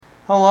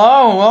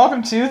Hello,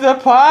 welcome to the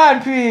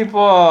pod,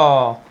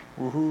 people.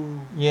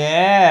 Woohoo!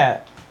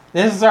 Yeah,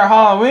 this is our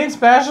Halloween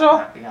special.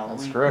 Happy Halloween.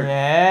 That's correct.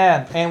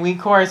 Yeah, and of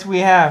course we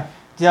have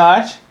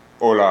Dutch,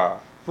 Hola.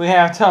 we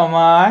have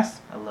Tomas,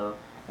 Hello.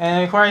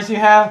 and of course you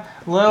have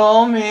little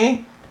old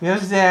me. You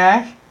have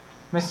Zach,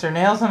 Mr.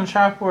 Nails on the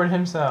Chalkboard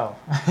himself.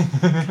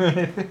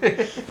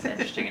 It's an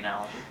interesting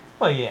analogy.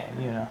 Well, yeah,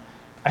 you know.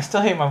 I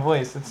still hate my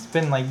voice. It's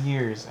been like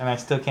years, and I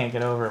still can't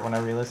get over it when I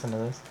re-listen to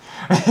this.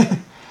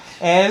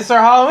 And it's our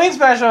Halloween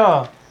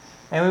special!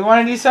 And we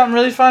want to do something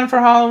really fun for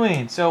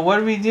Halloween. So what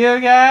did we do,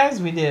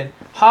 guys? We did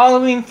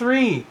Halloween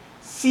 3,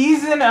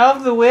 Season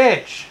of the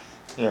Witch.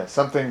 Yeah,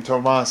 something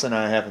Tomas and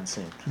I haven't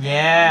seen.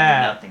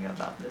 Yeah. Nothing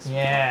about this.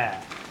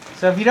 Yeah.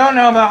 So if you don't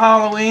know about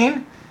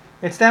Halloween,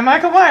 it's that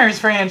Michael Myers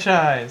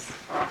franchise.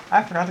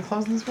 I forgot to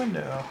close this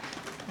window.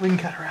 We can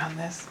cut around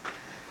this.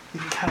 We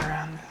can cut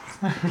around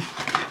this.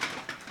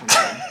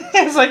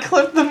 As I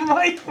clip the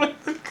mic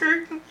with the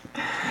curtain.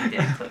 You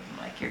did clip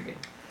the mic. You're good.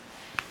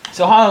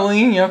 So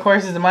Halloween, of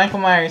course, is the Michael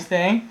Myers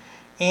thing.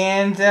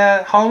 And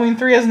Halloween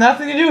 3 has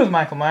nothing to do with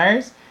Michael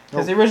Myers.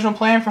 Because the original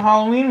plan for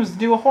Halloween was to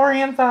do a horror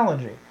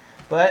anthology.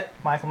 But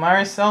Michael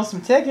Myers sells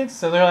some tickets,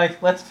 so they're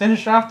like, let's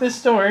finish off this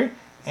story.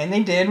 And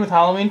they did with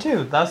Halloween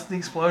 2. Thus the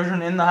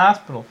explosion in the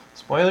hospital.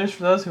 Spoilers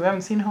for those who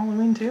haven't seen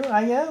Halloween 2,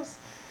 I guess.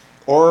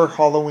 Or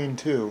Halloween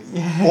 2.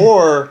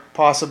 Or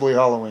possibly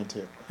Halloween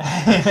 2.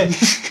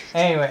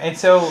 Anyway, and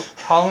so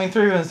Halloween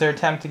 3 was their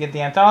attempt to get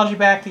the anthology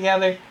back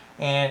together.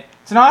 And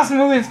it's an awesome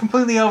movie that's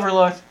completely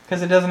overlooked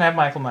because it doesn't have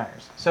Michael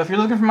Myers. So if you're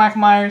looking for Michael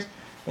Myers,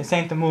 this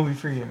ain't the movie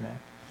for you, man.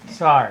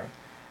 Sorry.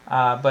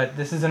 But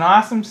this is an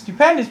awesome,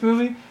 stupendous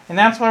movie, and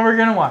that's why we're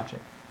going to watch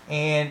it.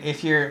 And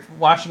if you're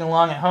watching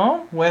along at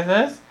home with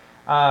us,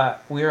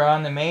 we are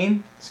on the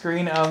main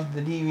screen of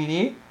the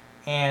DVD,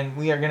 and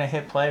we are going to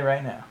hit play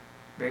right now.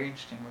 Very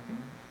interesting looking.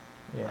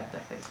 Yeah. I like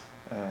that face.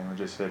 And we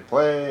just hit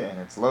play, and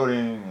it's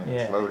loading, and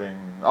Yeah. it's loading.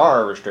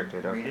 R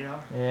restricted. Okay. Rated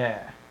R?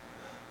 Yeah.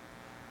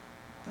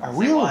 Don't Are say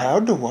we why.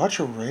 allowed to watch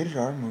a rated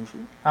R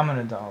movie? I'm an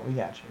adult. We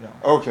got you. Don't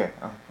Okay.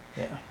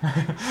 Yeah.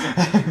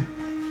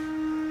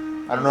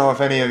 I don't know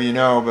if any of you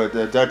know, but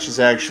Dutch is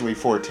actually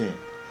 14.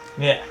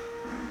 Yeah.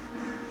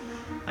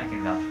 I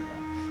can vouch for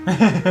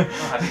that.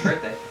 Oh, happy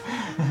birthday.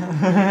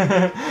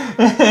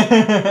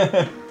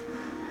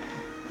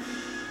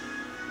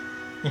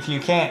 If you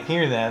can't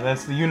hear that,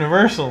 that's the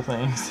universal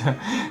thing. So.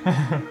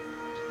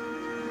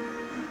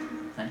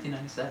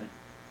 1997.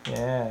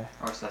 Yeah.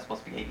 Or so that's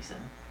supposed to be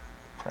 87.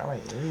 Probably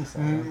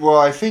 87. Well,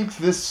 I think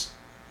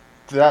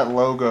that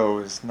logo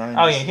is 90.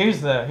 Oh yeah,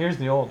 here's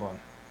the old one.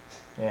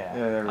 Yeah,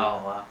 Yeah. there we Oh,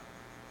 go. wow.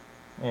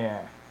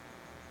 Yeah.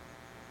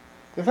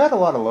 They've had a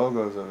lot of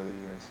logos over the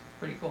years.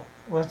 Pretty cool.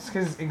 Well, it's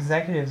because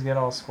executives get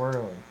all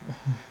squirrely,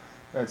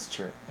 That's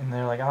true. and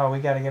they're like, "Oh, we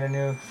got to get a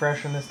new,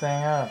 freshen this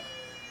thing up."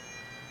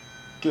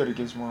 Good, it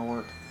gives more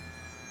work.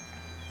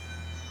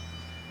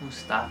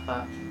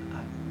 Mustafa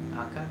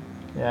Aka?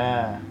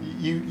 Yeah.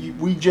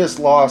 We just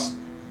lost,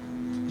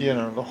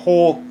 the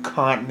whole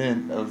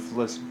continent of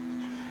listeners.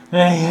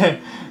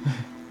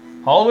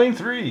 Halloween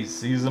 3,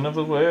 Season of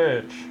the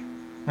Witch.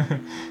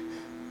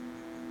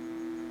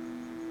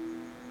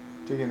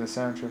 Digging the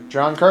soundtrack.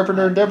 John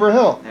Carpenter and Deborah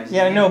Hill. There's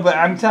Yeah, the I know, name. but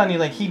I'm telling you,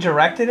 like, he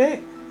directed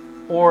it,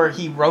 or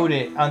he wrote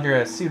it under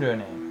a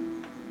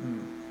pseudonym.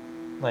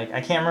 Like,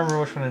 I can't remember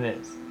which one it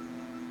is.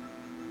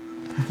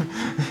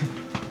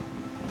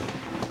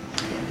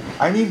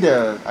 I need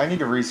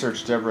to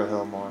research Deborah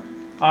Hill more.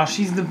 Oh,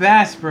 she's the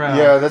best, bro.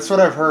 Yeah, that's what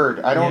I've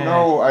heard. I don't Yeah.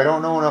 know. I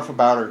don't know enough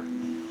about her.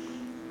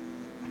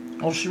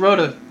 Well, she wrote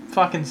a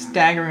fucking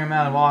staggering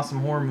amount of awesome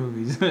horror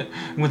movies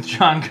with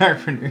John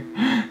Carpenter.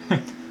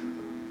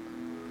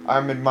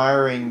 I'm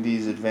admiring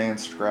these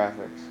advanced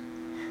graphics.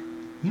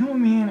 You know what,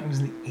 man? It was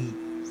the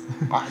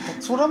 80s.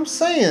 That's what I'm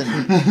saying.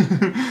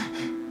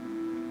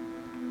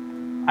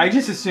 I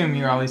just assume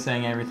you're always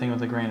saying everything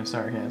with a grain of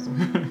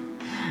sarcasm.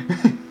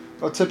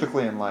 Well,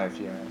 typically in life,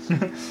 yes.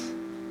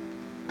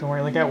 Don't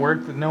worry, like at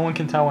work, no one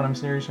can tell when I'm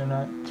serious or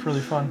not. It's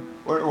really fun.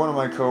 One of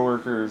my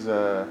coworkers,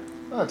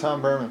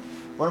 Tom Berman.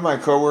 One of my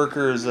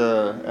coworkers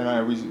and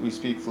I, we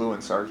speak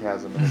fluent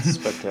sarcasm, and it's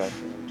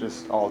spectacular.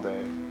 Just all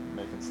day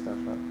making stuff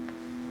up.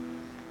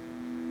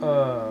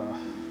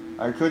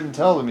 I couldn't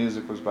tell the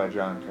music was by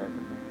John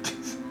Carpenter.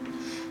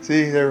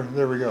 See, there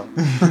we go.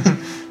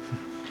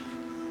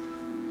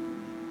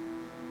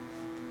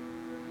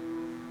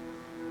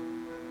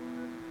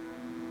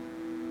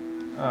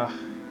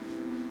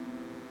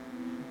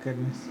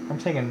 Goodness. I'm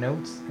taking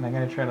notes, and I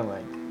gotta try to,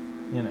 like,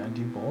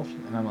 do both.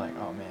 And I'm like,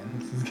 oh man,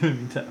 this is gonna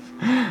be tough.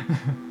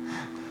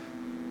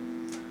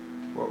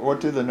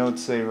 What do the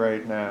notes say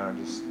right now?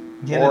 Just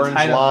Get a orange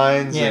title.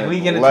 lines Yeah, and we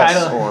get a less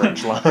title.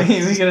 orange lines.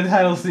 We get a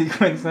title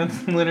sequence.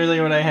 That's literally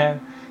what I have.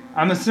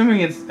 I'm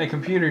assuming it's a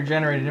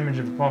computer-generated image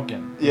of a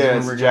pumpkin. That's Yeah, what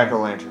it's we're a doing.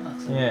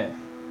 jack-o'-lantern. Yeah.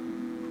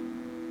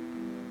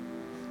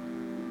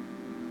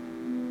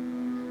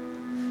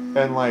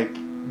 And, like,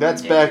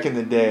 that's back in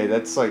the day.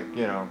 That's, like,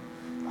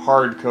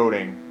 hard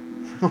coding.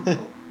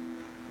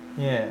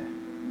 Yeah.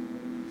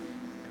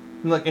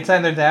 Look, it's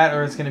either that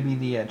or it's gonna be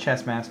the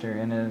chess master,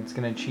 and then it's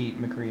gonna cheat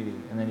McCready,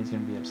 and then he's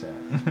gonna be upset.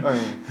 I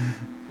mean,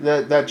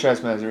 that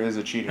chess master is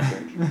a cheating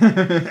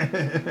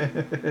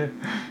bitch.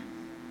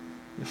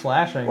 The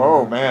Flash.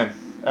 Whoa, man!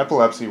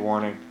 Epilepsy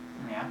warning.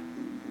 Yeah.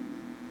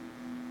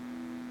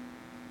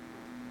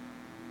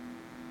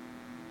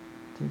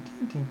 Ting,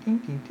 ting, ting,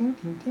 ting, ting,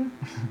 ting, ting.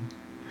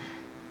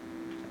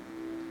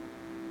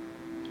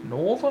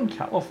 Northern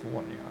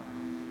California.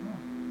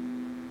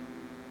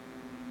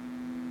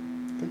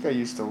 I think I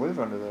used to live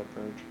under that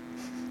bridge.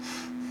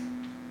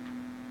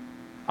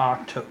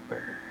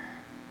 October.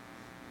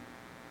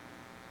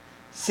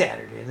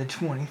 Saturday the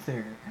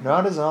 23rd.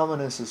 Not as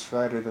ominous as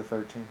Friday the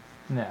 13th.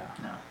 No.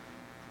 No.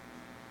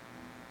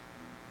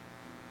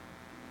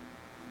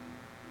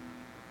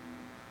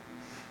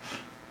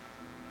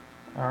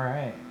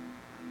 Alright.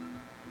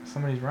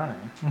 Somebody's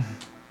running.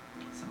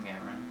 Some guy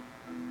running.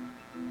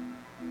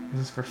 Is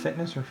this for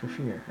fitness or for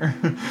fear?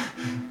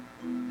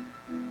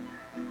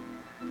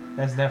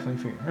 That's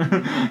definitely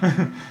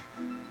fear.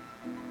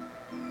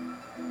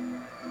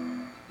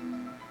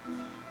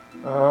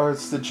 Oh,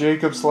 it's the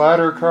Jacob's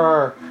Ladder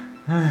car.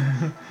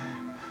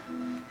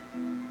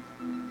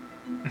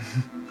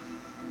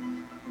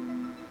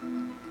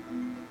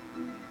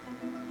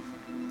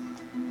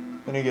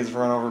 Then he gets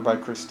run over by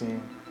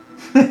Christine.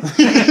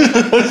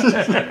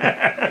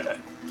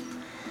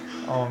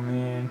 Oh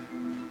man.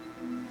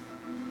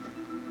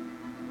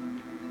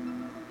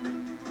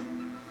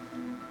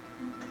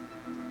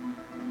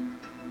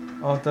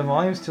 Oh, if the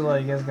volume's too low,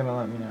 you guys gotta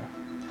let me know.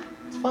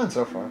 It's fine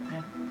so far.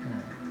 Yeah.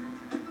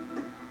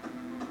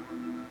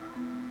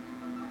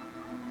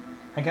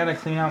 I gotta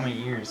clean out my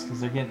ears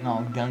because they're getting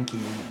all gunky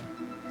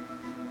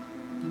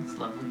again. It's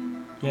lovely.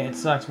 Yeah, it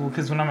sucks. Well,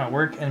 because when I'm at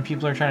work and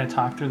people are trying to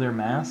talk through their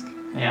mask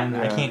and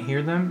I Yeah. can't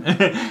hear them,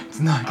 it's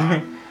not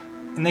great.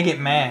 And they get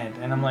mad,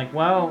 and I'm like,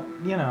 well,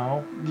 you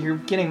know, you're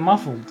getting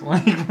muffled.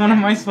 Like, what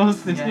am I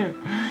supposed to Yeah. do?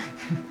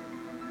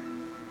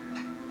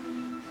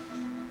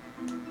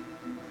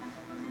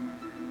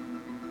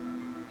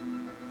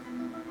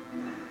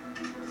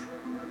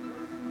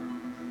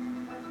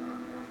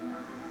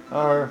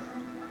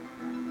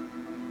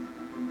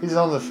 He's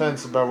on the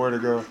fence about where to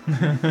go.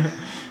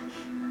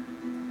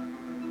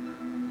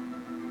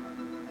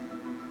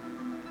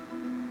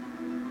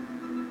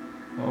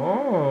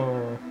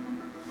 Oh.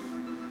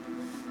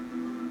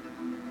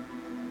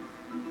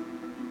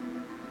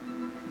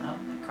 No,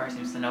 the car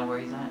seems to know where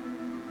he's at.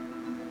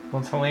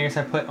 Well, it's hilarious.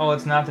 I put, oh,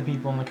 it's not the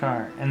people in the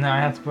car. And now I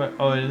have to put,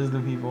 oh, it is the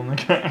people in the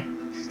car.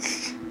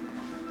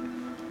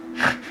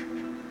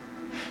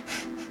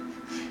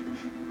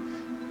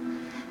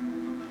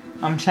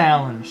 I'm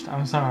challenged.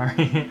 I'm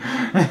sorry.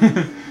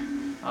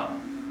 Uh-oh.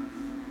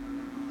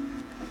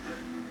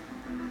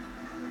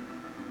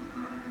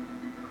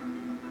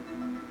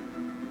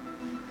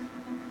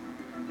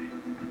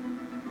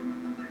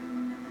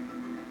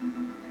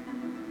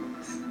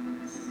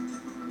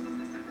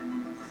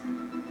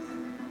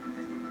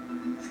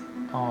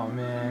 Oh,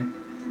 man.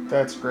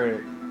 That's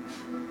great.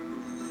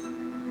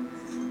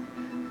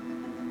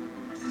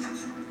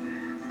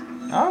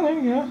 Oh, there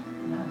you go.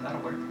 Yeah,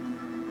 that'll work.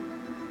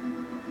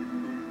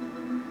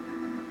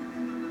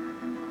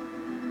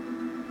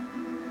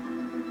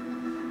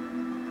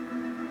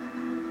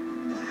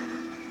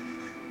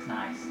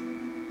 Nice.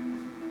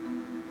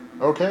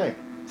 Okay.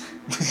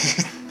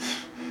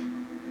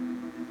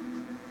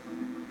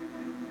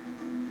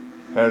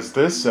 Has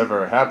this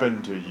ever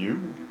happened to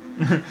you?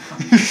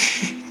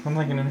 I'm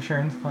like an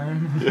insurance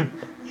claim.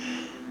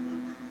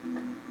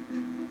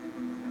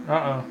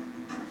 Uh-oh.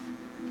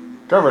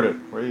 Covered it.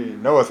 We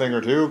know a thing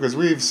or two because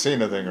we've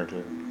seen a thing or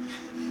two.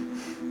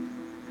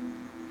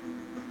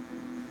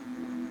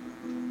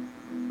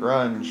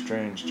 Run,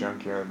 strange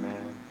junkyard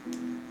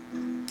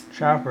man.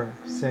 Chopper,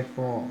 sick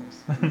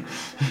balls.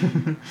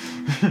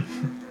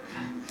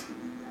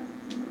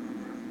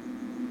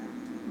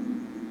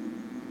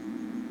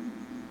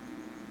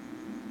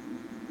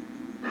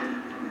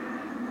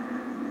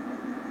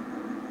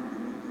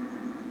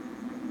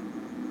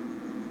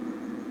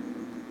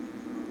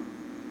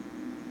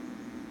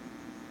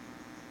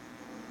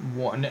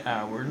 One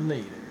hour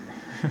later.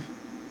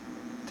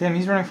 Damn,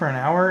 he's running for an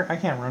hour? I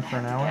can't run for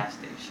an hour. Gas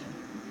station.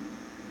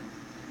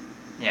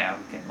 Yeah,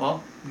 okay.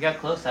 Well, we got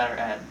close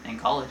in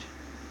college.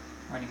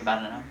 Running about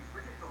an hour.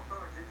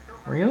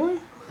 Really?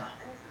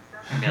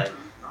 Maybe like,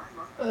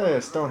 Hey,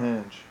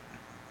 Stonehenge.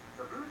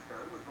 The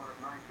Bluestone was one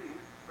of 19,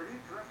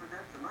 believed to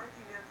represent the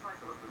 19-year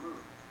cycle of the moon.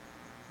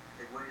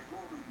 It weighs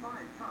more than 5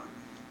 tons,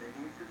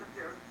 making its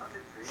disappearance a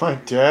mystery. My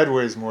dad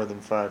weighs more than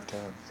 5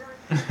 tons.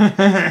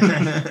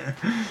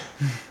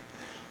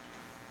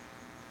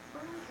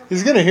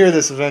 He's gonna hear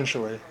this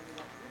eventually.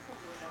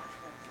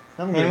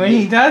 I'm And gonna when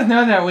he get- does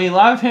know that, we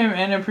love him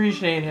and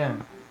appreciate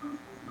him.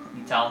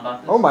 you tell him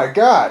about this? Oh my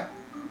god!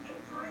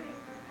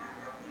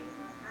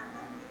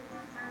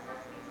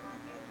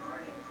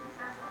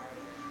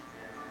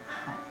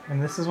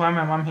 And this is why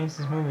my mom hates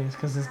his movies,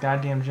 because this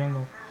goddamn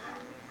jingle.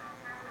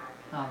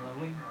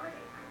 Halloween.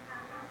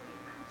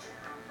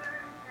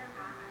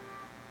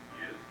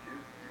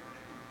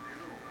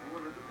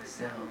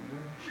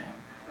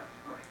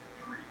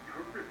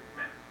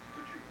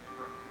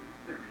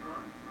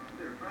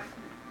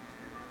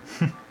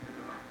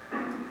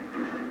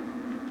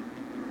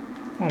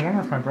 I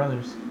wonder if my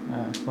brother's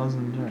glows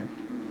in the dark.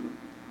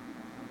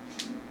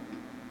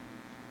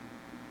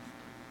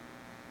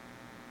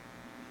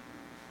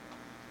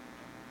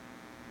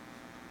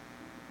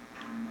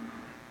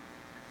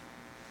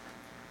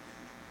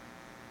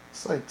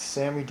 It's like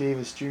Sammy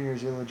Davis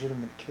Jr.'s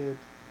illegitimate kid. It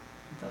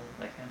does look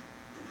like him.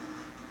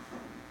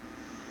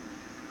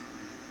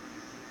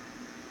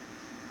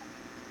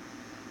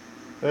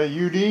 Hey,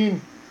 you,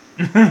 Dean.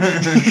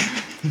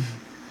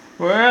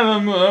 Well,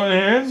 the moon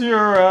hits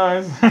your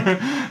eyes.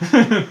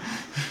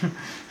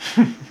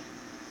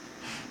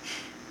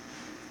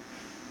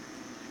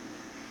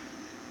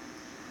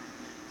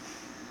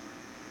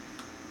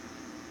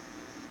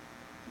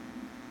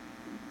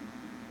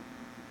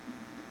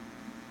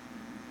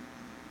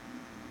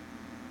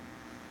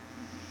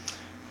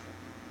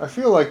 I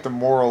feel like the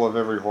moral of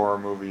every horror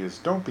movie is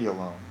don't be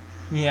alone.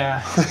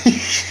 Yeah.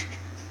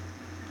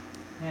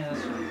 Yeah,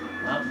 that's true.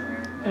 Well,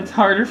 It's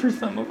harder for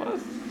some of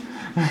us.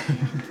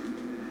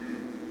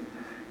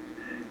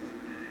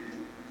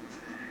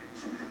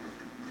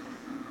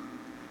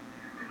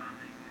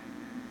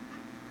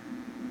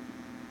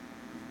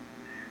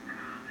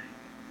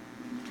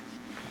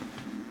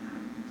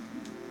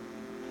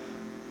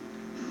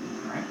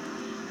 alright.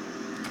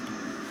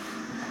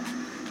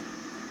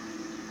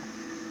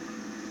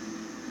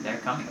 They're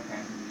coming,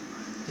 apparently.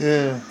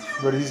 Yeah,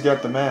 but he's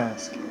got the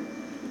mask.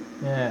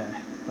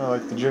 Yeah. I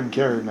like the Jim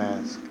Carrey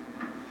mask.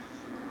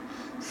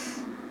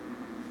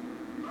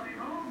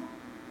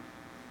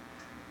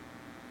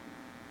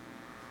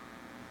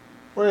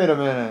 Wait a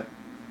minute.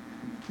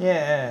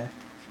 Yeah.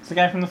 It's the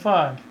guy from The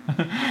Fog.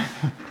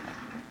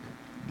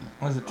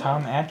 Was it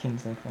Tom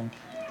Atkins, I think?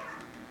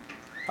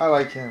 I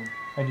like him.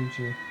 I do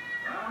too.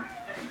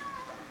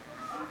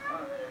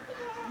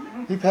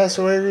 He passed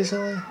away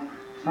recently?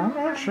 I'm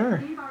not sure.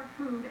 Leave our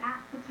food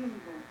at the table.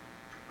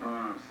 Oh,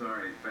 I'm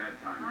sorry, it's bad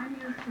time. I'm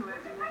used to it.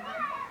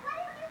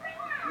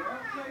 Well,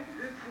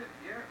 this,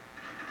 here.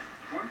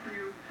 One for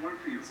you, one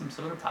for you. Some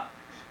soda pop.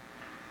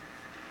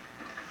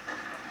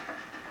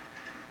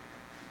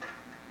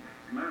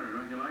 What's the matter,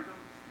 don't you like them?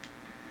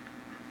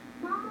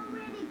 Mom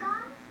already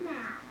got us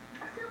now.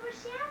 Silver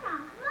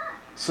Shamrock, look.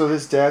 So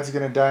this dad's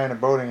gonna die in a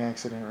boating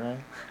accident,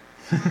 right?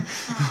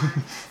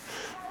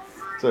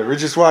 So we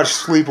just watched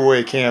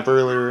Sleepaway Camp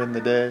earlier in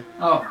the day.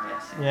 Oh,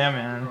 yes. Yeah,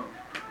 man.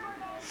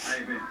 How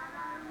you been?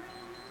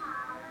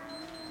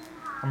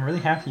 I'm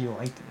really happy you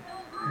liked it.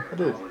 I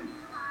did.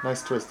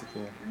 Nice twist at the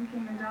end.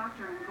 Drinking and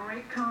doctoring,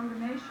 great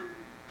combination.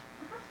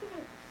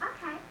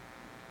 Okay.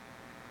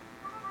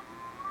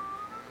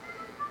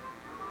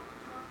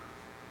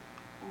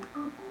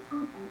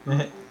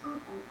 I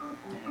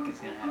think it's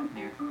gonna have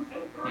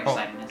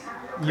nearsightedness.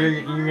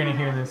 You're gonna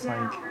hear this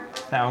like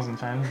 1,000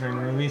 times during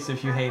the movie, so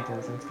if you hate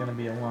this, it's gonna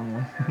be a long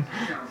one.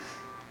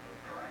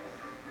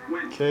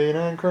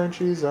 K9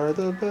 crunchies are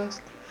the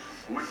best.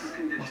 What's the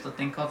condition? What's the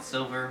thing called?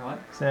 Silver what?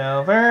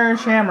 Silver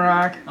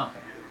Shamrock. Okay.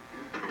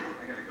 I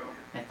gotta go.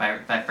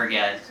 If I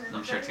forget,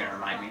 I'm sure it's gonna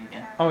remind me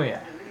again. Oh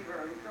yeah.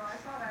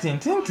 Tin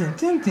tin tin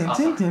tin tin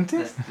Also, tin tin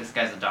tin. this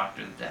guy's a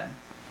doctor, the dad.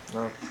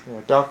 Oh,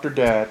 yeah, Dr.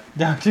 Dad.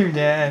 Dr.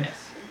 Dad.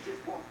 Yes. He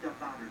just walked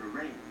up out of the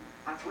rain.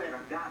 I swear to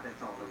God,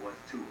 that's all there was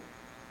to it.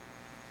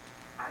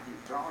 I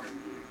just brought him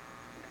here.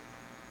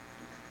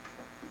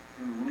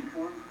 You room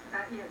for him?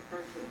 Yes,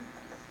 13.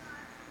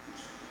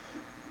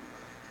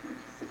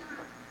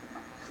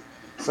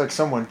 It's like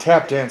someone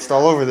tap danced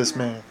all over this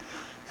man.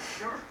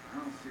 Sure. I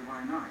don't see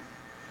why not.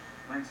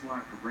 Thanks a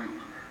lot for bringing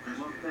him.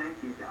 Well,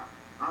 thank you, Doc.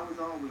 I was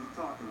always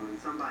taught that when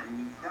somebody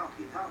needs help,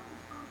 you help them.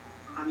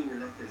 I mean,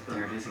 unless there's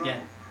There it is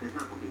again. There's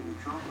not going to be any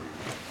trouble.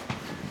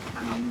 I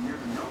mean, you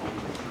never know when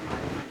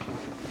somebody might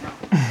need help.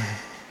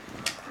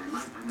 They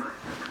might not.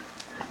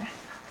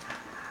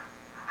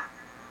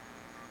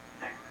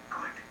 They're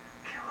going to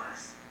kill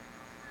us.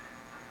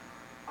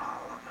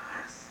 All of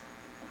us.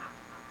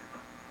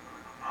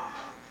 All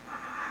of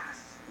us.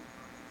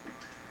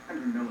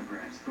 100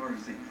 milligrams,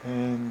 Thorazine.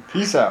 And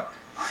peace out.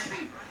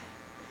 IV.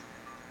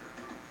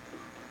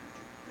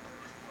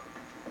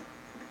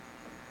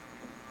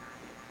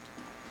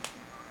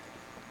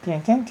 Tin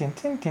tin tin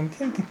tin tin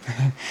tin tin.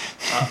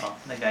 Uh-oh,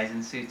 the guy's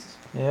in suits.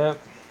 Yep.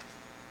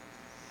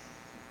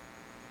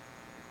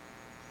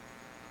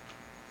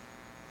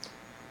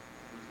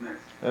 Who's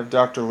next? I have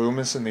Dr.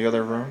 Loomis in the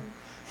other room.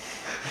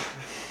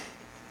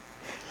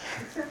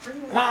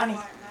 Lonnie,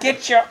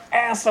 get your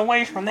ass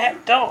away from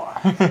that door.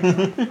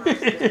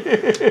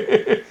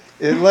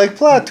 It like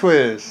plot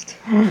twist.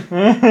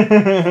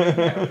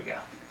 There we go.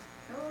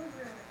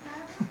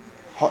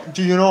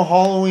 Do you know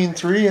Halloween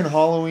 3 and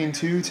Halloween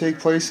 2 take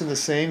place in the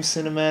same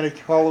cinematic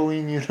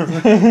Halloween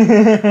universe?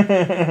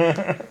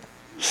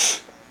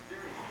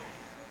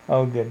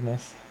 Oh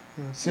goodness.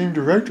 Same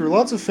director,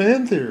 lots of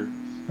fan theory.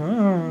 I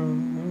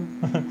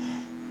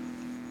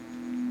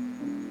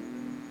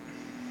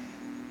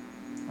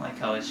like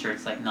how his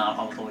shirt's like not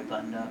all the way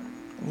buttoned up.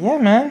 Yeah,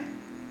 man.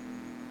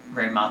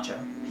 Very macho.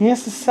 He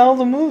has to sell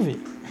the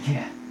movie.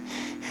 Yeah.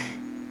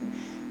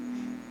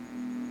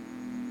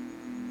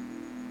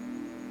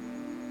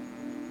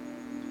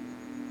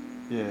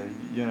 Yeah,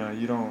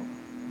 you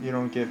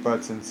don't get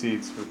butts and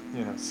seats for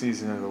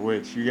season of the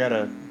witch. You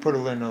gotta put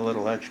in a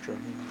little extra.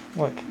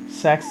 Look,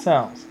 sex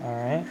sells. All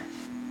right.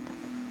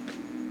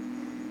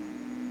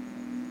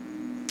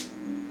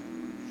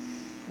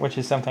 Which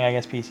is something I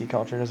guess PC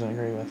culture doesn't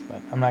agree with,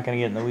 but I'm not gonna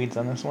get in the weeds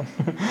on this one.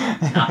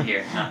 Not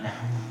here, not now.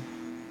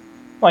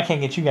 Well, I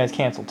can't get you guys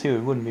canceled too.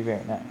 It wouldn't be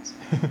very nice.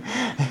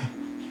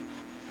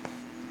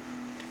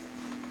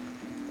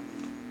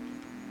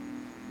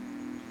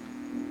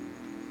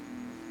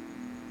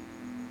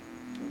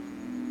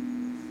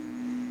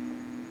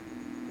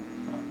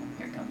 Oh,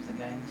 here comes the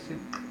guy in the suit.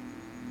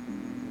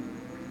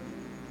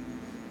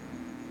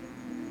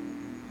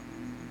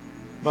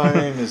 My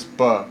name is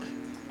Buck.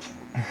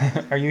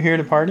 Are you here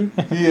to party?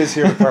 He is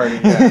here to party.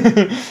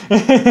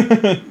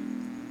 Yeah.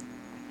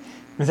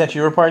 Is that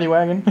your party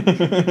wagon?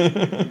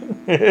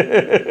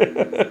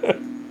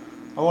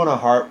 I want a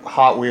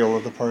Hot Wheel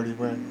of the party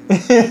wagon.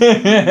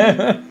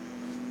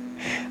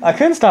 I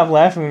couldn't stop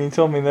laughing when you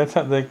told me that's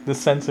how the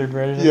censored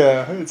version.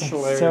 Yeah, it's It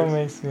hilarious. still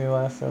makes me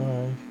laugh so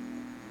hard.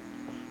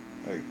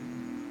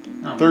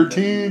 Oh,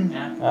 13.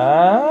 Yeah.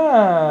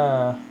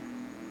 Ah.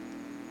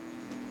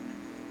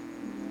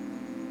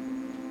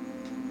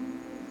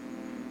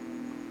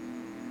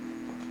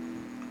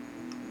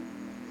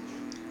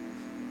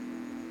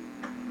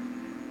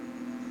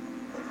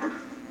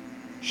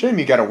 Shame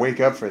you gotta wake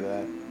up for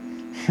that.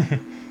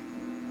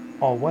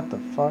 Oh, what the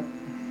fuck?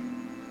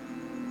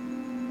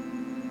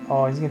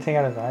 Oh, he's gonna take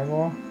out his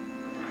eyeball?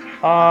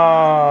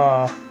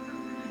 Ah.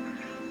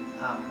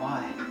 Oh,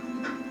 why?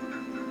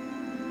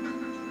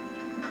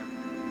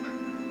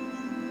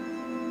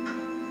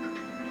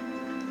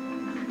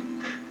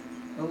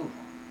 Oh,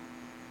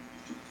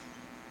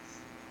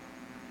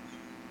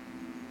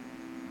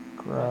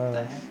 what the Gross.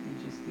 heck did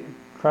you just do?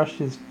 Crushed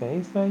his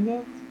face, I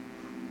guess?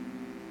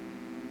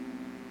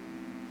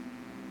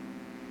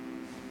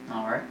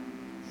 Alright.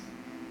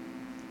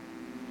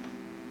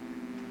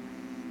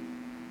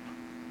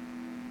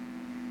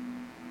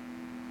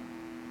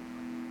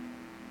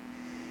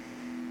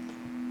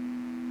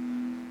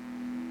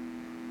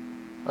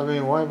 I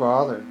mean, why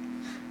bother?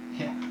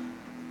 Yeah.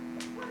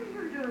 What are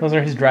you doing? Those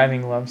are his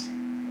driving gloves.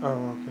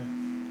 Oh,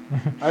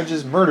 okay. I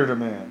just murdered a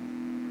man.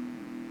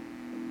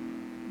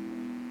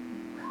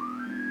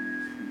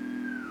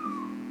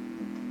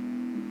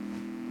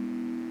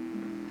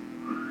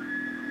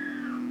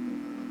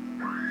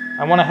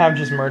 I want to have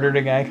just murdered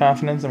a guy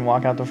confidence and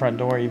walk out the front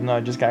door even though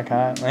I just got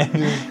caught. Like,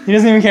 he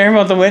doesn't even care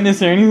about the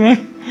witness or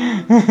anything.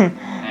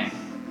 Dang.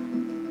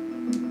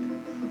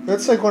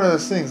 That's like one of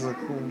those things. Like,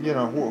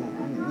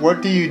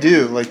 what do you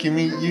do? Like, you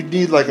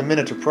need like a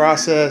minute to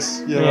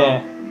process. You know.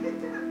 Yeah.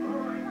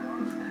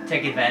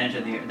 Take advantage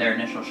of their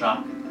initial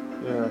shock.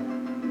 Yeah.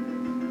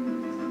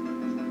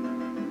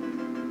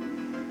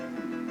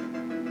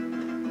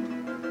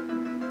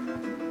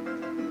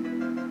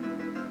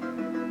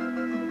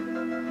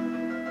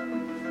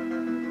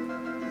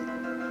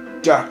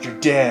 Dr.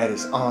 Dad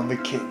is on the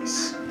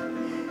case.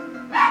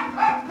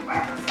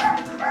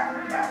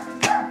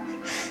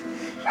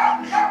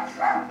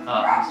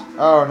 Oh,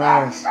 Oh,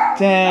 nice.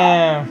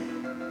 Damn.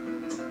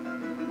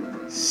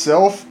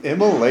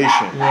 Self-immolation.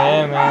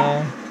 Yeah,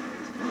 man.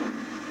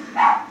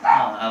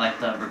 I like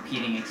the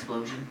repeating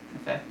explosion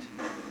effect.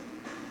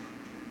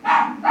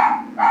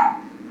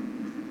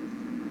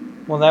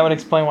 Well, that would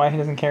explain why he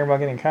doesn't care about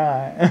getting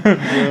caught.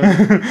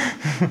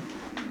 A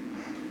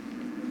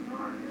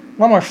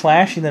lot more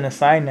flashy than a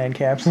cyanide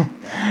capsule.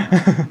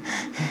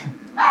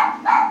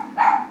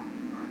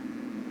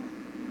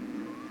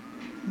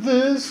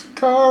 This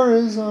car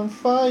is on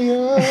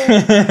fire.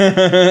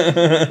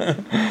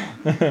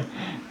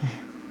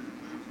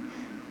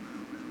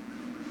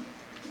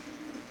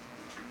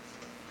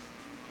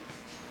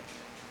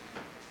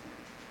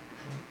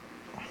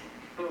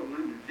 Hello,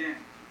 Linda, Dan.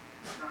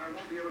 I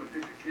won't be able to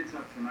pick the kids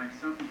up tonight.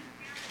 Something.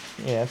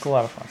 Yeah, it's a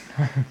lot of fun.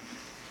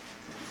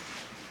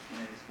 Yeah,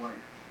 his wife.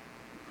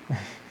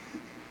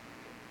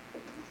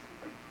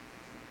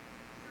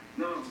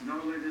 No,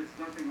 Linda, it's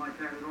nothing like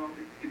that at all.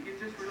 If you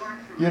just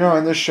relax for a minute.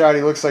 In this shot,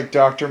 he looks like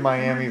Dr.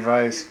 Miami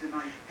Vice. Is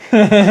No,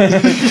 it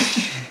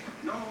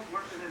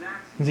wasn't an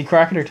accident. he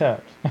Crockett or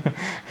Tubbs? Listen,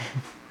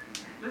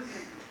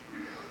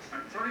 I'll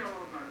tell you all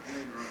about it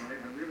later, all right?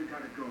 I really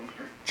gotta go.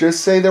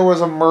 Just say there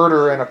was a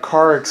murder and a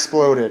car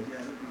exploded. Yeah,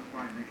 that'll be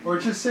fine. Or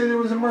just say there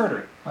was a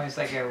murder. Well, it's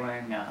like you're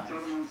wearing Tell them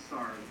I'm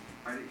sorry.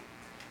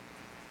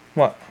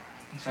 What?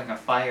 it's like a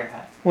fire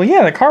hat. Well,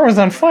 yeah, the car was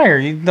on fire.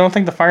 You don't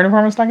think the fire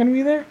department's not going to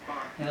be there?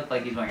 He looked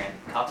like he's wearing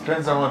a cop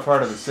Depends on uniform. what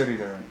part of the city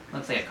they're in.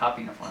 Looks like a cop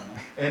uniform though.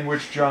 And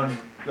which John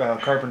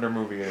Carpenter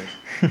movie it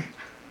is.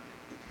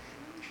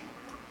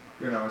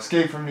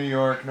 Escape from New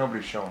York,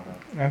 nobody's showing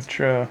up. That's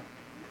true.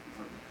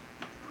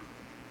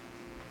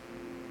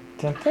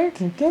 Dun, dun,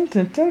 dun, dun,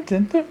 dun, dun,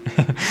 dun, dun.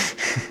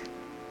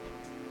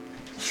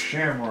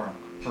 Shamrock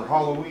for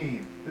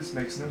Halloween. This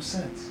makes no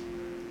sense.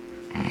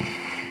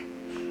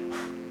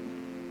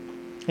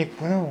 It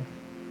will.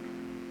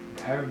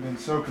 I haven't been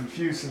so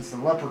confused since the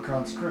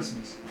Leprechaun's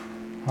Christmas.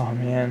 Oh,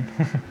 man.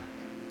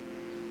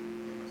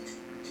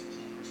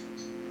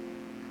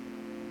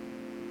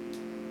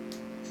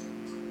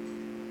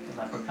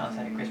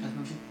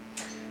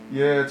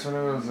 Yeah, it's one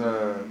of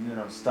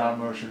those, stop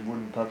motion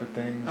wooden puppet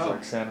things. Oh.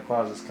 Like Santa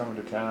Claus is coming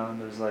to town.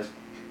 There's like,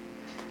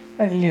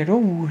 A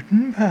little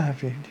wooden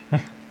puppet.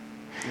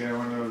 yeah,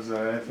 one of those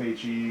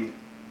FHE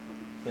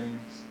things.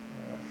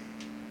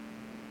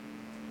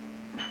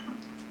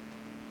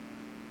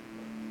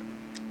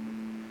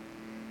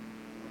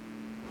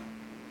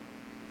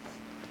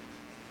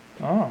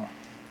 Oh.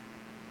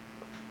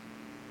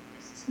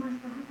 Is this my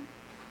father?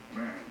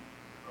 Man,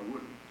 I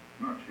wouldn't.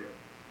 Not yet.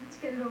 Let's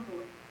get it over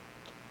with.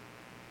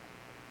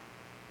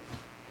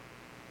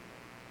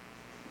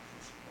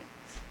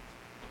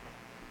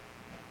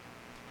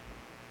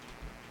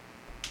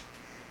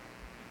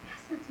 Yes,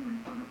 that's my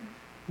father.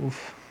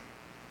 Oof.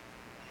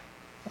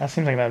 That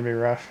seems like that'd be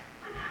rough.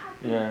 What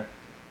happened? Yeah.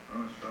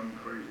 Oh, something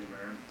crazy,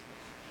 man.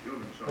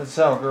 Children, something. That's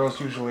how girls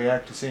usually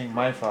act to seeing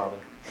my father.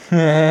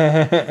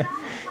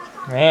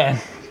 Man.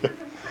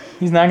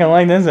 He's not gonna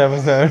like this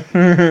episode.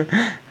 You had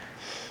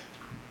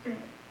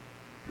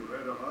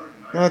a heart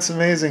and No, it's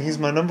amazing. He's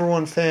my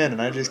 #1 fan, and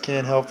I just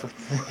can't help it.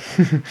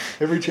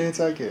 Every chance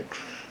I get.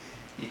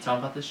 You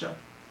talking about this show?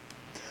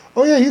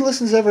 Oh yeah, he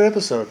listens to every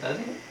episode. Does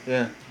he?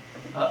 Yeah.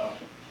 Uh-oh.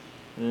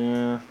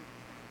 Yeah.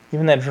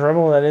 Even that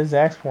dribble that is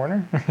Zach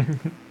Warner.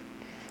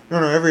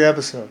 No, every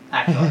episode.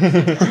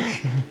 Actually.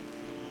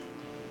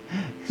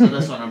 So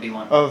this one will be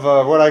one. Of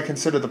what I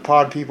consider the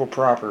pod people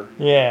proper.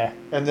 Yeah.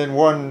 And then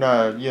one,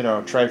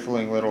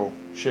 trifling little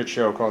shit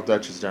show called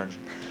Dutch's Dungeon.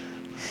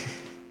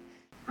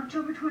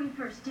 October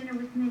 21st, dinner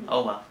with Minnie.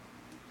 Oh, well.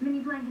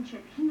 Minnie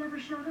Blankenship. He never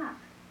showed up.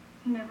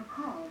 He never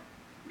called.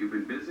 You've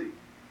been busy.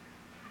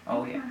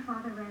 Oh, yeah. My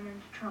father ran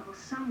into trouble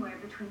somewhere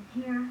between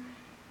here and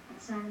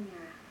Santa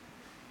Mira.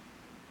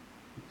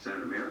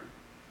 Santa Mira?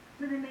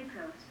 Where they make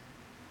those.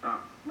 Ah,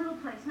 Little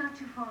place, not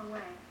too far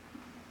away.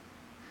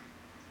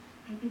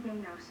 Maybe they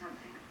know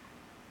something.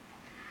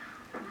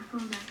 I'm not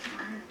going back to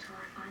Ireland until I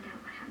find out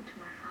what happened to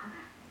my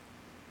father.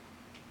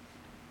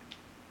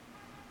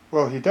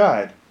 Well, he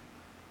died.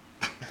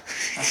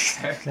 That's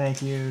fair.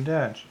 Thank you,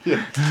 Dutch.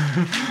 Yeah.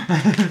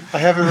 I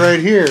have it right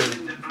here.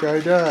 Guy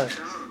died.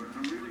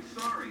 I'm really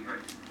sorry.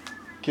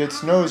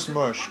 Gets nose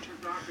mushed.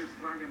 The doctor's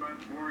talking about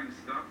boring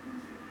stuff.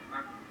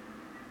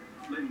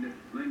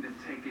 Linda,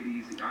 take it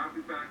easy. I'll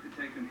be back to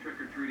take them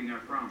trick-or-treating, I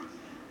promise.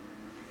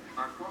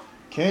 I'll call.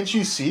 Can't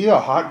you see a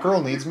hot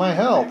girl needs my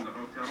help?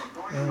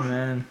 Oh,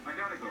 man. I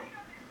gotta go.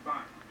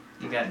 Bye.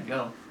 You gotta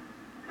go.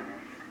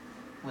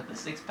 With a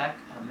six-pack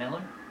of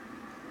Miller?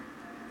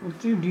 Well,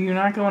 dude, do you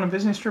not go on a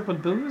business trip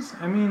with booze?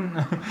 I mean...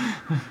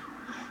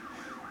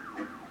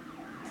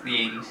 It's the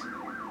 80s.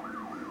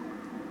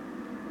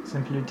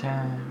 Simpler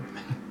time.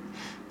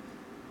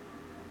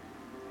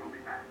 We'll be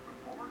back with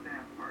more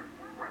dance party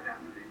right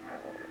after these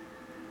messages.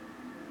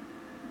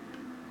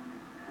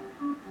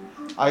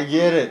 I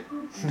get it.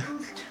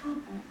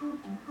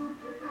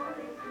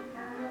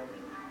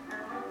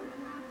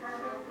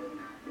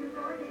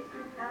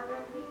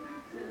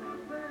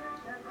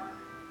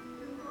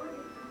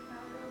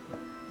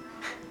 Yeah,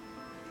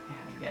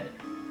 I get it.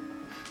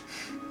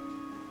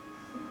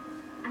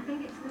 I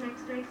think it's the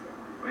next exit.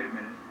 Wait a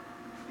minute.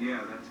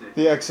 Yeah, that's it.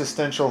 The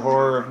existential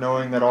horror of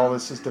knowing that all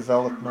this is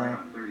developed Right now.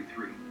 on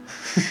 33.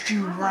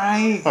 Dude,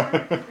 right?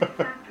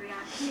 Factory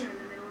out here in the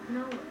middle of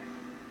nowhere.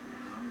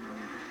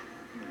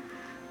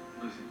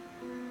 Listen,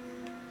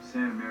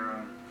 Santa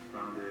Mira,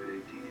 founded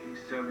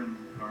 1887,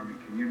 farming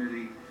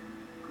community,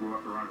 grew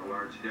up around a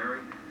large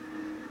dairy.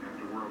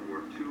 After World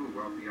War II, a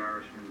wealthy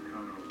Irishman,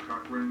 Colonel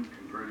Cochrane,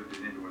 converted it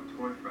into a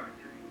toy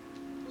factory.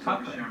 So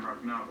the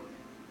Shamrock Novelty.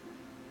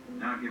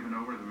 Now given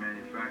over to the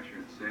manufacture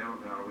and sale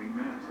of Halloween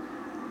masks.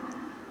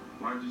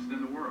 Largest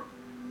in the world.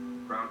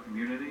 Proud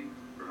community,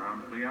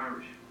 predominantly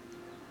Irish.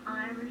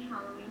 Irish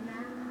Halloween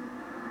man.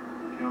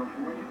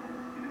 California,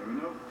 you never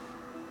know.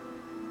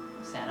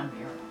 Santa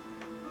Mira.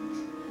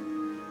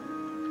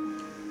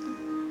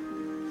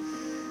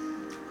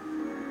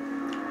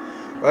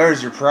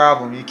 There's your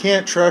problem. You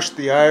can't trust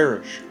the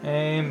Irish.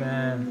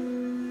 Amen.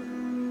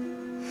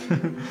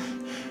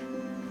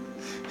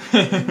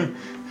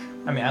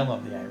 I mean, I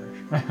love the Irish.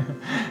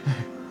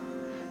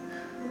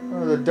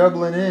 Oh, the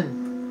Dublin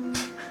Inn.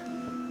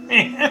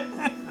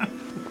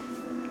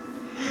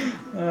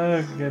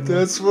 Oh, goodness.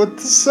 That's what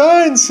the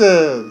sign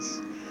says.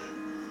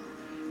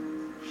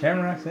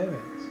 Shamrock Savings.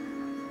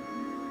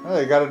 Oh,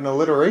 they got an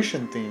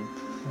alliteration theme.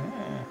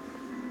 Yeah.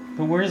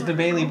 But where's the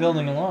Bailey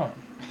building alone?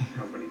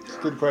 Company It's a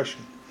town. good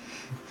question.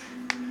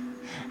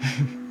 I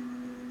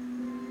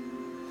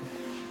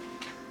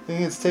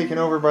think it's taken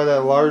over by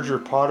that larger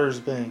Potter's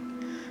Bank.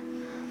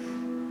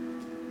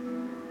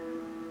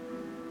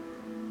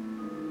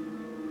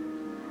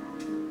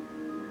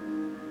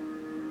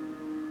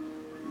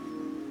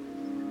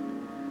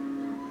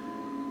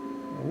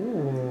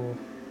 Ooh.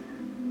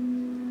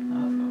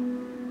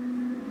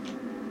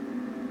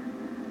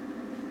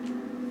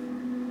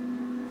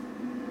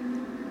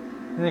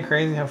 Isn't it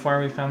crazy how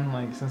far we've come,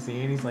 like, since the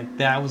 80s? Like,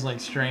 that was, like,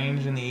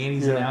 strange in the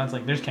 80s, Yeah. and now it's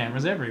like, there's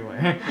cameras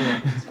everywhere.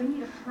 We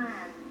need a plan.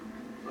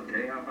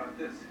 Okay, how about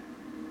this?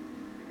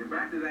 Get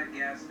back to that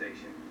gas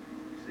station.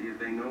 See if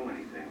they know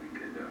anything we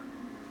could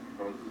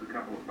pose as a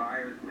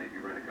buyers, maybe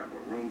rent a couple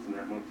of rooms in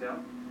that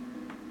motel.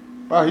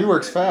 Wow, he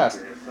works fast.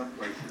 They have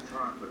someplace to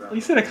talk without- You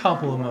said a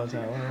couple of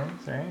motel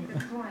rooms, right?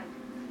 Good point.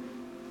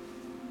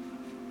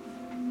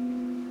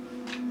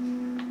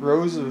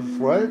 Rose of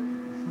what?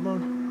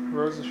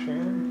 Rose of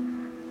Sharon?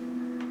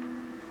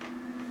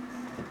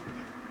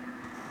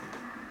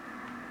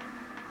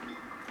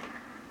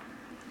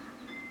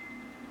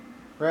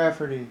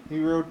 Rafferty. He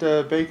wrote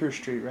Baker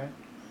Street, right?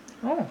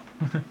 Oh.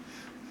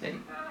 Hey,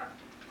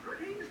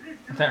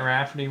 That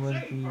Rafferty was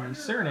the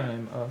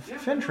surname of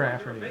Finch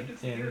Rafferty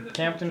in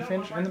Captain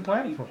Finch and the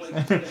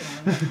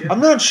Platypus.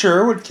 I'm not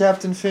sure what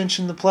Captain Finch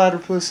and the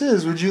Platypus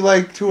is. Would you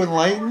like to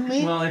enlighten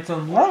me? Well, it's a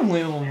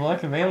lovely little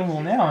book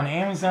available now on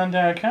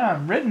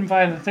Amazon.com, written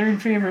by the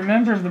third favorite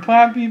member of the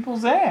Pod People,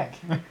 Zach.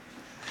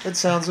 It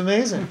sounds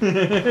amazing.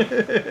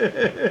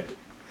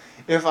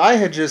 If I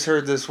had just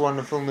heard this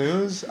wonderful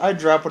news, I'd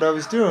drop what I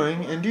was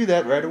doing and do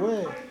that right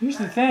away. Here's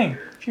the thing.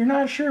 If you're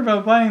not sure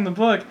about buying the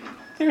book,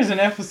 there's an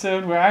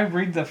episode where I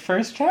read the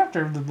first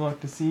chapter of the book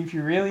to see if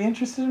you're really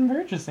interested in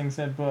purchasing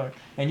said book.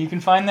 And you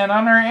can find that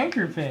on our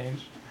Anchor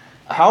page.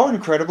 How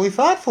incredibly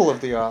thoughtful of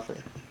the author.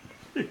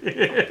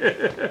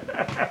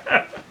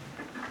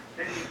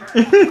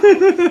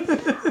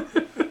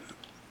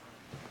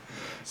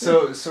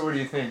 So what do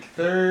you think?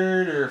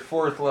 Third or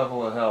fourth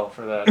level of hell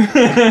for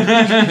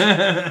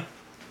that?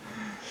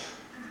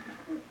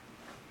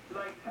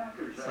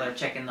 so they're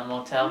checking the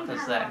motel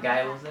because that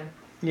guy was there.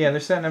 Yeah, they're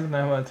setting up in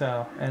the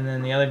hotel, and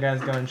then the other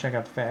guy's going to check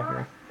out the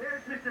factory.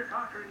 There's Mr.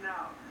 Cochran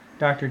now.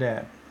 Dr.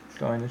 Dad is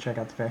going to check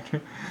out the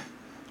factory.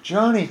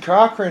 Johnny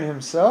Cochran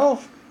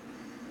himself?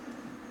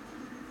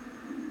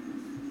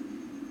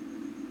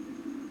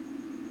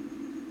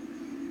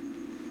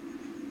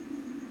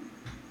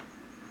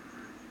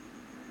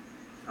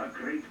 A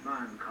great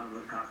man,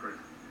 Colonel Cochran.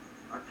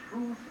 A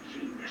true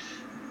genius.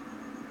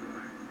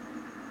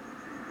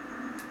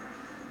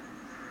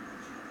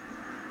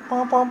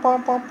 Bum, bum,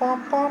 bum, bum,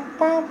 bum, bum,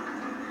 bum.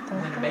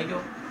 Winnebago.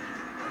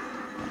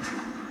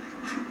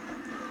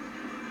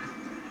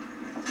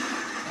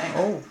 Hey,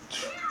 Oh,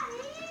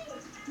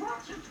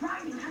 Watch your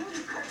driving. I need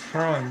to cut.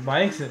 throwing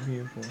bikes at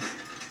people.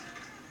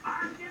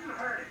 I didn't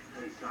hurt it.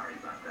 Hey, sorry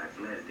about that.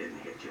 Glad it didn't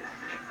hit you.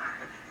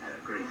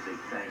 A great big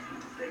thank you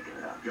for taking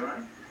it up. You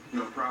alright?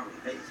 No problem.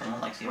 Hey,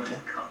 someone likes you. one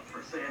cup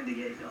for San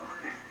Diego.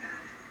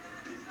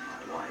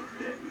 My wife,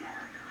 Debbie.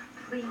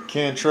 Please.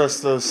 Can't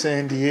trust those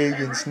San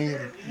Diegans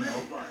neither.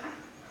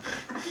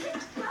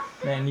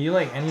 Man, do you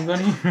like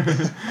anybody? She's vandal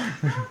in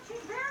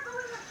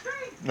the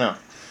street. No.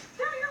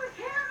 Tell you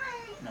to hear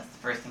me. That's the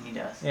first thing he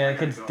does. Yeah, the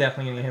kid's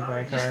definitely gonna get hit by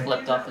a Just car.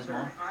 flipped off his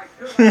mom.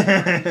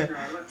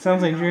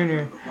 Sounds like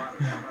Junior.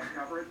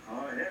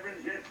 Oh,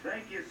 heavens, yes,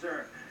 thank you,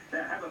 sir.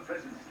 Have a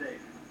pleasant stay.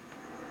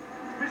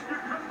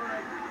 Mr.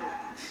 Cutler,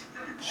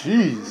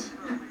 Jeez.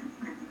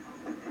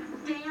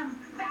 Damn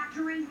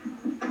factory.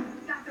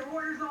 Got their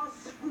orders all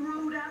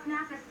screwed up. Now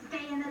have to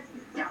stay in this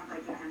dump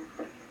again.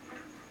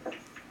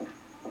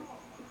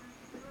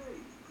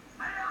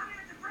 Hey, I'll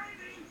get the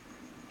gravy.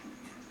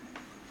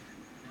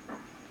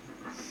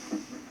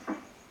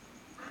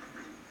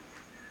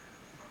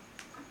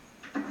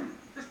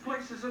 This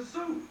place is a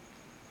zoo.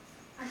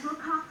 I saw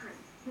Cochran.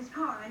 His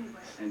car, anyway.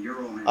 And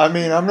you're all I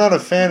mean, I'm not a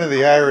fan of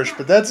the Irish,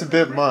 but that's a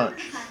bit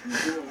much.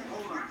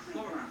 Hold on,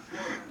 slow down,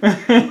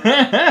 slow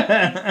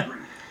down.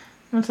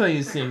 I'll tell you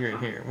a secret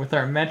here. With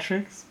our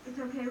metrics, It's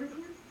okay with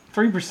you?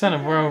 3%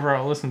 of our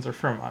overall listens are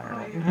from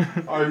Ireland.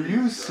 Are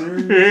you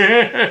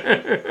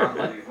serious?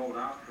 Probably hold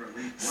out for at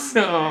least one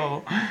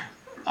So,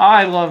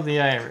 I love the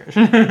Irish.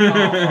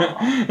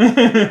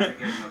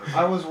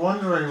 I was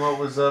wondering what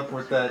was up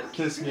with that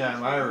Kiss Me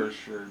I'm Irish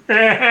shirt.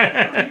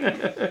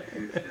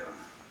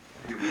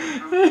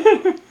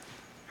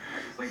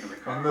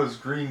 And those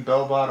green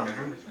bell-bottom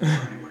boots.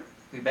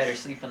 We better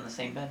sleep in the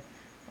same bed.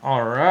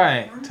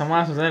 Alright.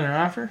 Tomas, was that an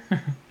offer?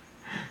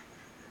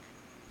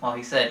 Well,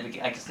 he said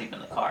I could sleep in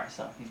the car,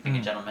 so he's being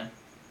a gentleman.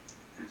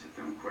 It's a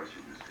dumb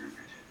question, Mr. Rich.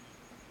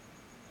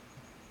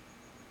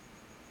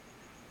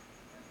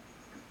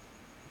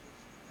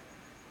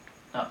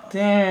 Uh-oh.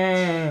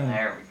 Dang.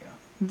 There we go.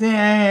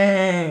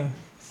 Dang.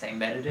 Same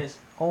bed it is.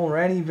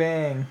 Already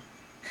bang.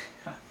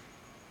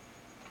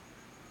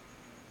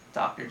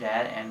 Dr.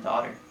 Dad and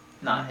daughter.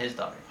 Not his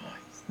daughter.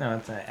 No,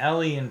 it's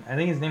Ellie, and I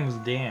think his name was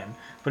Dan.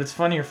 But it's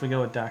funnier if we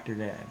go with Dr.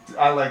 Dad.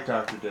 I like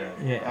Dr. Dad.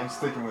 Yeah. I'm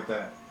sticking with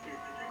that.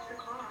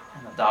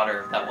 And the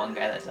daughter of that one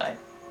guy that died.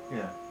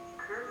 Yeah.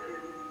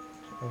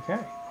 Okay.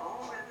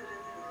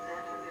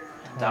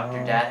 And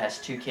Dr. Dad has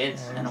 2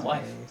 kids and a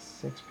wife.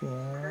 6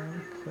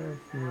 p.m.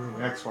 curfew.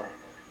 Next one.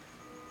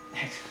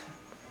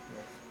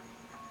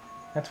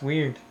 That's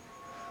weird.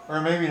 Or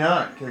maybe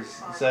not,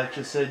 because Zach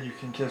just said you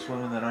can kiss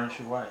women that aren't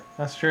your wife.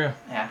 That's true.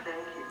 Yeah.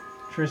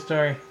 True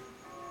story.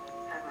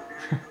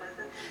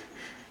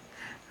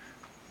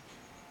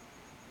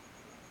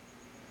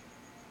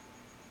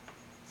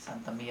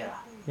 Santa Mira.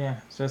 Yeah,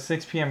 so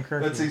 6 p.m.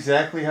 curfew. That's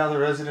exactly how the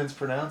residents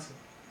pronounce it.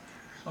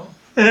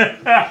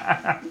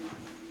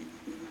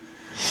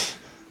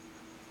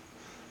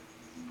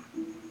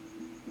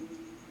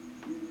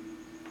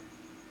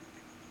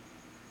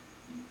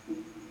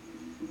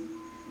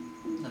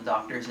 the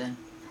doctor's in.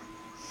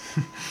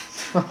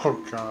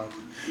 Oh God.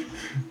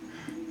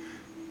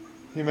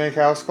 He make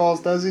house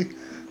calls, does he?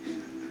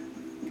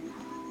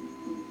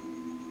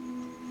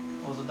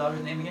 What was the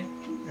daughter's name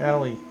again?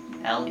 Ellie.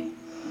 Ellie.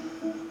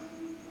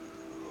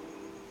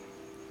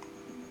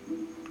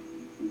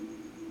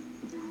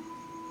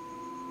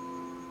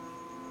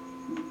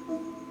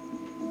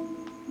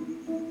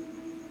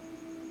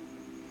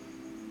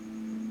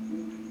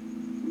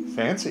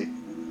 Fancy.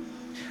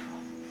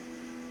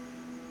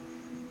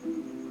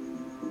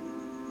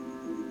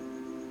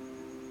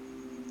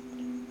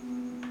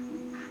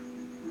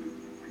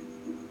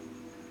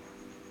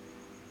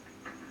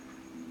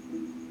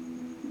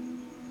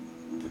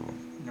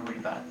 You're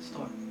reading about it at the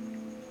store.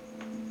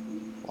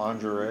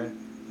 Lingerie.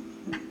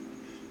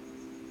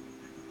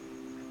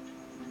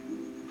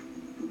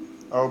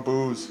 Oh,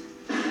 booze.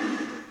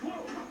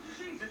 Whoa,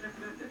 jeez,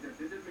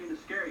 didn't mean to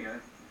scare you. I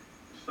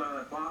saw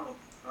that bottle.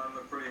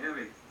 Looked pretty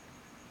heavy.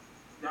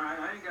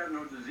 I ain't got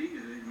no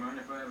disease. Do you mind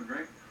if I have a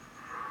drink?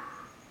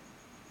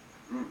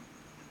 Mm.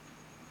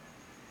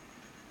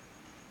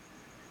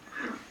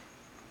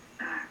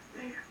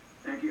 There.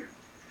 Thank you.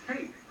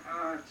 Hey,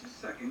 just a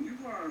second.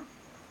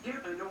 You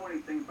happen to know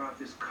anything about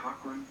this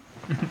Cochran?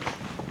 You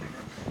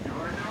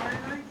want to know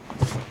anything?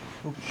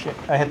 Oh shit!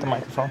 I hit the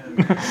microphone.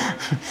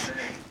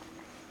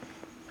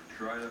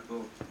 Dried up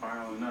little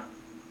pile of nothing.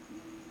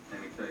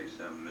 Let me tell you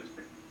something,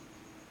 mister.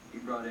 He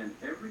brought in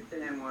every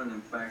damn one of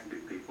them factory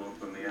people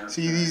from the outside.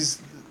 See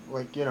these,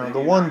 like, you know, the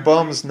one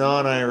bum's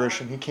non-Irish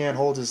and he can't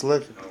hold his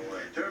liquor. No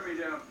way. Turn me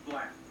down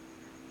flat.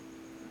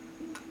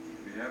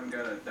 If you haven't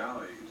got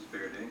 $1 you can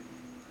spare, do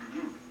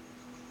you?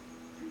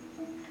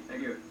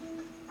 Thank you.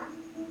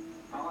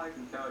 All I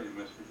can tell you,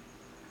 mister,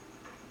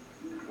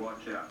 is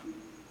watch out.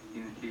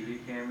 Seen the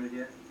TV cameras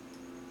yet?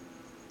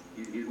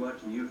 He's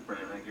watching you,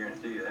 friend, I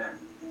guarantee you that.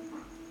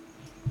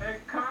 Hey,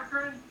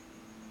 Cochran!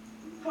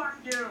 Fuck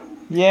you!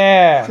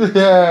 Yeah.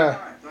 Yeah.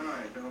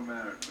 Alright, don't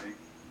matter to me.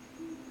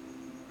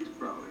 He's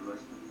probably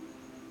listening.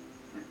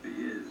 If he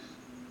is,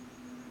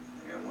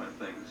 I got one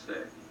thing to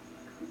say.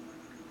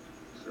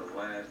 It's the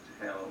last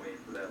Halloween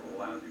for that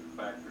lousy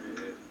factory of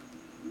his.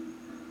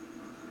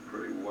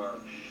 Pretty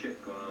wild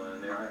shit going on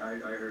in there.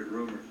 I heard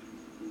rumors.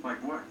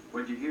 Like what?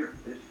 What'd you hear?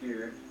 This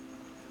year,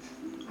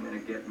 I'm gonna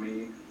get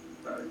me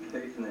about a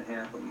case and a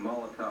half of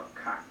Molotov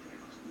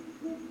cocktails.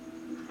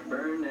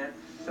 Burn that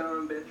son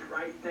of a bitch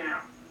right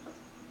now.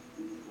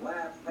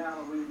 Last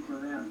Halloween for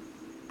them.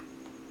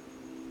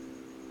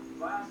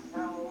 Last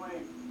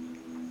Halloween.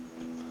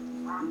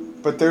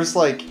 But there's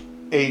like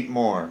 8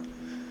 more.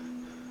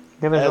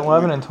 Yeah, there's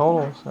 11 in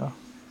total, so.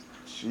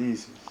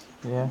 Jesus.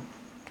 Yeah.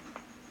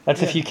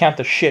 That's if you count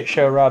the shit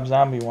show Rob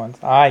Zombie ones.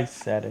 I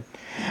said it.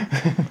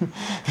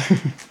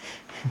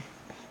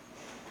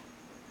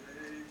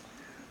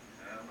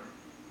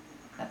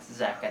 That's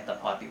Zach at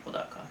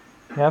thepodpeople.com.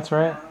 That's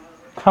right.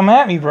 Come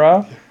at me,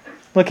 bro.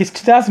 Look, it's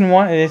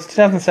 2001. It's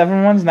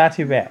 2007 one's not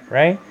too bad,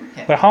 right?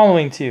 Yeah. But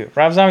Halloween 2,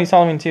 Rob Zombie's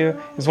Halloween 2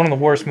 is one of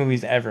the worst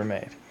movies ever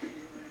made.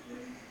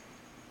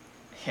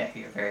 Yeah,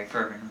 you're very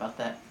fervent about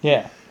that.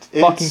 Yeah,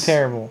 it's fucking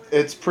terrible.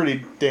 It's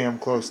pretty damn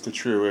close to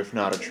true, if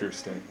not a true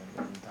statement.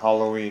 And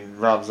Halloween,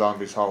 Rob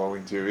Zombie's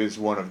Halloween 2 is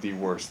one of the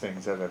worst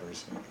things I've ever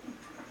seen.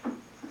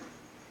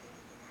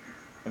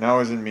 And I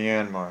was in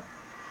Myanmar.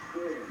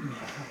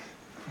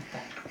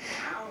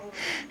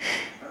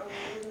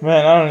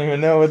 Man, I don't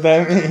even know what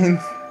that means.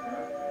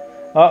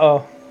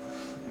 Uh-oh.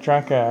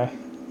 Drunk guy.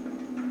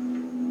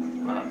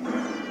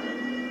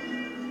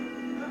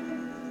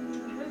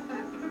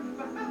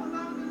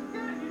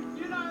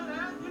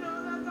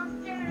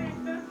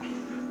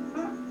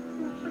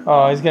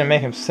 Oh, he's gonna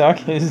make him suck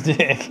his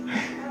dick.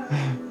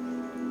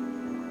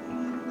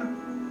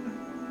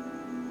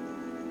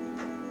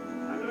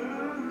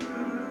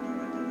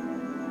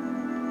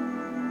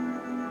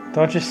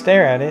 Don't just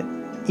stare at it.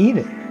 Eat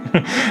it.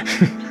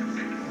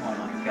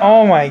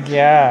 Oh my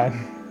god.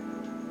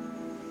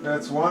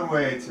 That's one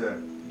way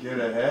to get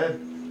ahead.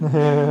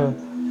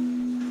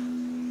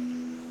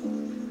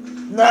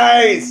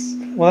 Nice!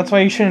 Well, that's why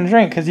you shouldn't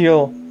drink, because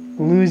you'll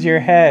lose your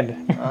head.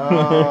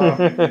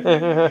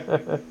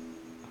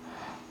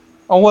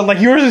 Oh, what, like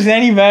yours is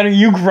any better?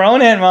 You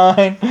groan at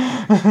mine.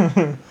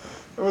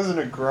 It wasn't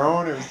a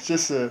groan, it was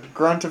just a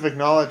grunt of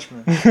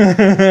acknowledgement.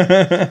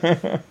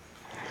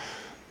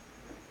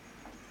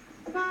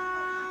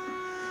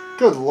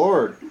 Good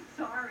lord.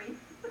 Sorry.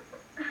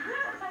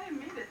 I didn't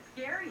mean to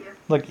scare you.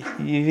 Look,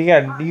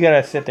 you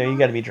gotta sit there. You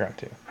gotta be drunk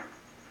too.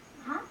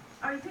 Huh?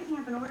 Are you picking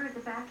up an order at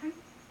the factory?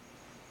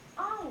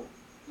 Oh,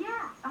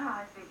 yeah.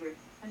 I figured.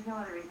 There's no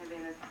other reason to be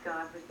in this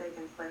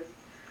godforsaken place.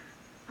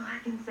 All I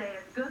can say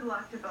is good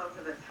luck to both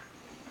of us.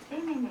 They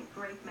may make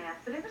great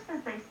masks, but ever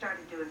since they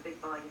started doing big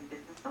volume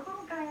business, the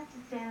little guy has to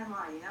stand in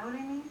line, you know what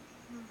I mean?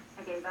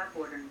 I gave up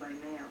ordering by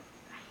mail.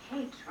 I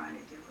hate trying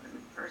to deal with him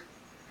in person.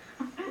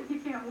 You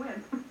can't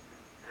win.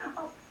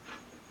 Oh,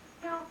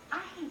 you know, I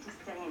hate to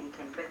say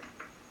anything, but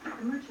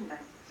the merchandise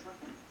is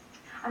looking.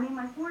 I mean,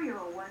 my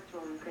 4-year-old was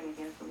throwing the thing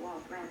against the wall,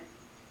 granted.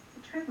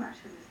 The trademark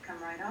shouldn't have come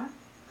right off.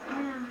 Yeah, I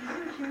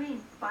see what you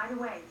mean. By the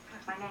way,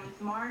 my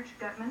name's Marge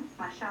Gutman.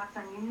 My shop's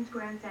on Union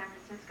Square in San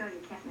Francisco.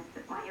 You can't miss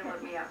it. Why don't you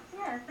look me up?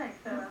 Yeah, thanks.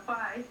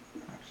 Bye.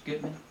 Marge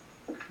Goodman.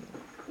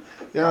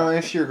 You know,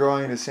 if you're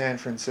going to San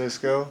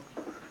Francisco,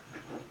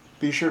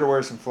 be sure to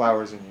wear some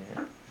flowers in your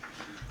hair.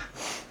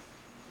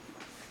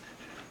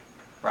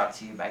 Brought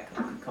to you by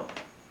Coca-Cola.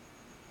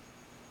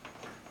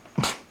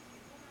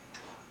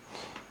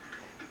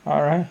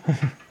 All right.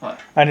 What?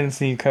 I didn't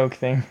see a Coke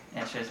thing.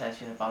 Yeah, should have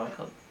said bottle of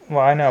Coke. Well,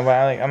 I know, but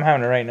I'm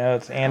having to write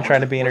notes and try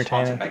to be We're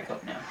sponsored entertaining. by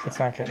Coke now. It's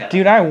not good. Yeah.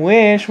 Dude, I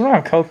wish. We don't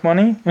have Coke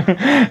money.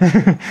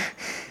 I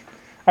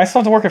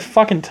still have to work at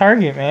fucking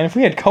Target, man. If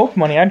we had Coke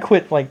money, I'd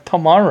quit, like,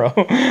 tomorrow.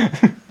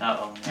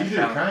 Uh-oh.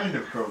 Either kind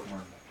of Coke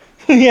money.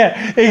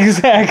 Yeah,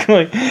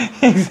 exactly.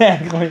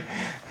 Exactly.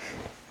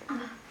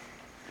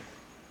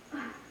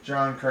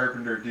 John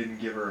Carpenter didn't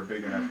give her a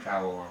big enough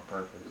towel on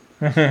purpose.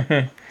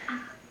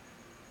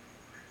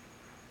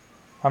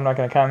 I'm not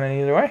going to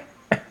comment either way.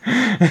 I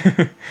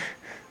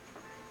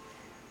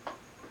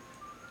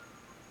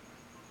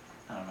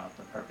don't know what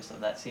the purpose of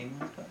that scene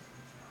was, but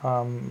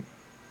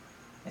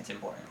it's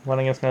important.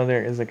 Letting us know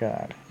there is a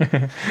God.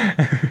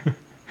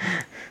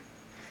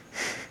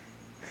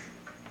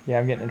 Yeah,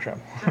 I'm getting in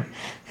trouble. I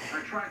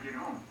tried to get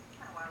home.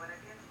 Why would I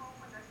be at home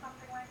when there's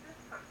something like this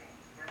cooking?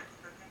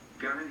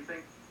 Got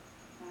anything?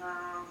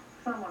 No,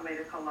 someone made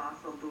a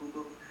colossal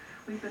boo-boo.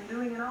 We've been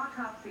doing an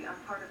autopsy on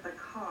part of the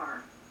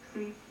car.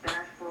 Seat,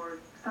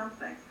 dashboard,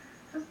 something.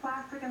 Just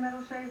plastic and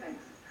metal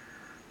shavings.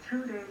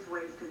 2 days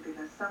wasted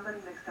because somebody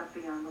mixed up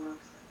the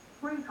envelopes.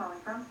 Where are you calling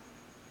from?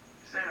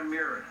 Santa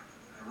Mira,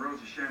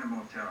 Rosa Shannon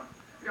Motel.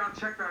 Yeah, I'll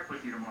check back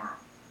with you tomorrow.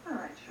 All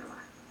right, Sherlock.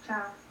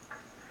 Ciao.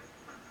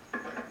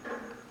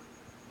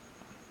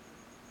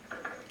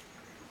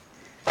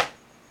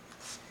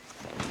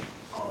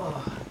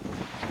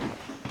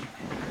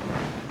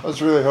 I was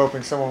really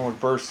hoping someone would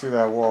burst through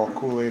that wall,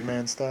 Kool-Aid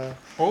Man style.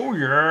 Oh,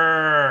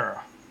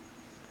 yeah.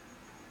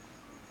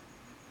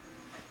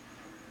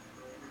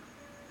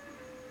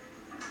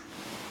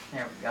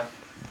 There we go.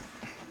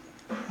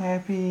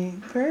 Happy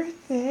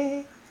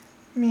birthday,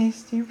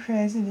 Mr.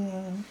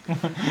 President.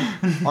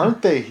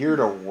 Aren't they here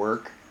to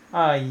work?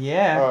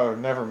 Yeah. Oh,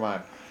 never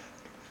mind.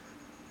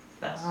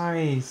 That's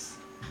Nice.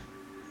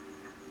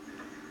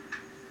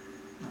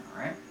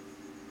 alright.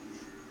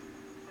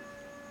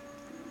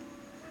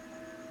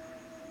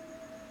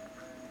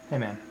 Hey,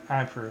 man,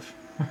 I approve.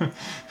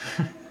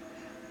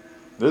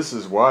 This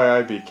is why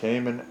I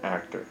became an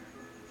actor.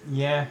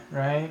 Yeah,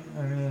 right?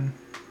 I mean,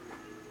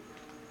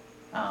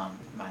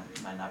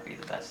 Might not be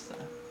the best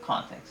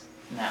context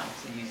now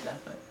to use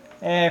that, but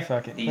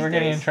fuck it. These We're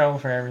getting in days. trouble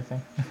for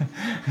everything.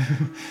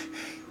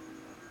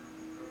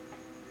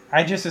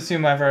 I just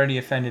assume I've already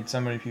offended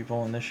so many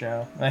people in the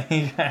show.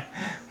 Like,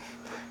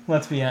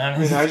 let's be I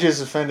honest. mean, I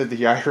just offended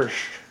the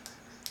Irish.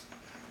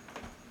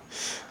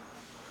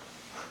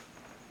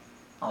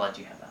 I'll let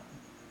you have that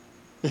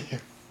one. Yeah.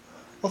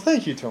 Well,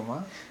 thank you,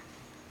 Tomas.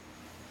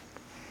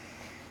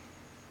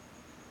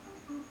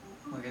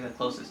 We're the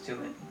closest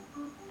to it.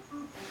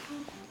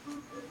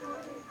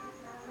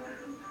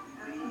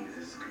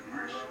 This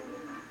commercial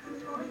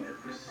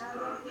never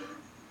stops.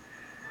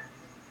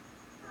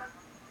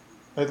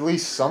 At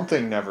least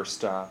something never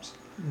stops.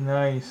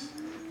 Nice.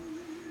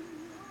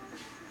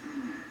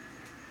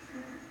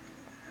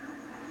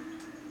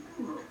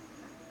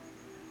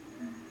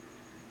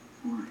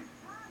 Why?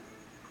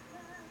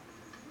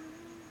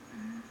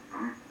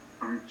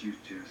 Aren't you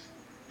just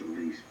the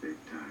least bit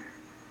tired?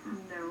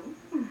 No.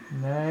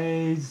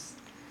 Nice.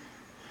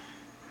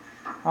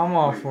 I'm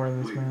all for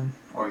this, man.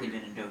 Or he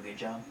didn't do a good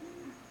job.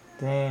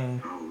 Dang.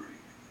 How old are you?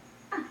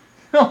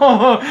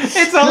 Oh,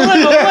 it's a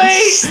little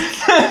late!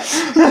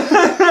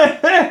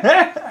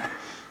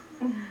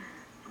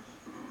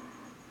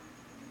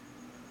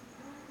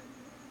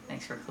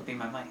 Thanks for clipping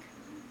my mic.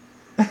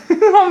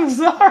 I'm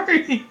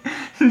sorry.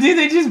 Dude,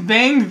 they just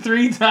banged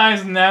 3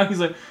 times and now he's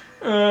like,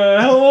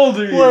 how old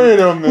are you? Wait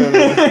a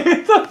minute.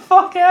 Get the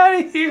fuck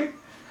out of here.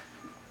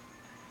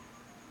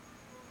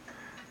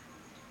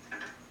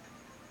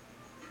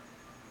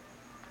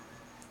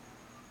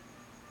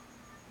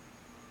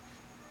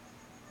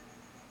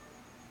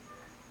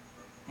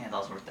 Yeah, that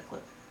was worth the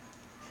clip.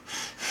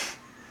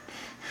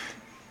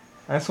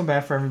 I feel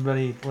bad for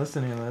everybody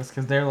listening to this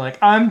because they're like,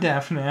 I'm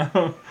deaf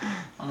now.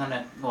 I'm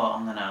gonna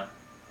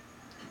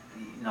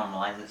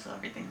normalize it so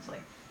everything's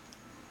like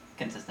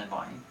consistent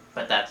volume.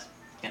 But that's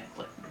gonna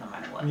clip no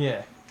matter what.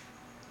 Yeah.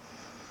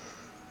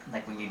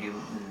 Like when you do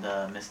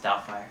the Miss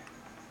Doubtfire.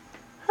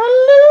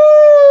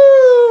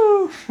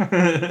 Hello!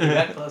 You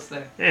got close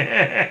there.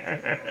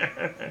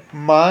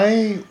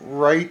 My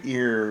right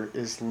ear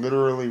is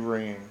literally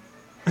ringing.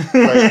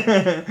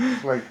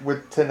 Like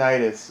with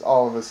tinnitus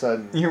all of a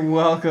sudden. You're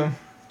welcome.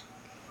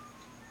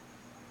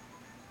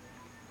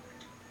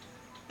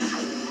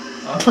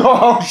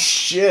 Oh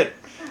shit.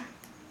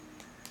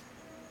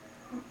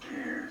 Who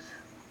cares?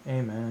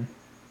 Amen.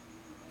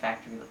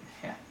 Factory,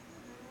 yeah.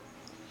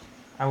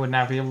 I would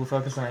not be able to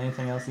focus on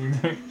anything else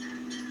either.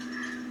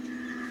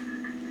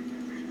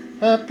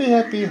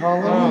 Happy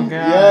Halloween. Oh, God.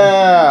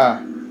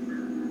 Yeah.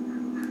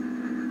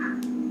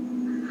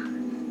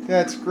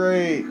 That's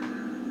great. Ooh.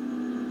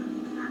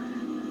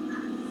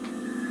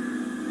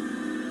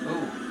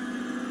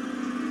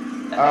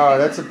 Oh,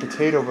 that's a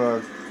potato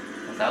bug.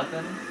 Is that what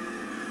that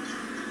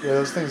is? Yeah,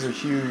 those things are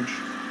huge.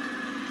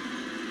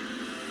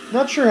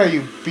 Not sure how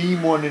you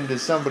beam one into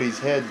somebody's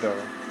head,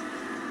 though.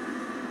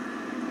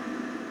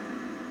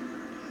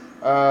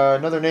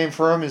 Another name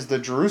for him is the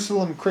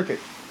Jerusalem cricket.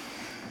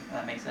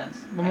 That makes sense.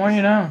 The more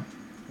you know.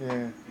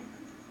 Yeah.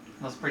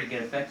 Those pretty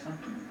good effects, huh?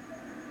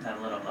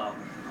 That little,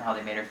 how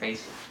they made her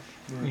face.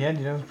 Yeah,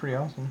 dude, that was pretty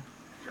awesome.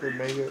 Good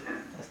makeup.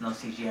 There's no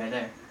CGI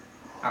there.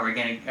 Are we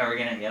gonna,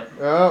 yep.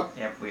 Oh,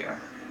 Yep, we are.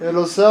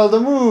 it'll sell the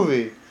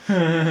movie.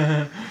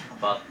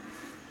 About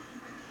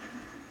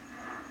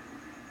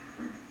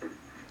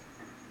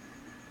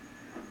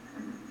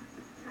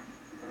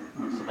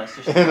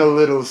Sylvester And a Stallone.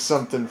 little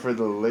something for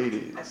the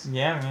ladies.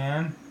 Yeah,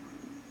 man.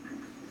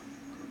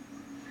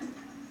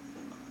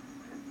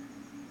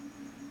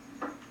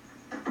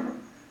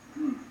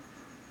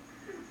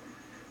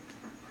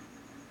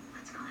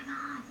 What's going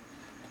on?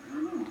 I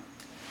don't know.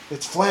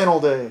 It's flannel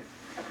day.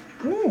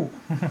 Ooh.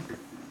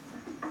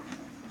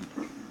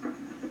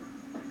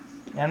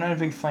 Yeah, I'm not a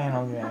big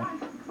flannel guy.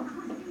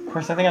 Of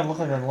course, I think I'd look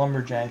like a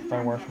lumberjack if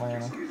I wore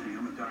flannel. Excuse me,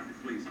 I'm a doctor,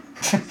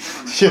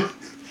 please. Yeah.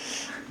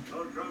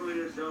 Don't trouble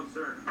yourself,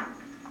 sir.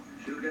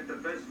 She'll get the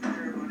best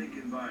care money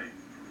can buy.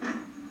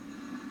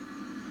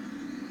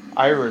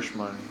 Irish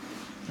money.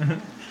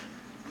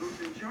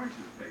 Who's in charge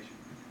of the patient?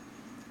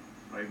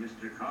 Why,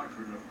 Mr.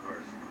 Cochran, of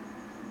course.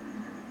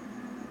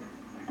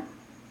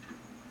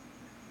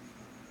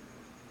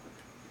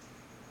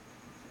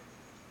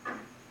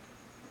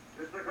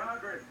 Mr.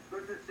 Cochran,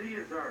 good to see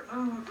you, sir.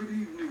 Ah, good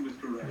evening,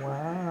 Mr. Radcliffe.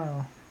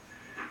 Wow.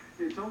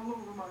 It's all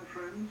over, my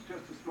friends.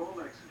 Just a small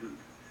accident.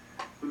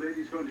 The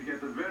lady's going to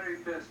get the very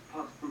best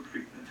possible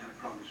treatment, I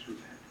promise you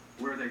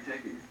that. Where are they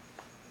taking her?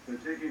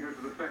 They're taking her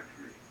to the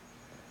factory.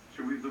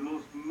 So we've the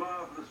most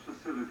marvelous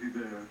facility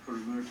there for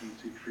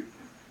emergency treatment.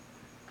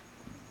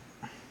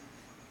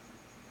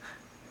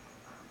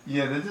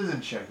 Yeah, that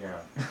doesn't check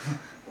out.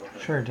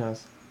 Sure it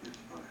does. This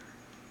fire.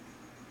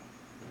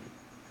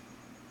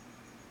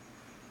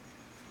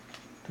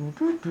 Do,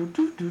 do, do,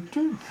 do, do,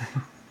 do.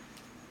 I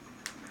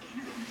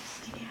can't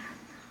understand.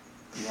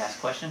 Do you ask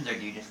questions or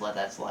do you just let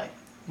that slide?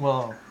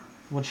 Well,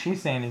 what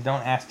she's saying is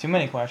don't ask too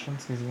many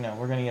questions because, you know,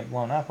 we're going to get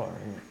blown up over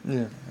here. Yeah.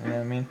 You know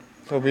what I mean?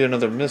 There'll be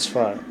another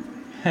misfire.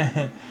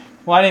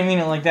 Well, I didn't mean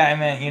it like that. I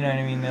meant, you know what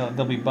I mean?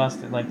 They'll be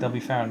busted. Like, they'll be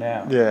found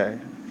out. Yeah.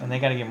 And they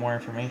got to get more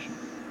information.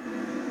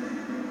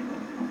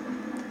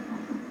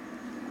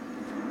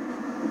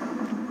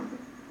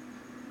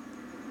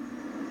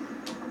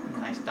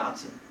 Nice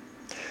Datsun.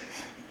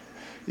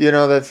 You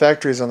know, that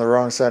factory's on the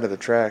wrong side of the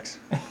tracks.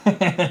 What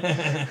the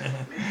hell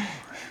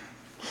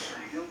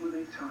were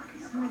they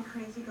talking Something about?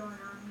 crazy going on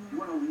You here.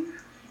 want to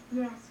leave?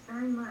 Yes,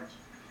 very much.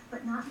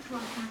 But not until I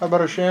find How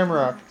about a out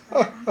shamrock?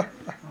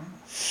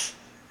 what's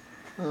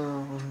going on.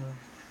 Oh.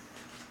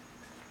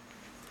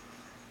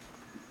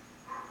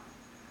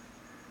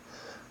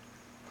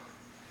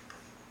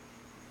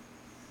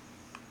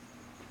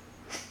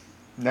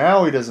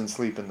 Now he doesn't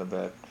sleep in the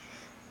bed.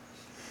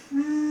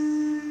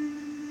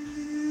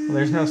 Well,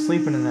 there's no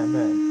sleeping in that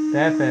bed.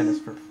 That bed is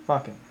for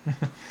fucking.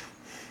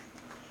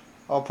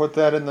 I'll put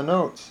that in the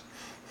notes.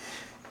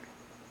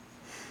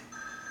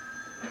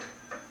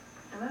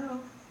 Hello?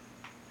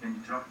 Can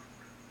you talk?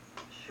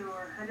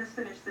 Sure. I just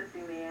finished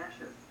sifting the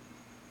ashes.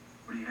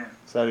 What do you have?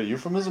 Is that a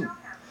euphemism?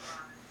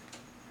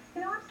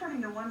 You know, I'm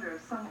starting to wonder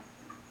if someone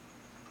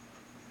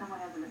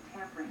hasn't been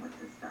tampering with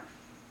this stuff.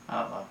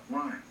 Uh-oh.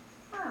 Why?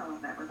 Well,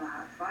 that was a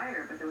hot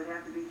fire, but there would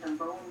have to be some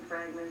bone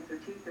fragments or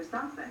teeth or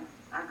something.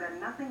 I've got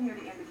nothing here to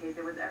indicate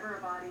there was ever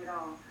a body at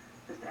all.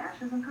 Just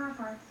ashes and car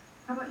parts.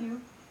 How about you?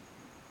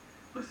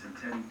 Listen,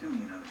 Teddy, do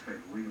me another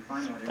favor. Will you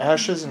find out everything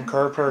Ashes you and can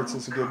Car about Parts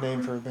is a good Colonel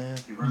name for a Cochran? band.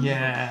 He runs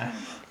Yeah.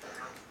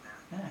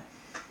 Yeah.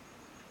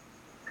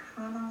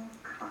 Colonel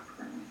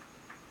Cochran.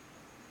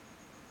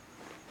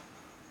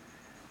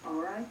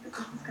 All right, but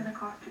this is going to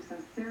cost you some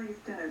serious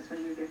dinners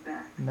when you get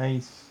back.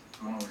 Nice.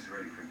 I'm always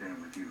ready for dinner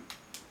with you.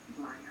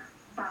 Liar.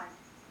 Bye.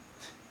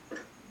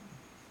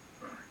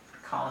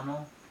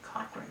 Colonel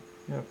Cochran.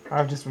 Yep.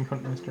 I've just been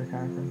putting Mr.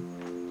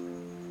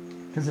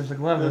 Cochran. Because if the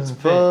glove It's doesn't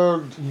fit,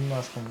 bugged. you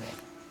must convict.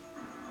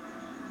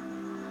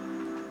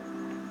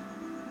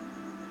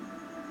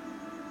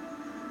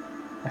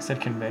 I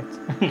said convict.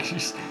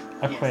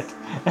 Acquit.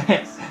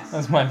 Yes.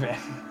 That's my bad.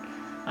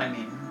 I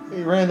mean,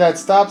 He ran that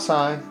stop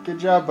sign. Good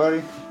job,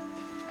 buddy.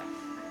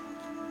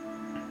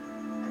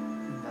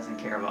 doesn't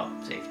care about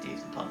safety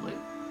in public.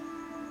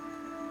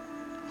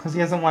 Because he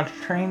hasn't watched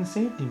train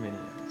safety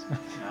videos.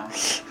 No.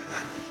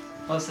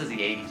 Well, this is the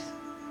 80s.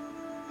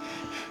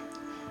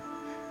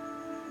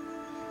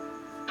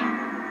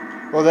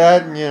 Well,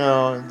 that, you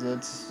know,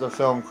 it's a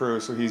film crew,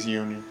 so he's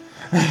union.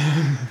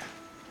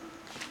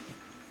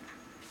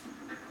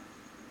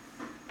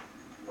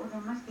 Well,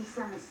 there must be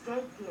some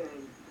mistake, Gary.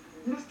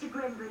 Mr.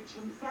 Grimbridge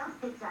himself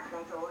picks up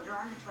that order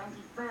on the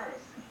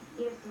 21st.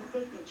 Here's his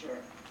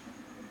signature.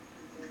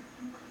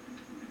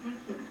 Thank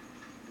you.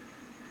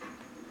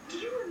 Do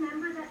you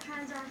remember that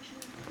transaction?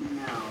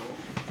 No.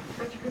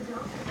 But you could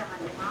talk to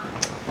someone you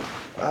might.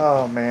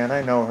 Oh man,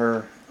 I know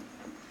her.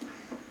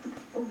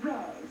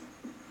 Rez,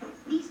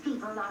 these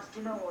people lost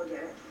an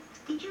order.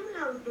 Did you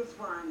load this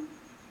one?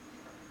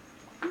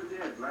 Who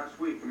did? Last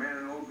week, a man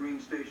in an old green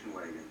station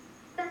wagon.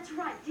 That's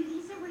right. Did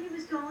he say where he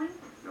was going?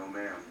 No,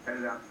 ma'am.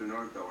 Headed out to the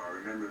north, though. I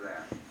remember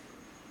that.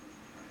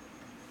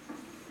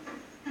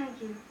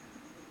 Thank you.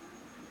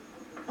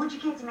 Would you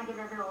care to make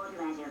another order,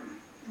 madam?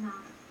 No.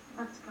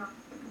 Let's go.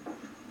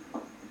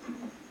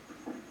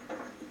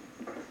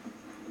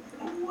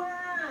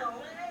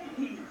 Well,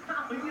 hey,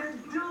 how you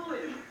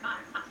doing?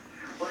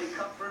 Buddy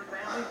Cuthbert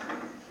family?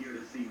 Here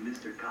to see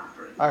Mr.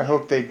 Cochran. I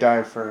hope they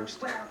die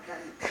first. Welcome.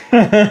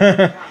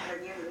 Yeah.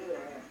 Cochran, you're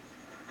here.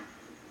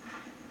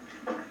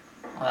 Well,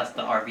 that's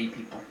the RV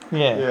people.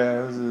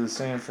 Yeah, it was the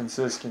San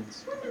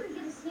Franciscans. When are we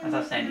gonna see I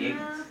thought San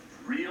Diegans.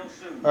 Real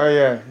soon. Oh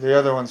yeah, the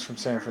other one's from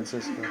San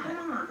Francisco.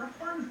 Come on, the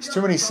fun's There's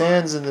too many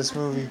sands in this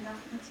movie.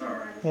 All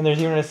right. And there's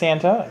even a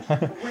Santa.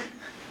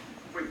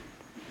 Wait.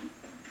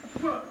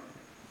 Well,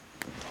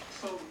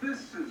 so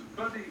this is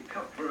Buddy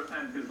Cuthbert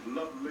and his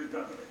lovely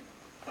daughter.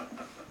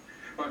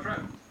 My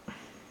friend,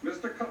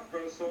 Mr.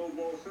 Cuthbert sold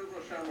more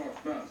silver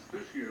shamrock masks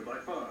this year by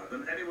far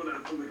than anyone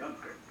else in the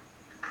country.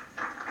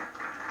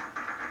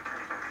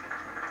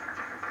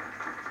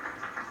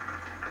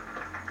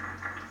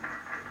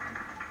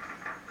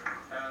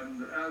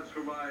 And as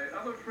for my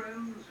other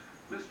friends,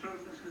 Mr. and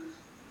Mrs.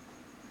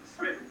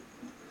 Smith.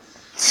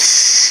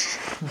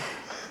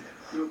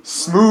 Look,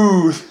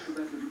 Smooth. apologies for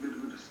that little bit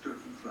of a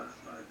disturbance last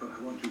night, but I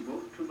want you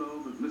both to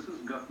know that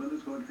Mrs. Gutman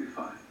is going to be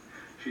fine.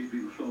 She's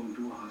been flown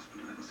to a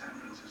hospital in San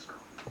Francisco.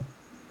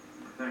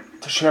 Thank you.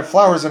 Does she have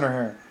flowers in her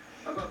hair?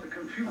 About the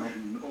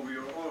confusion over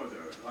your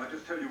order, I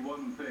just tell you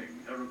one thing.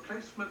 A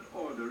replacement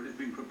order is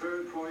being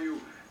prepared for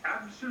you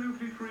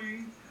absolutely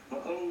free. The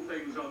whole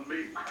thing's on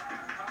me.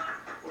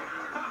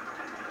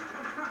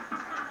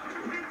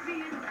 It's the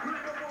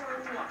incredible or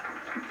what?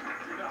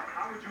 Now,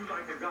 how would you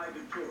like a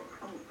guided tour?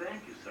 Oh,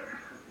 thank you, sir.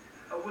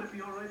 Would it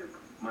be all right if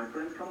my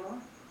friends come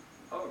along?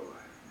 Oh,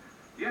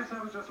 yes, I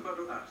was just about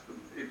to ask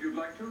them. If you'd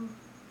like to,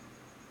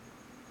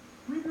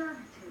 We'd love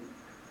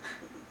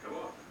to. go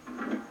on.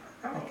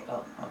 Come on.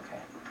 Oh,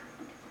 okay.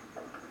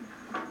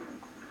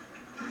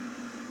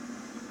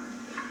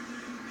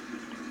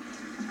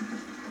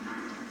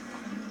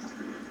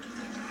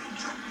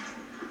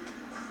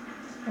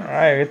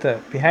 Alright, we get the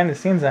behind the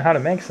scenes on how to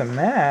make some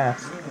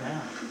masks.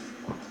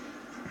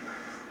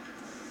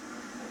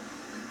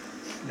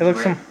 It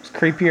looks some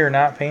creepier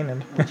not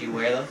painted. Would you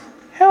wear those?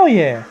 Hell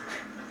yeah!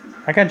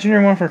 I got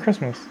Junior one for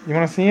Christmas. You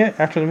want to see it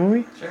after the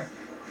movie? Sure.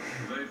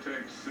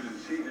 Latex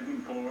is heated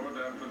and poured.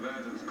 After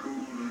that, it's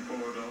cooled and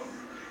poured off.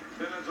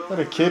 Then it's Is that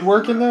a kid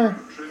working there?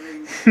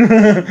 trimming.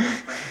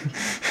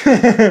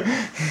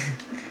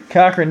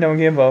 Cochran don't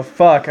give a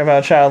fuck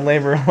about child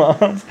labor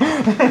laws.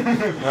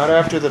 Not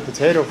after the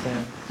potato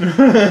fan.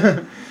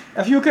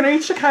 If you can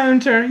reach the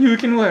counter, you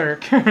can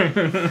work.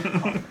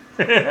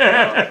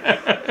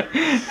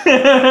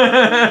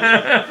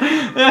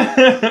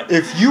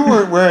 If you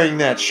weren't wearing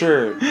that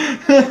shirt,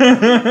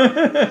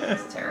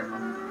 That's terrible.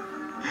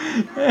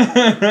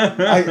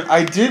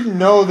 I didn't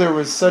know there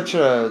was such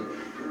a...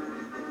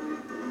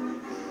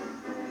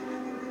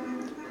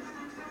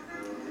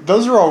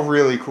 Those are all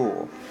really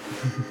cool.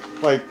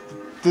 Like,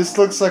 this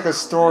looks like a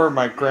store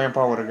my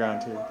grandpa would have gone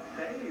to.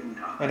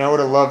 And I would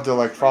have loved to,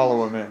 like,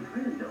 follow him in.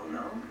 Don't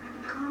know.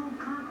 Carl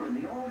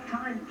Cochran, the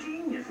all-time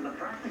genius and a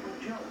practical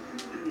joke.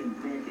 He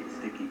invented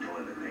sticky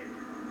toilet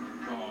paper.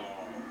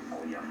 Oh,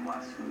 you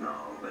must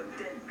know. The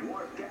dead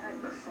dwarf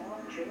gag, the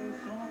saw,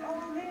 chainsaw,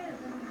 all him.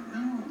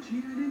 No, gee,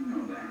 I didn't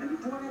know that. And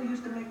before I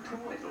used to make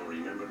toys. Oh,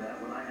 remember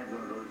that when I had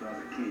one of those as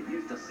a kid?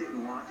 Used to sit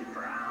and watch it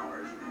for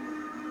hours.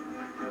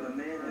 You're the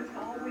man that's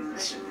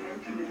always paying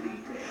attention to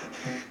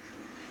detail.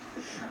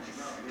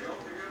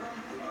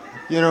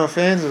 You know,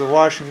 fans of the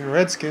Washington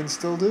Redskins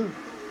still do.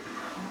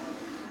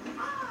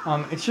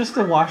 It's just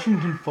the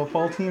Washington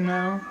football team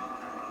now.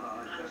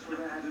 That's what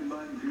I had in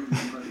mind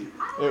for you,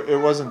 buddy. It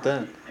wasn't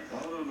then.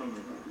 Oh, no.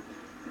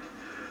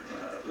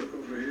 Look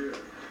over here.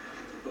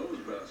 Those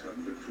bats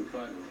haven't been through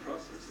final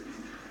processing.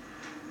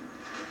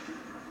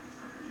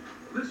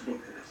 This one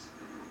is.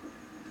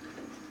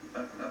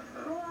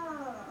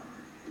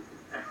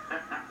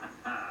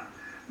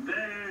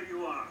 There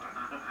you are.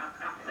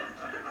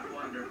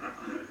 Wonderful.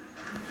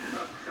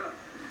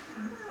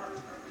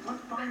 What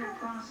final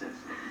process?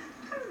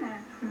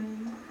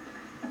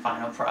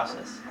 Final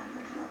process.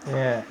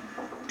 Yeah.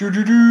 Do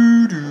do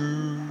do do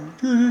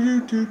do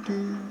do do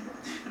do.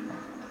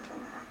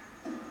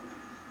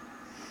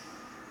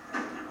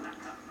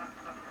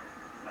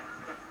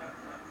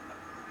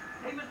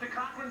 Hey, Mr.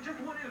 Cochran, just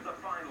what is the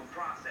final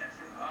process?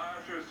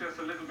 Sure, it's just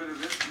a little bit of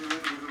this and a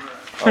little bit of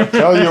that. I'll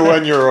tell you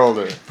when you're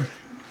older.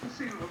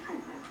 Seal of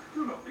approval.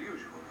 You know, the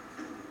usual.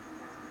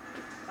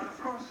 And of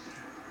course,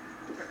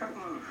 a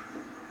couple of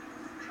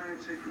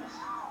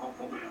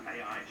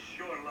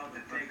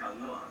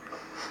look.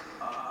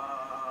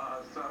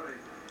 Sorry.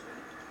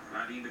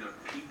 Not even a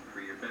peep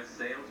for your best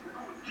salesman?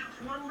 Oh,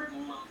 just one little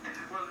look.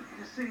 Well,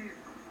 you see,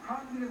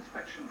 part of the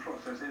inspection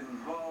process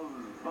involves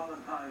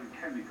volatile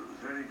chemicals,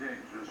 very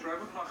dangerous. I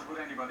wouldn't want to put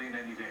anybody in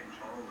any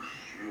danger. Oh,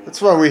 sure.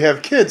 That's why we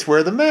have kids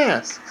wear the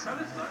masks. Now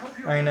listen, I hope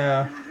you I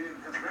know. have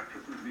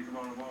breakfast with me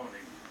tomorrow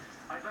morning.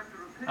 I'd like to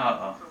repeat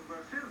Uh-oh. some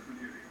sales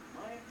material.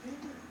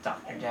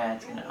 Dr.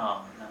 Dad's gonna.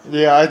 Oh no.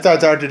 Yeah, I thought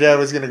Dr. Dad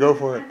was gonna go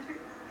for it.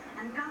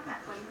 And got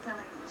that place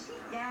selling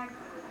cheap gags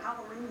with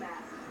Halloween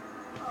masks.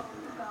 Oh,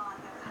 God,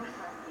 they're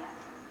hopeless yet.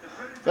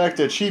 In fact,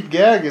 a cheap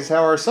gag is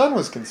how our son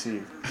was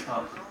conceived.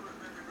 Oh.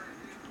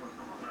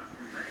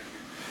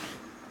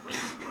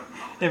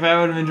 If I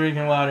would have been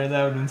drinking water,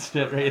 that would have been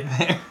spit right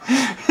there.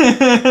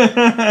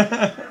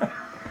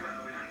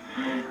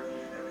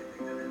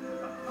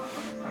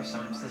 Or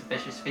some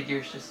suspicious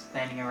figures just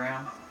standing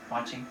around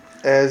watching.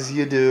 As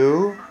you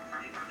do.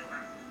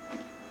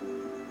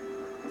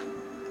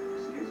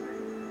 Excuse me.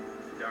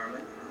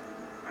 Darling,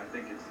 I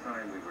think it's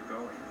time we were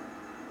going.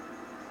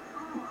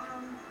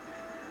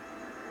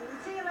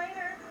 See you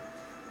later.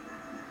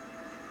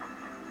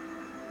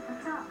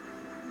 What's up?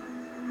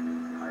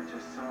 I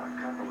just saw a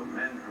couple of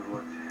men who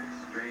looked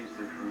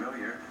strangely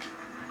familiar.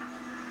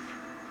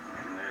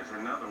 And there's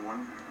another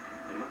one.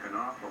 They look an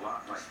awful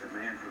lot like the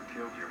man who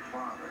killed your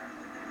father.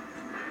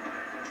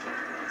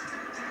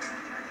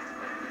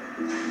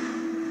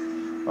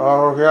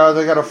 Oh god,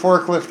 they got a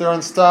forklift, they're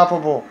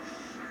unstoppable.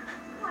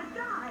 Oh, my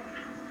God.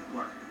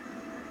 What?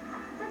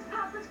 That's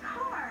Papa's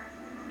car.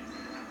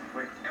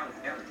 Wait, Ellie,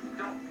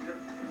 don't.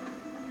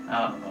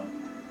 Oh.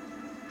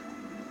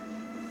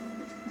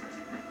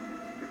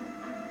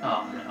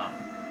 Oh no.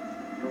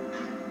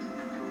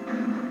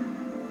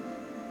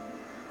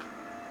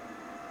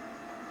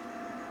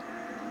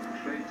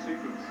 Trade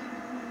secrets.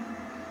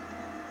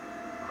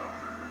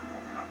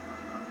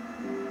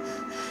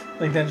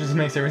 Like, that just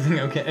makes everything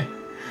okay.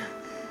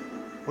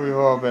 We've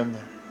all been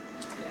there.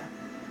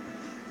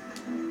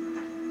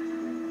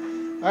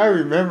 Yeah. I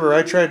remember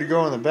I tried to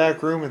go in the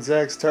back room at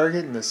Zach's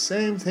Target and the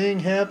same thing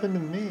happened to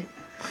me.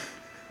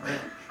 Really?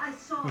 I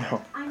saw No.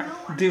 it. I know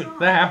I Dude, saw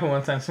that it. happened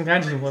one time. Some guy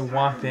just like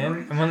walked in,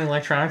 and one of the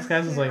electronics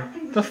guys was like,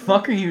 "The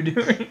fuck are you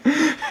doing?"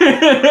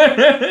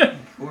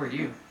 Who are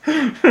you?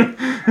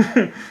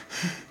 I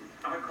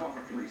call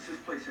the police. This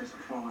place has to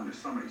fall under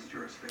somebody's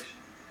jurisdiction.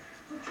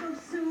 Let's go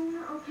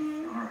soon,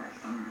 okay? All right,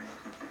 all right.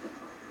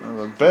 Well,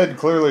 the bed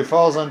clearly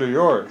falls under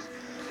yours.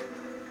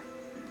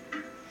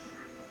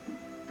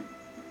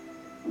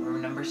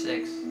 Room number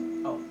 6.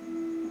 Oh.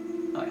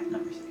 Oh yeah,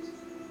 number 6.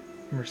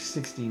 Number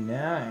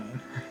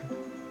 69.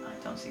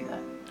 I don't see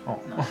that. Oh.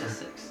 No, it says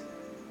 6.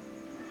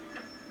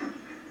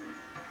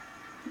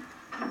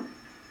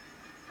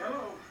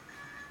 Hello.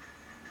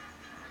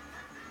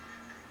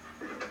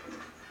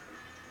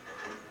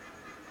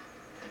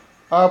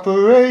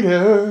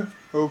 Operator,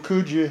 oh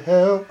could you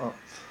help? Oh.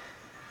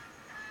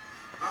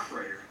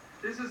 Operator,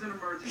 this is an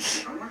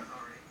emergency. I want.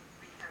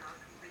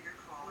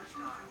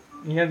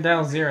 You gotta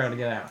dial 0 to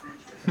get out.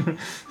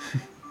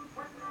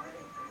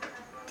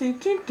 Do,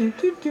 do, do,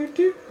 do, do,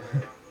 do.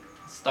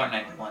 Star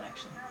 91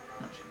 actually.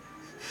 Not sure.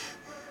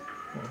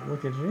 Oh,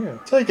 look at you.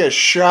 Take a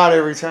shot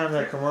every time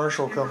that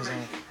commercial comes on.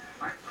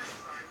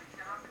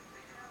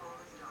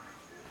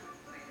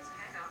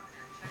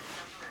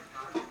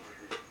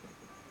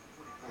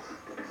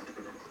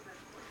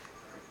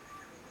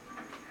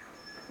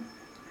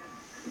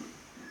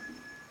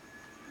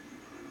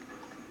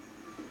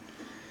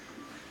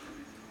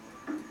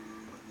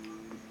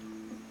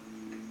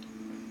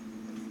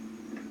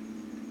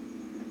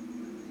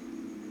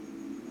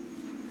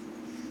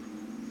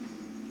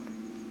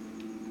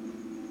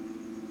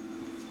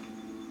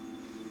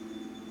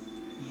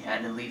 He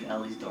had to leave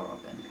Ellie's door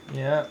open.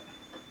 Yep.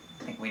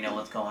 I think we know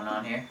what's going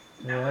on here.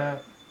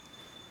 Yep.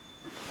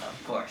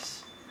 Of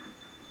course.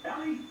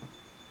 Ellie.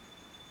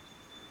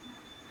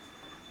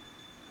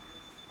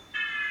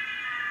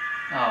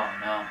 Oh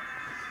no.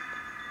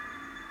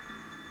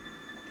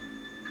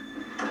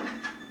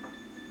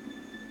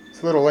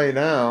 It's a little late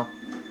now.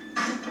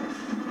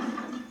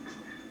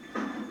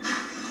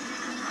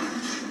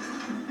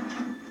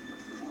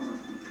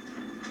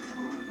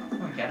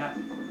 Oh, get up.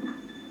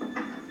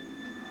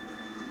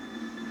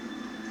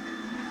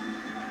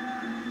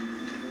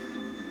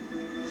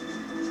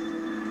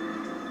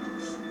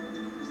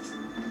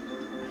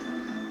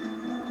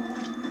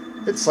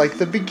 It's like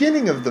the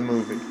beginning of the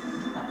movie.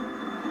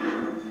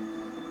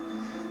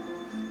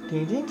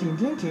 Ding, ding, ding,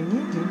 ding, ding,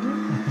 ding, ding,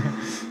 ding.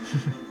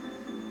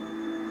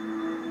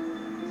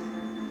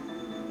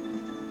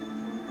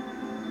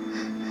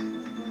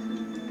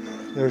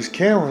 There's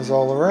cameras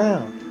all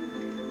around.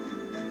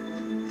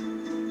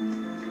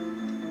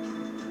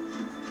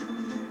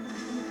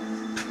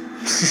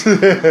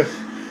 The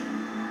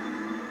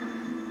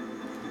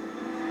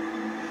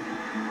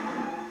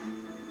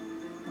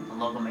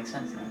logo makes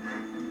sense now.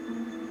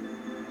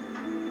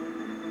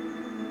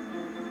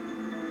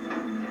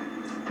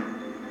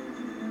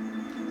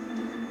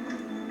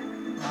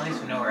 Well, at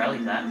least we know where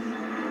Ellie's at.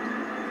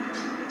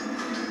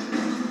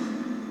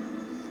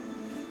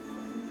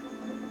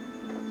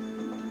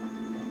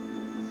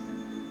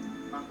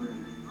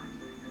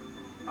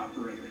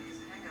 Operator.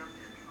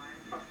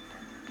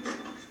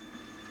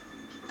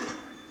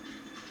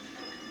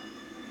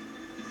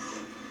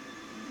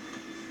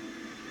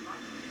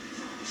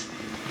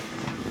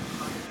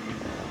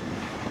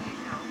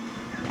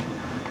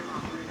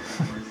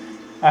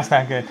 That's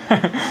not good.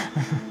 What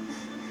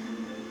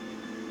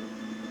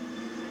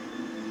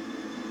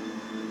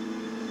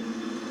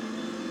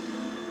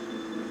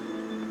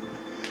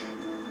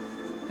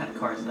kind of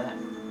car is that? I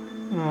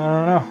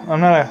don't know.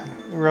 I'm not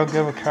real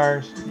good with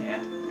cars.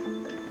 Yeah.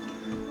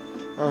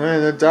 Oh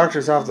man, the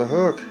doctor's off the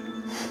hook.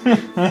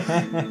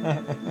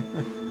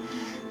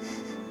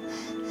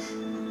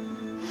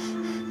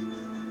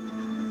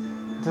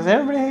 Does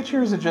everybody hate you,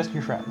 or is it just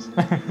your friends?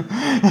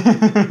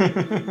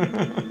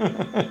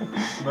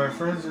 My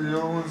friends are the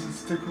only ones that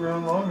stick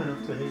around long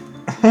enough to hate me.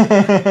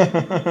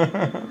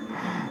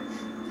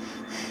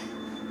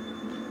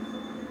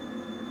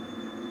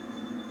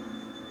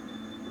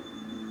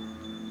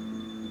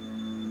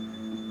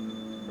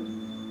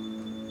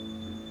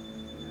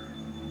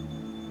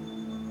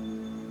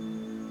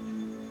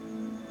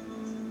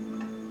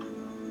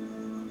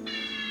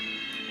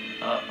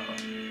 Uh-oh.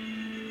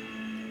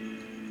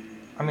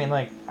 I mean,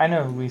 like, I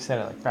know we said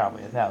it like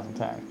probably 1,000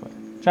 times, but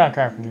John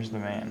Carpenter's the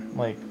man.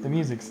 Like, the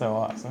music's so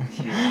awesome.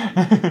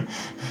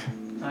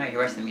 Alright, you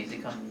watch the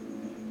music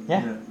on?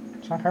 Yeah.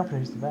 John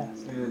Carpenter's the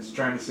best. It's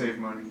trying to save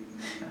money.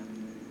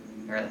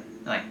 Really?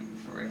 Like,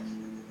 for real?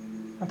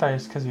 I thought it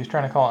was because he was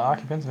trying to call it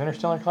Occupants of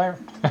Interstellar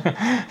Craft.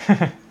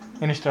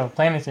 Interstellar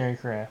Planetary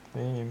Craft.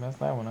 They messed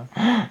that one up.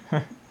 I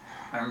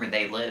remember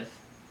They Live.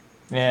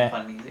 Yeah.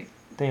 Fun music.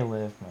 They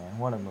Live, man.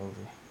 What a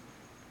movie.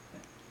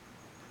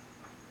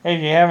 Hey,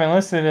 if you haven't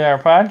listened to our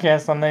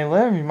podcast on They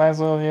Live, you might as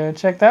well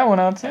check that one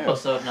out too.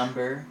 Episode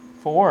number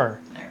 4.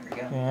 There we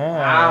go. Yeah.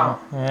 Wow.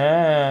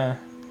 Yeah.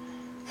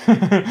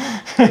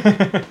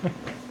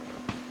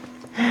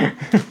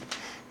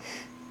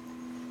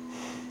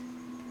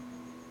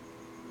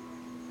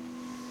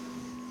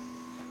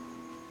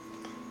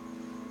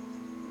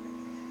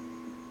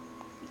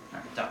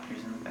 Alright,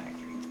 doctor's in the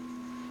factory.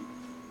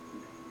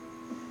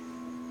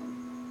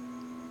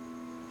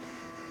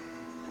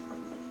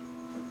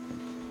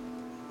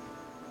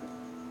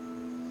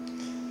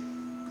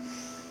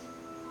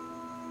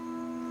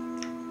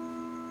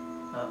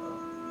 Uh-oh.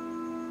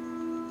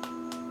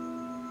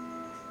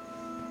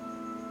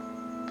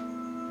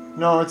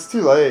 No, it's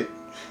too late.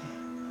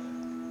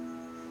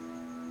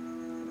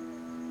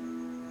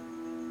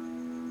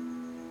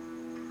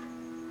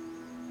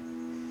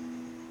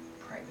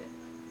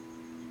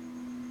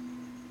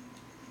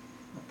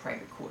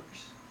 Private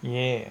quarters.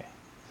 Yeah.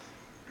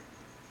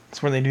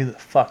 That's where they do the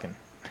fucking.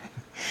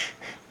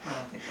 I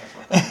don't think that's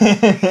what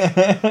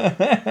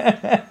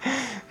that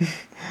is.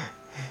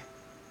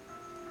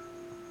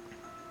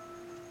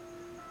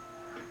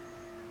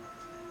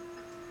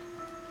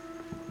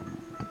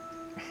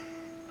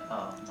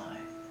 Oh my.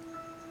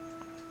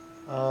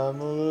 I'm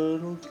a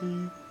little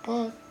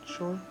teapot,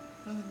 short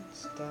and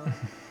stout.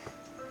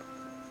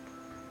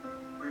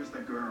 Where's the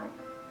girl?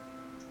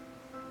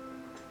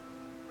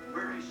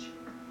 Where is she?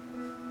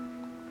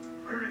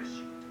 Where is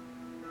she?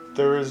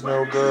 There is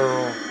no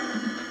girl.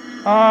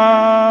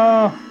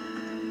 Oh.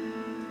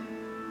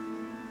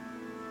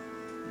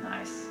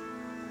 Nice.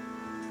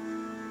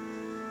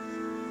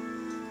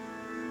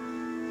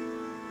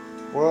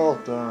 Well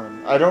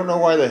done. I don't know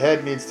why the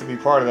head needs to be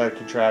part of that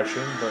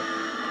contraption, but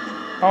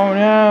Oh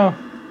no.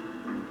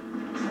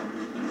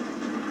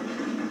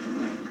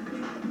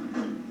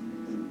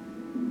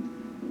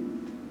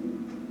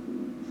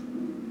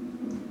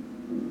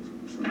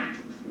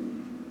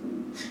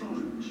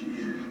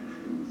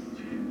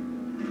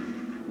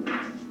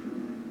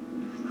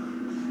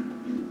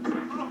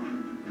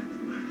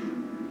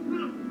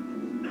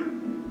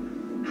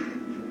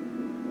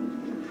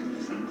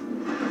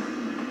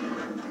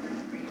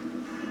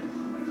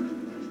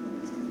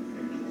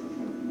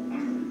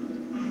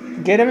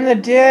 Get him in the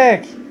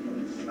dick.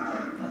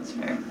 That's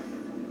fair.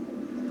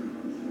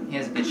 He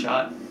has a good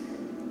shot.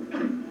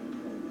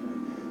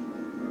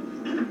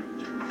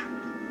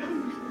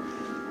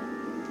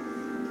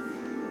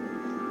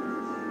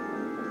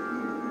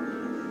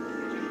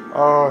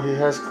 oh, he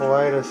has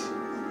colitis.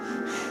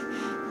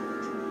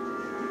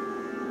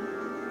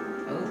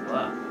 Oh,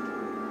 wow.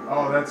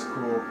 Oh, that's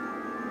cool.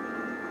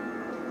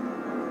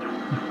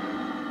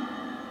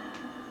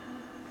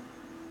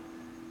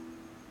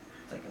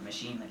 It's like a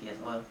machine that he has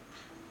oil.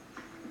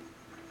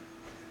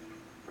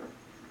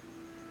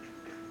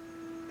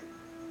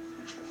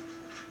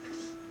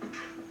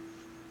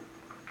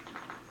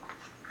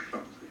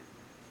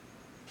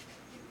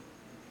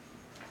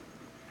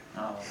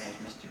 Oh,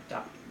 there's Mr.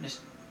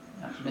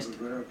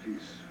 Mr. Rare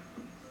piece.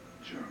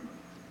 German.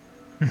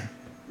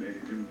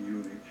 Made in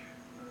Munich.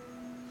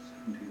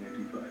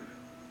 1785.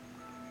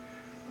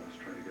 Let's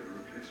try to get a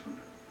replacement.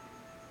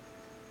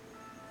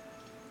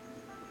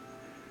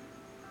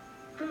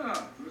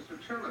 Ah, Mr.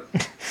 Chellis.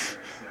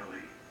 There's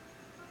Ellie.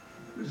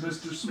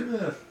 Mr.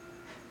 Smith.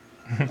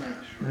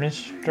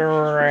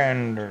 Mr.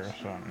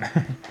 Anderson.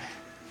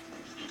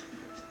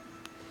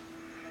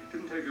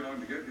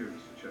 time to get here,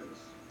 Mr. Chellis.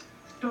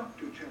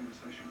 Dr. Chellis,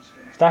 I should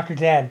say. Dr.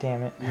 Dad,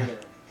 damn it. Yeah.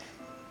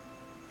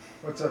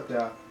 What's up,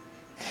 Doc?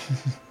 It'll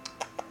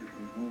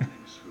be morning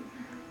soon.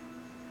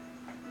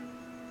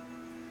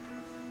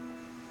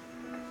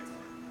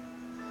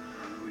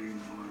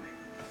 Halloween morning.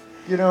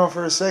 You know,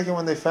 for a second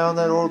when they found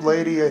that old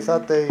lady, I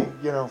thought they,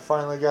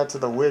 finally got to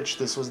the witch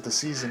this was the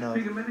season of.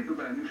 Being a medical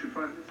man, you should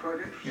find it quite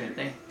interesting. Good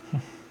thing.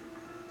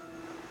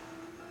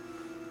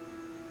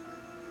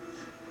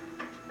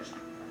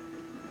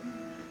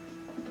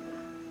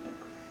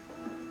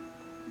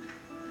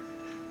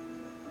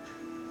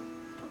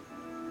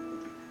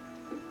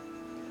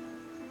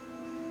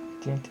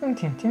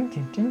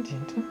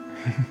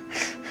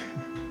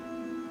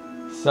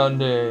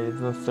 Sunday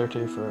the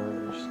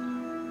 31st.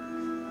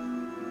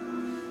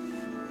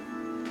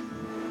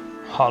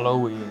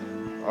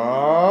 Halloween.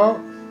 Oh.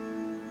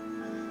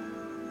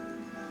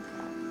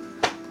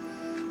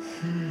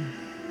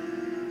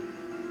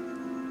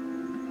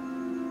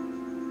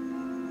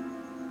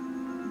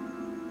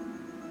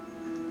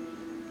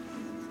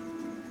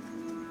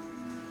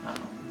 I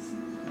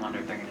wonder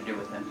what they're gonna do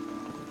with him.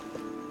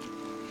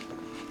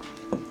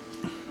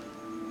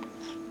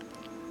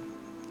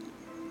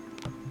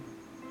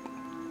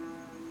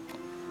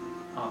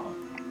 Oh,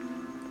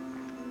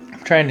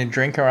 I'm trying to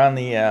drink around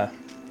the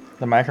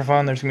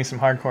microphone. There's gonna be some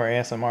hardcore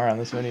ASMR on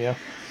this video.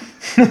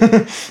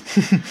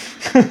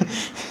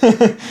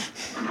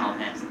 all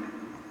nasty.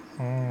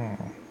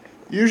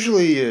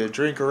 Usually you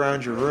drink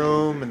around your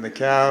room and the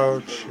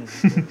couch and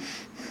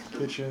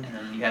kitchen. And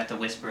then you have to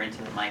whisper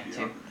into the mic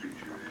too.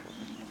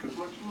 Because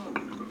much longer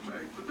to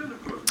perfect. But then,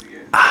 of course, the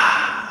end.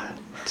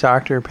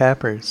 Dr.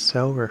 Pepper is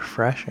so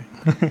refreshing.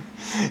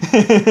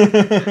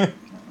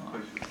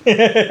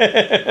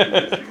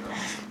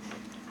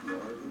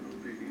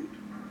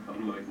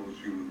 Unlike most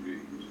human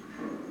beings.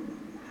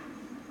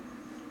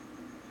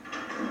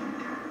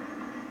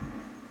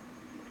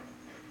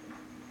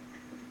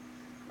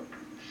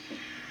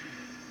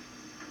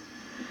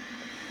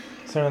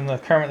 So in the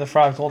Kermit the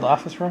Frog's old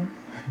office room?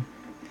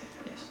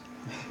 Yes.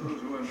 Those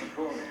who went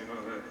before me,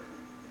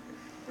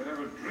 they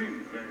never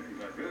dreamed of anything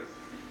like this.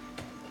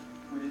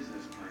 What is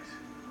this place?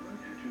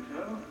 Can't you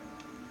tell?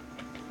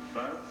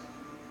 Science?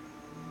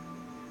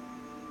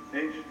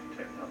 Ancient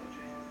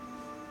technology.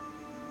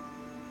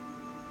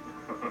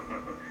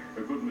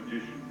 A good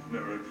magician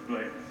never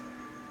explains.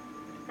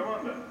 Come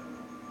on then.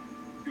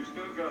 You've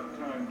still got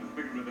time to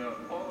figure it out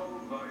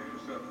all by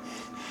yourself.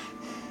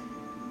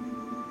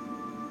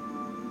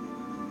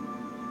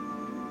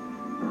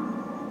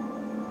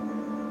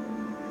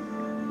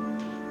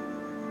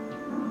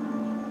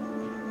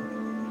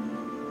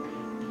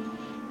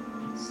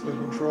 It's the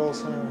control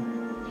center.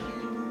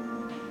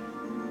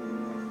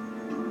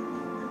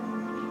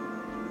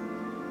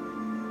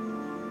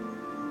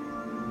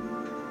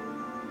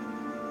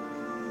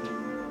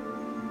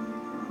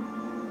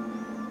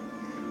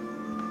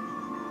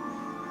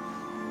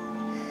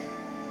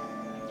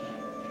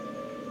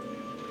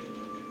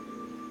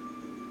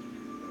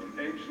 An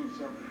ancient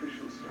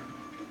sacrificial circle.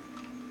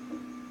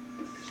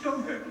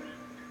 Stonehenge.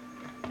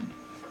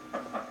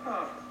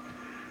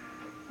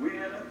 We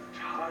had a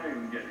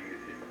time getting it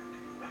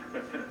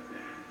here.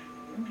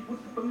 You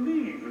wouldn't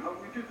believe how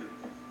we did it.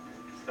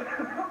 It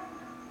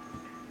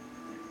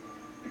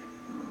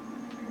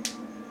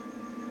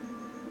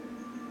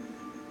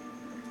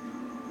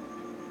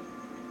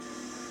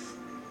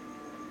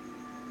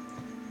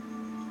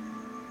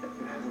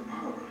has a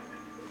power.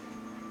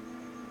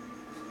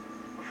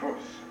 A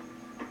force.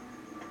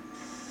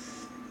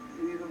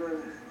 Even a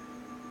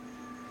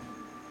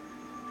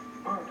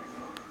particle.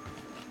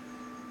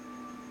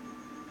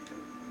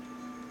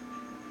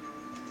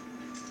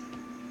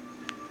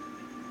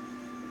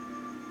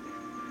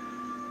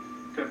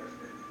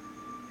 Devastating.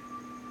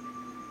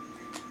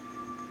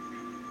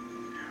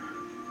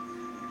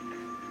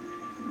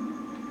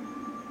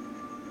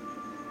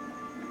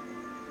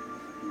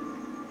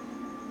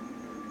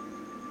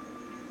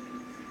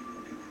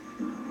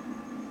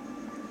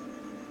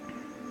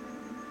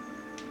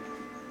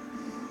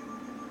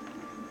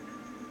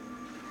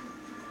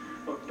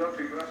 Oh,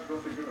 Doctor, you asked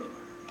about the girl.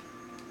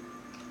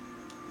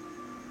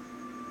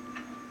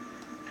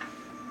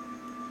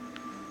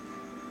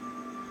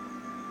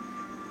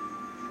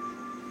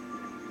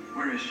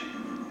 Where is she?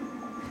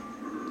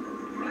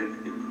 Right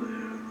in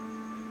there.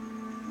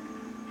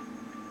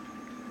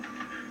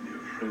 Your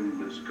friend,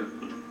 Miss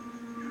Gutman.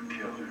 You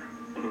killed her.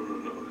 Oh,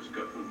 no, Miss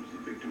Gutman was the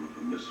victim of a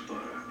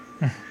misfire.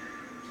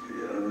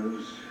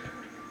 Yes.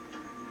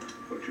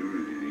 What you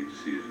really need to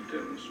see is a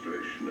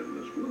demonstration, and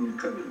this will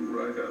come in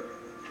right up.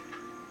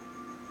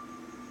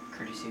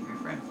 Courtesy of your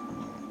friend.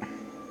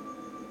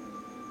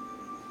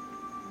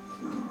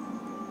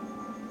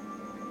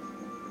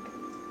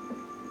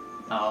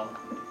 Oh.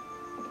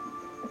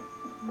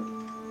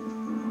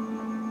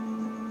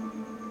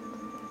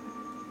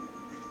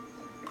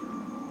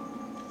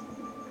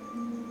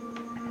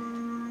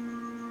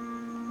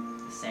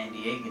 The San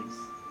Diegans.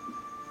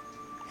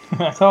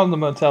 I call them the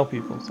motel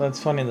people, so it's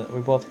funny that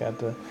we both got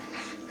the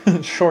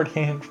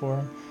shorthand for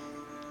them.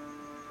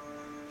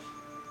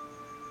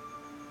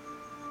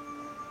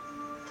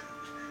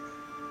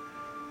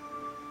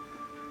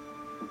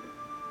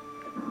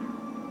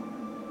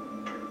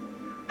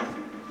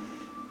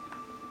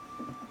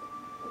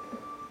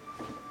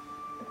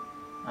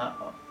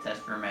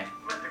 for me.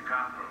 Let the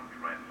cop rooms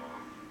right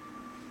along.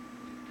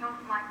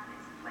 Don't like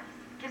this place.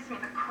 Gives me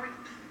the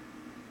creeps.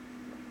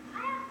 I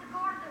have to go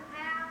to the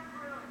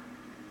bathroom.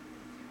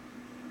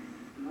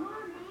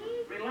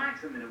 Mommy?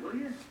 Relax a minute, will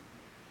you?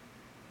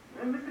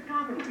 Well, Mr.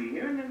 Carpenter will be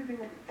here and everything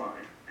will be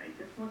fine. He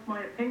just wants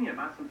my opinion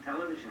about some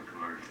television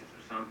commercials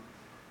or something.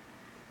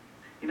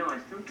 You know, I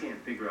still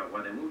can't figure out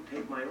why they won't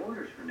take my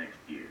orders for next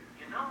year.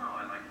 You know how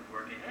I like to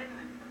work ahead,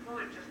 and well,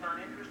 they're just not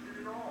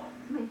interested at all.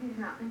 Maybe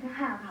they're not going to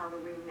have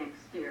Halloween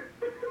next year.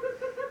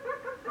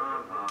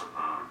 Ha, ha,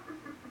 ha.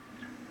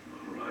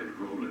 All right,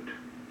 roll it.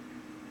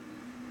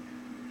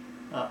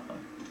 Uh-oh.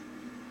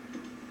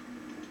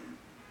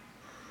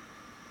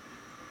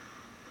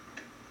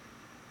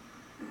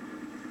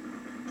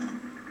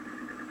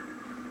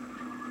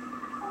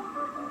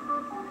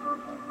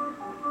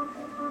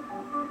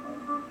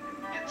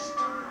 It's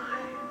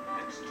time.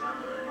 It's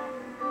time.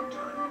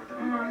 Time for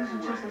the this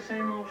is just the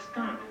same old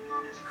stuff.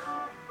 It's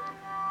come.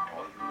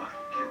 All you lucky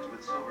kids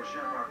with silver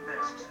shamrock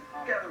masks,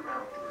 gather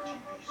round for a TV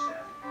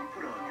set.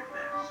 Put on your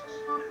masks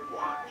and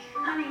watch.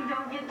 Honey,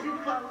 don't get too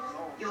close.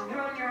 You'll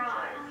ruin your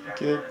eyes.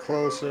 Get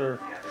closer.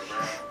 Gather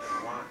round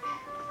and watch.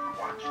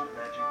 Watch the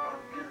magic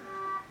pumpkin.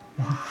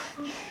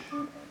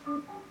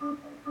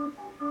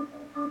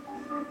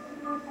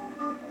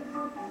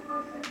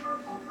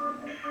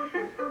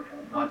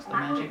 Watch the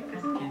magic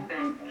pumpkin.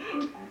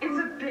 It's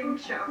a big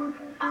joke.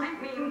 I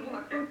mean,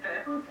 look at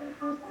this.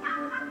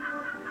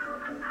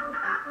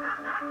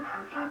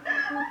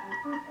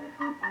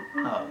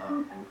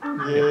 Uh-oh.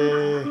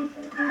 Yay.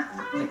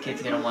 The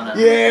kid's gonna wanna...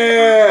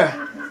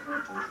 Yeah!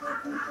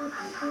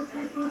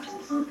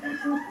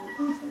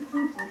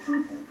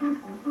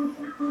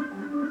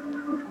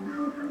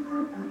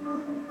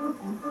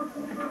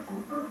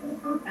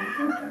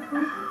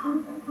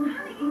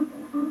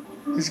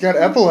 He's got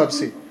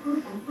epilepsy.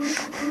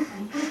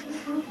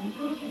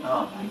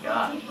 Oh my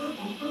god.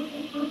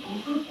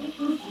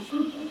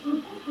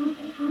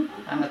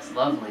 That's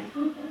lovely.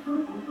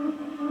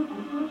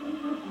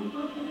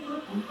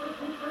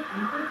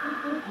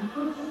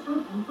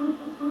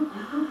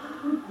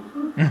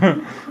 I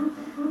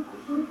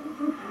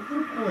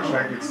wish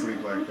I could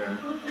sleep like that.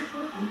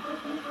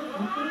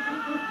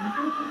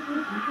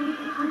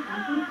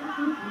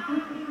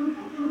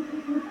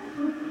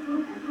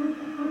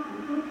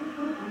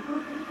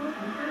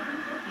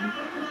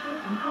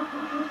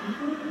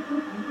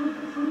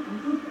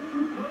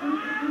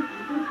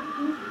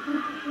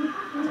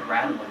 It's a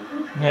rattling.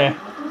 Yeah.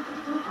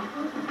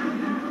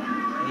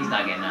 He's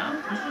not getting out.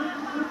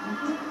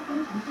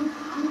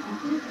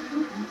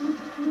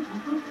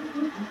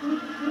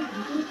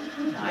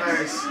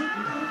 Nice.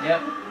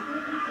 Yep.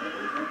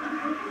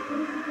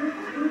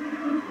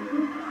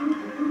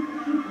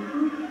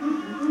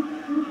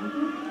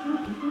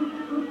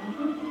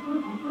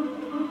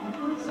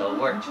 So it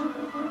worked.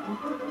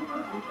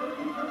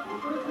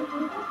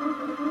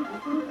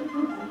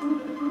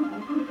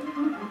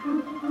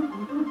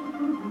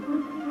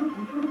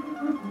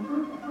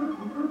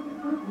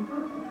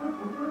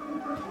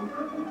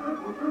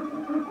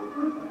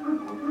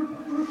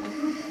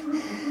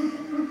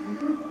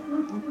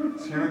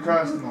 It's gonna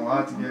cost him a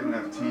lot to get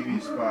enough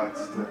TV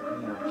spots to,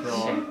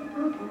 kill Shit.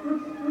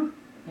 him.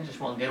 I just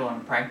won't get one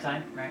in prime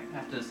time, right?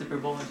 After the Super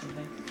Bowl or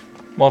something.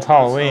 Well, it's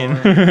Halloween.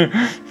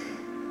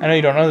 I know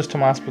you don't know this,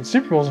 Tomas, but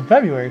Super Bowl's in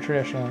February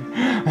traditionally.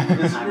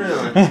 Is it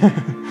really?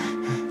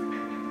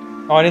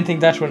 Oh, I didn't think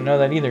Dutch wouldn't know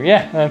that either.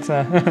 Yeah, that's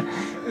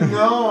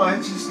No, I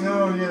just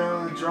know,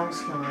 the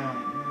drunks come out.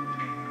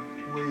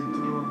 Wade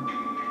through 'em.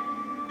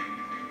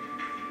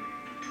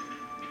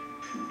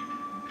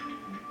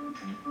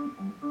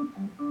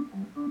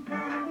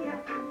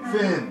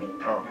 Finn!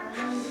 Oh,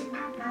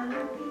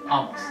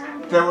 Almost.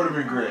 that would have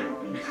been great.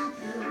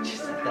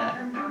 Just like that.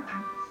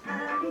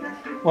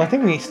 Well, I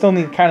think we still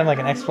need kind of like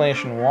an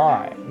explanation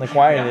why. Like,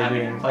 why are they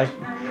doing? Like,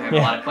 We have a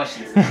lot of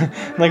questions.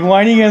 like,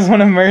 why do you guys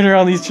want to murder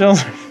all these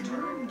children?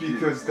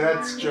 Because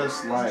that's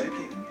just like.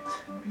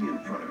 Be in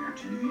front of your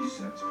TV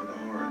sets for the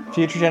hard.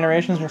 Future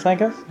generations will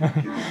thank us.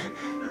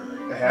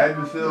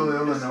 Haddonfield,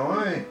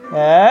 Illinois.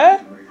 Eh?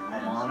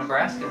 Omaha,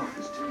 Nebraska.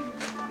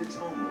 It's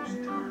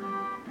almost time.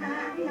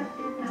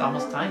 It's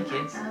almost time,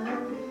 kids.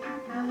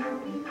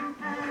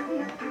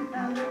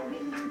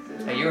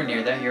 Hey, you were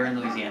near there. You're in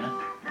Louisiana.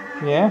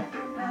 Yeah.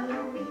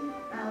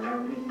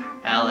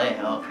 LA.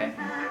 Oh, okay.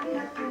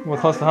 We're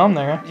close to home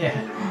there, huh? Yeah.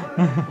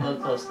 A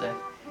little close there.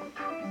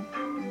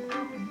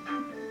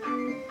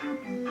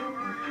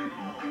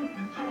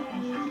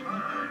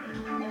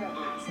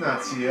 It's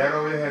not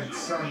Seattle, they had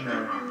sun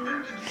there.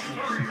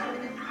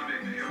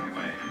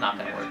 Not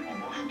gonna work.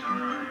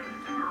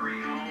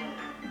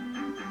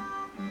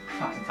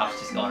 Fucking cops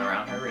just going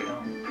around. Hurry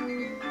home.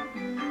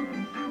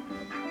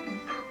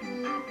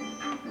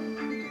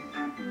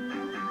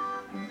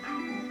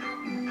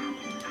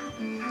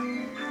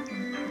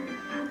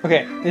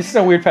 Okay, this is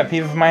a weird pet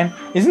peeve of mine.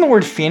 Isn't the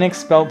word phoenix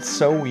spelled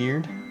so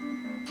weird?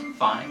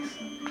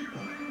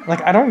 Phonics.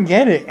 Like, I don't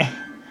get it. I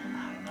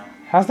don't know.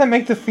 How's that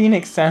make the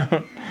phoenix sound? I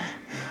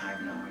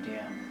have no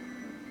idea.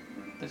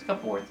 There's a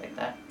couple words like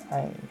that.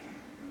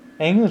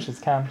 English is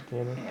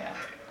complicated. Yeah.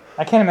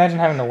 I can't imagine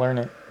having to learn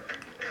it.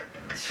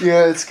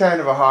 Yeah, it's kind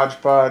of a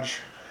hodgepodge.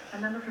 A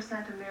number for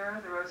Santa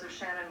Mira, the Rose of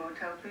Shannon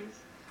Motel, please.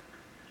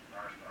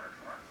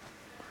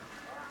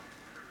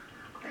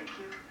 Thank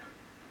you.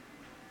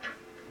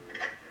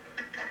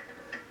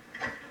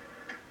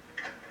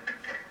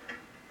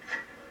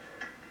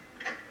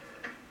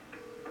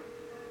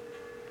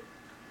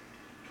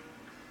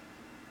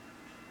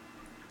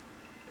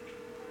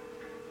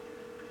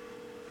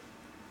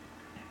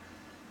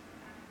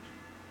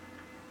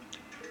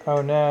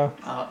 Oh no.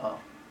 Uh-oh.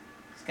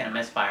 It's gonna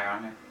misfire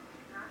on her.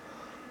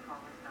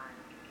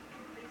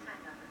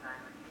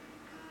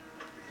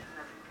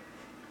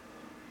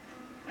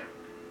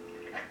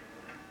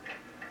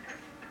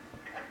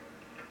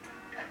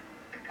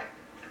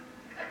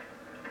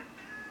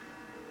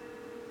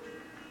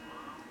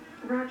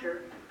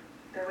 Roger,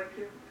 did I wake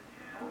you?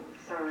 Oh,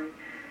 sorry.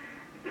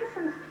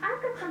 Listen,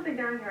 I've got something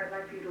down here I'd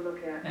like for you to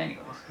look at. There he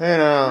goes. Hey I'm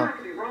now. not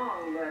to be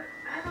wrong, but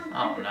I don't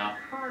Oh, think no.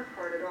 it's the hard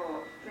part at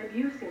all. Maybe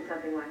you've seen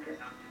something like it.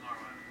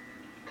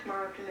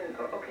 Tomorrow afternoon.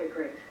 Oh, okay,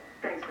 great.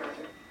 Thanks,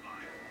 Roger.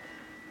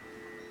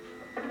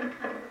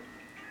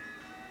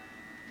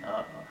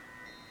 Uh-oh.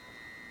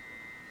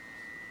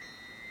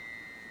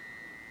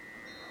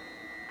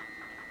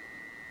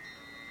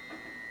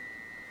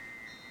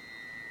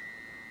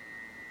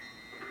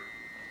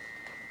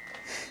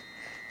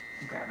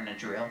 Grabbing a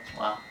drill.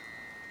 Wow.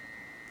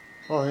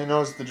 Oh, he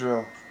knows the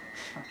drill.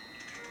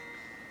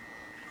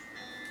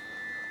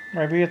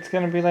 Maybe it's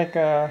gonna be like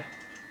a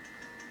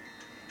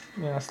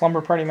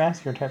slumber party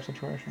massacre type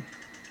situation.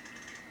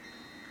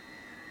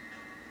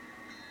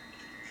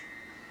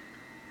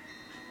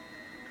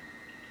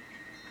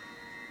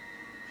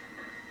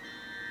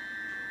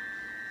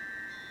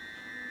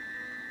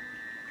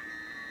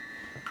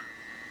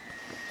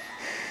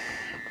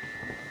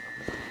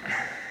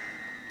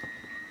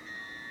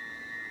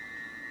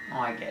 Oh,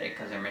 I get it,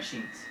 because they're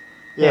machines.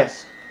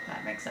 Yes.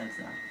 That makes sense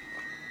now.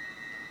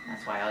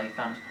 That's why all you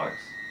found is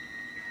parts.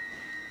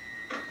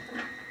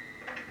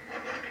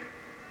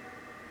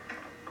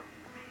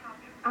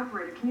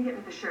 Operator, can you get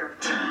me the sheriff?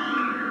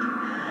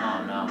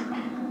 Oh, no.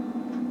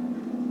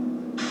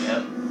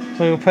 Yep.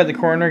 So you'll put the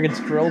coroner gets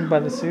drilled by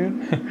the suit.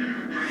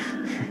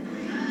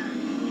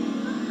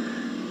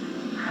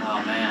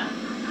 Oh, man.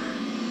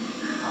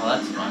 Oh,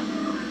 that's fun.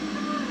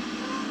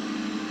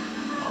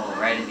 Oh,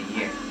 right in the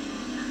ear.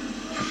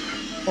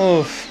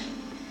 Oof.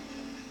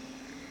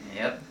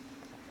 Yep.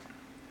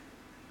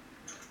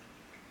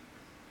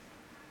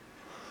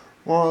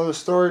 Moral of the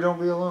story, don't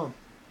be alone.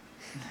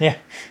 Yeah.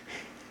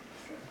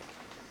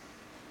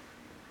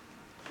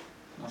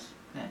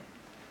 Yeah.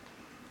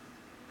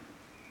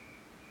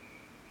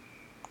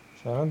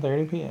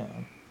 7:30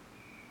 p.m.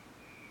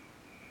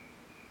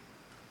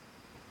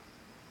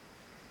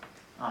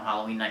 On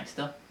Halloween night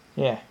still?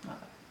 Yeah. Okay.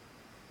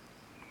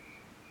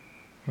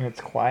 And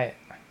it's quiet.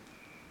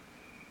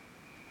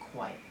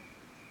 Quiet.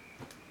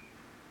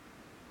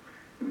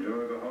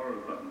 Enjoy the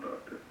horror fun,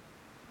 Doctor.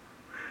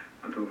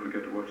 And don't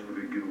forget to watch the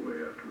big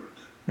giveaway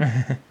afterwards.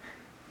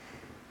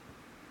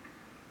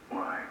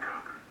 Why,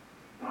 Cocker?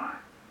 Why?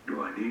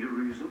 Do I need a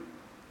reason?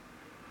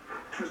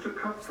 Mr.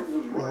 Cuthbert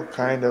was right. Well,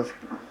 kind of.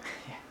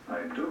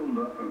 I told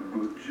up a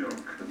good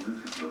joke, and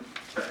this is the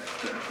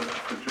best ever.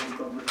 The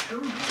joke on the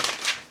children.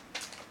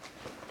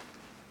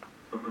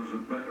 But there's a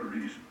better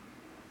reason.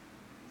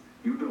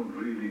 You don't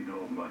really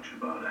know much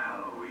about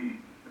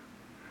Halloween.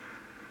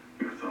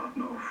 You thought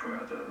no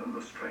further than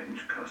the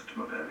strange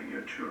custom of having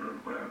your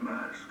children wear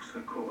masks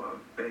and go out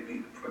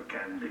begging for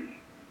candy.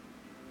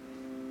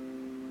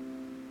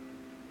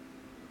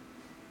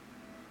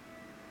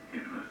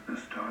 It was the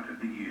start of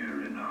the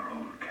year in our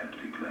old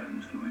Celtic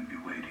lands, and we'd be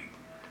waiting.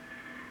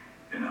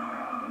 In our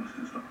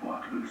houses of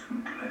wattles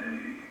and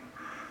clay,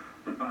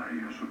 the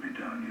barriers would be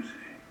down, you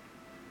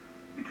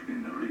see,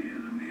 between the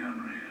real and the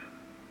unreal.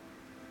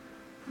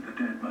 And the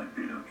dead might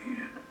be looking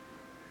in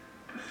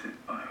to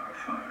sit by our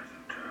fires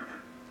of turf.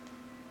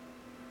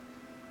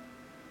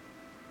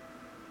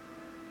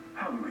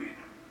 Halloween.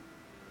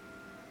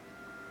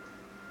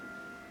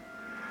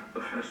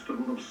 The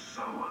festival of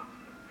Samhain.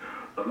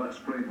 The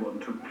last great one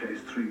took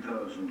place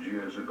 3,000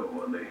 years ago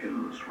when the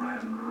hills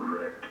ran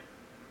red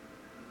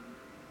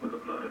with the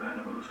blood of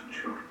animals and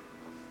children.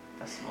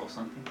 Festival of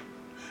something.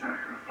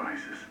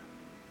 Sacrifices.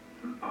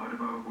 And part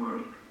of our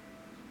world.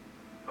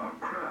 Our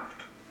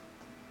craft.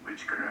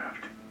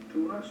 Witchcraft.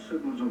 To us,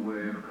 it was a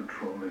way of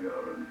controlling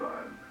our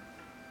environment.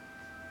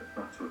 It's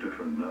not so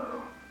different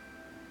now.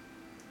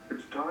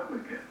 It's time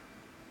again.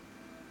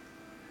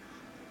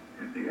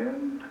 In the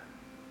end,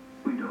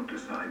 we don't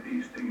decide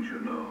these things, you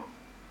know.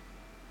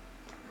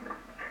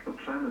 The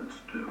planets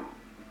do.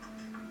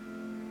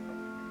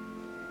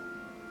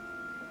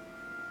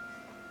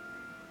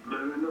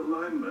 They're in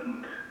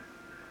alignment.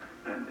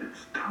 And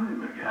it's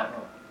time again.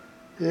 Uh-oh.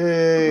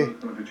 Yay.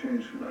 It's going to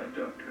change tonight,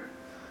 Doctor.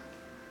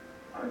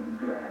 I'm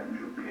glad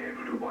you'll be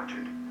able to watch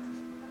it.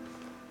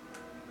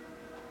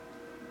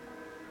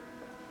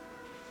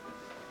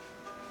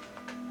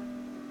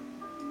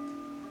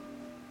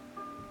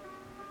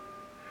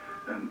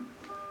 And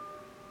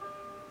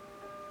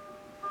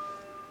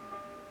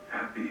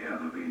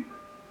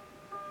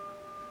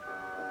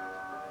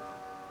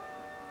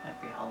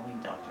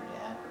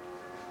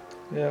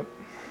Yep.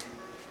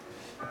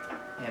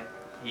 Yep.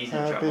 He's in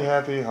Happy, trouble.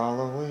 happy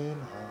Halloween.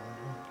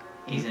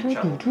 He's in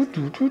trouble.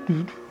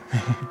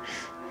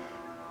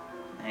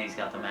 And he's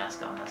got the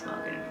mask on. That's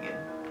not going to be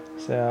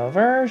good.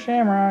 Silver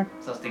Shamrock.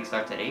 So this thing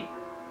starts at 8.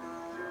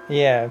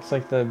 Yeah, it's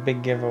like the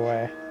big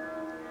giveaway.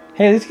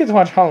 Hey, at least get to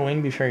watch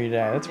Halloween Before You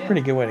Die. That's a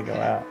pretty good way to go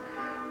out.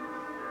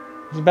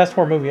 It's the best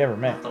horror movie ever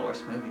made. Not the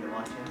worst movie to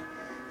watch. Yeah.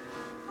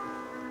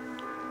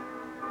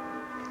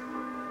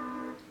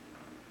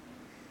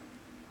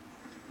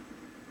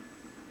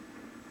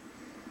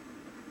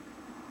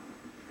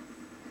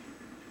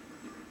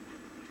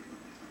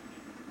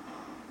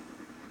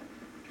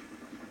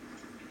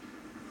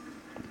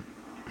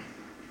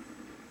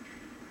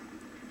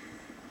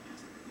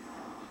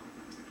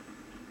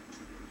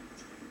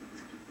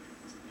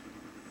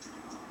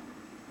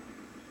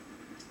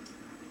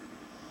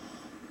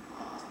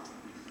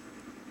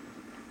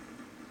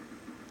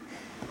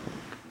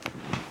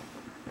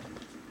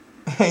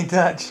 Hey,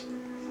 Dutch.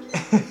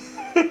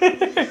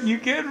 You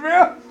good,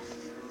 bro?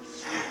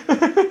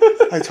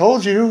 I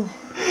told you.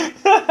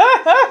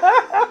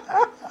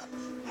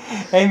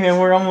 Hey, man,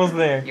 we're almost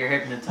there. You're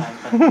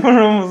hypnotized by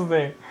We're almost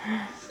there.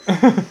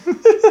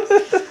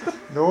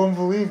 No one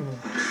believed me.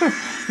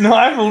 No,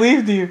 I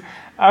believed you.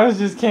 I was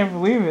just can't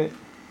believe it.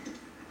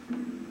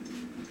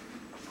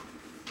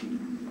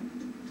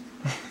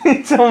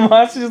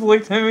 Tomas just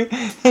looked at me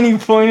and he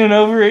pointed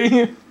over at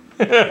you.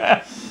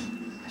 I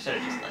should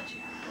have just let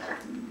you.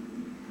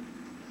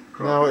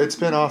 No, it's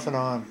been off and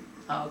on.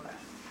 Oh, okay.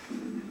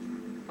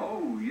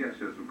 Oh, yes,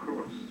 yes, of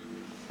course.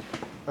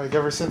 Like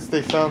ever since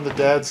they found the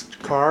dad's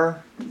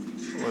car.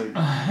 Like,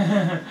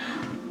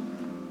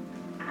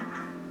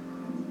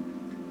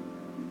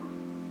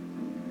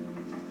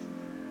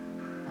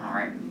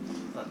 Alright.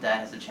 So Dad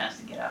has a chance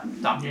to get out.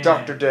 Yeah.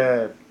 Dr.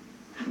 Dad.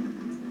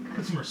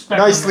 Put some respect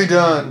Nicely on that.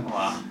 done.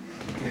 Wow.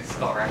 Good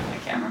skull right in the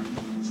camera.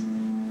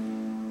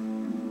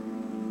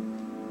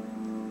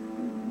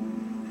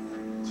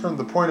 It's from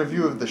the point of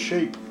view of the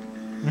shape.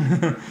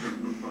 That's just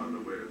a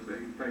fun way of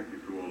saying thank you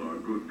to all our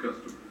good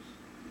customers.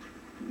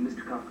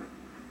 Mr. Cochran.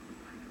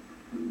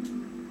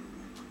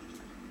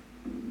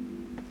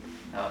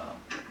 Uh-oh.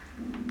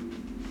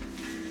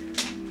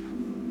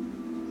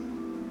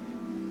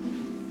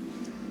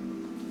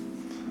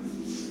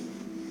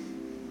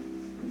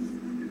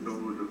 It's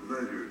always a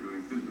pleasure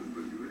doing business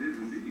with you. It is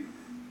indeed.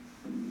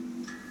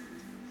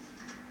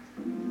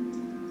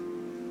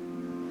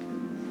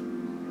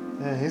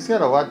 Yeah, he's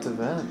got a lot to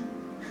vent.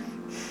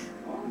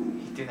 Oh,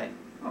 You do that.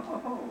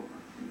 oh.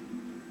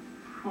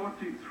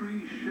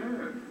 43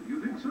 shares.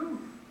 You think so?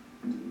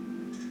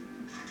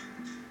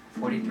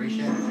 43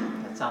 shares?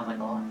 That sounds like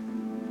a lot.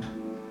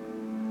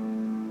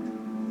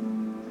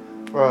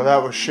 Well,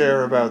 that was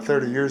Cher about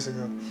 30 years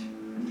ago.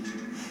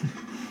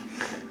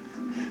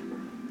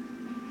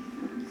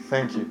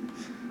 Thank you.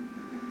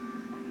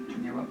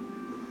 You're welcome.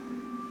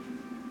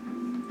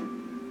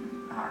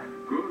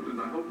 Alright. Good,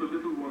 and I hope the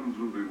little ones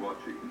will be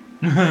watching.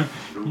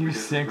 Don't You forget to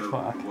sick tell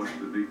them fuck. to watch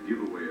the big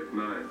giveaway at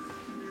 9.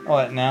 Oh,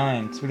 at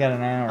 9, so we got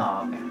an hour.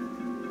 Oh, okay.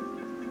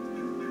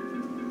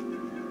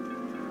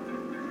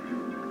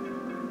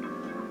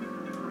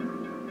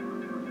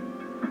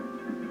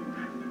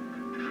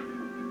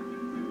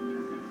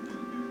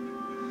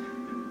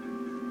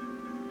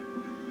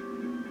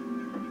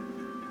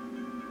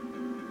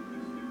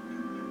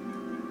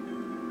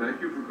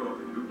 Thank you for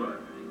calling. Goodbye.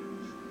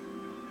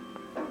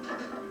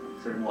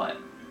 Sir, What?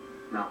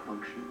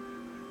 malfunction.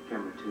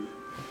 Camera 2.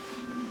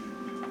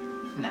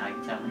 Now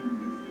you tell me.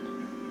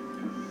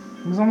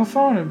 He was on the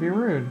phone, it'd be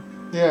rude.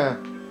 Yeah.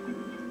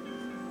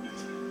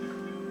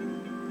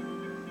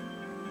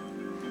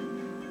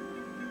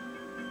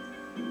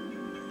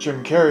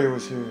 Jim Carrey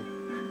was here.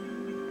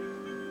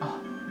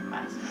 Oh,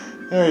 mask.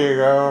 There you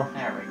go.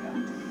 There we go.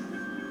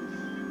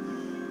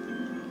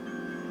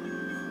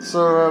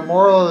 So,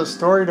 moral of the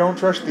story, don't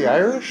trust the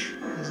Irish?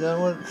 Is that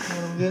what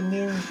I'm getting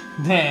here?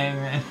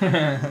 Dang,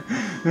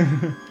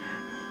 man.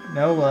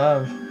 No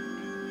love.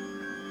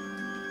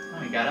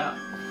 Oh, you got out.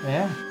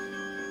 Yeah.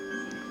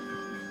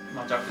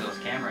 Watch out for those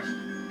cameras.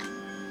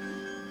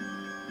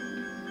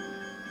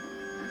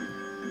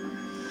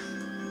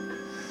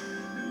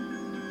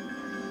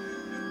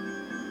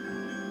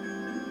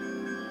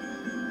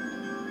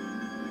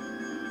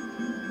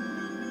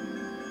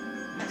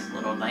 Nice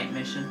little night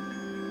mission.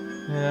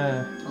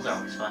 Yeah. Those are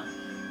always fun.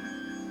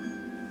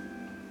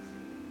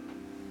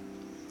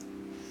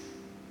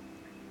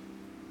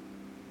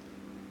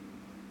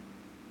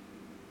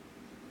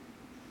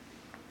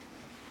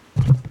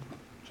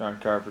 John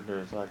Carpenter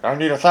is like, I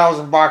need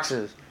 1,000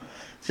 boxes.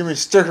 Give me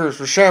stickers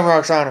with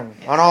shamrocks on them.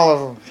 On all of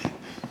them.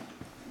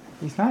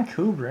 He's not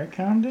Kubrick,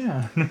 calm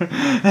down.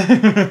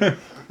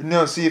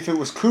 No, see, if it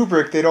was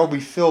Kubrick, they'd all be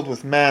filled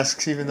with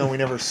masks, even though we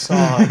never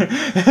saw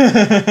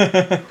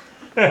them.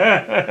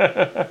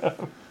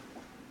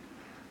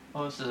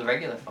 Oh, this is a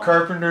regular phone.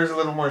 Carpenter's a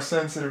little more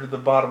sensitive to the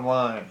bottom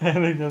line. I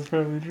think that's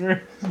probably true.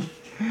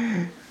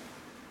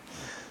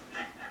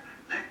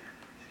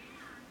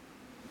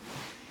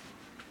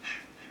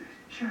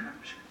 Shut up.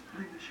 Shut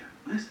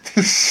up. Listen.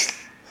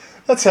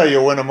 That's how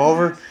you win them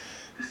over.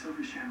 The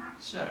Silver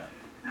Shamrock. Shut up.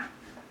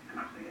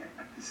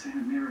 The Santa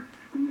Mira,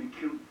 when they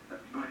killed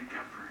Buddy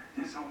Cupfer,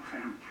 his whole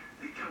family,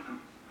 they killed him.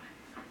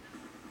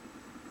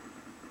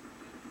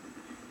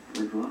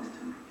 We've lost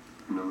him.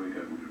 No, we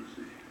haven't,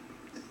 Lucy.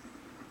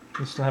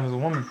 You still have as a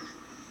woman.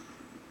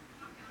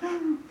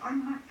 No,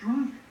 I'm not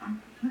drunk.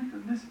 I'm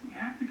listen, we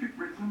have to get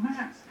rid of the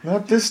mask.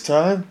 Not this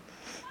time.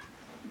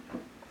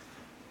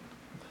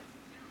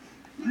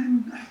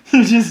 Lynn,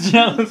 You're just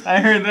jealous. I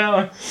heard that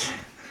one.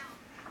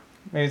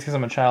 Maybe it's because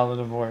I'm a child of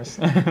divorce.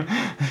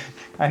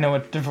 I know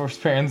what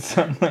divorced parents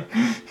sound like.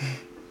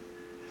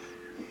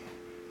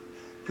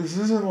 This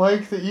isn't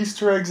like the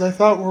Easter eggs I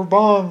thought were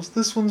bombs.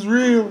 This one's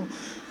real.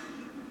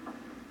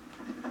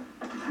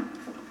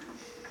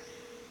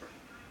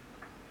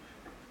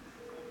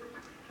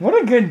 What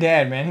a good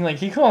dad, man.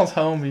 He calls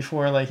home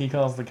before he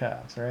calls the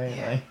cops, right?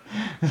 Yeah.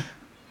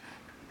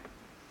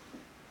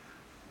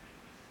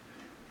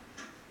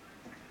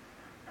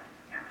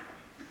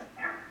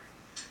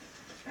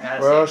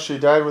 Well, she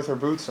died with her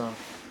boots on.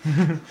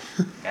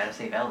 Gotta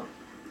save Ellie.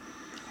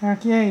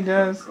 Heck yeah, he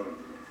does.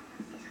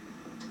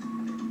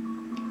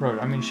 Bro,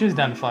 I mean, she was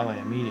down to fly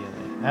immediately.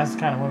 That's the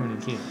kind of woman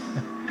to keep.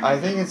 I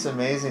think it's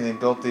amazing they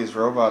built these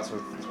robots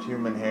with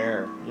human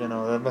hair. You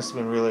know, that must have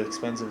been really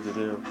expensive to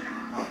do.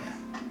 Oh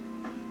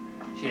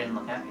yeah. She didn't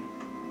look happy.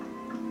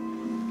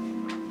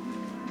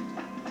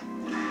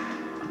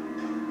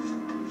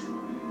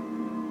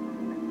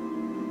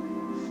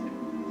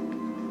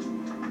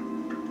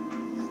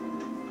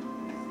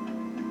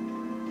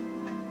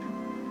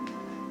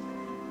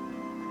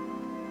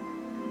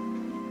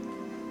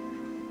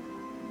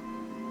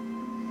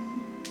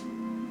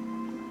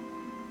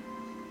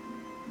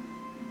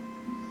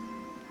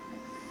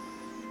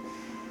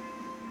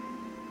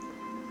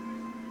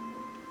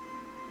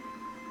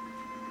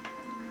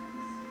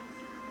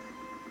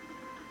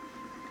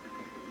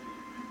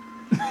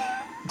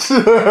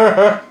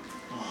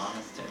 Oh,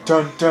 that's terrible.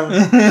 Dun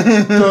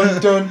dun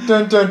dun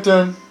dun dun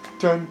dun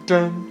dun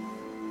dun.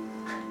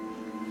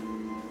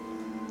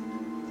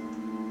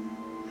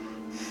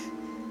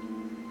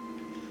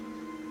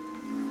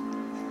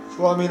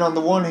 Well, I mean, on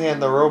the one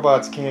hand, the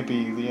robots can't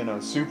be,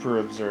 super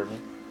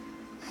observant.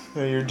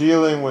 You're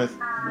dealing with,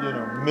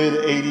 mid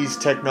 '80s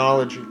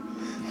technology.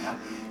 Yeah.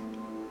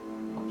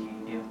 What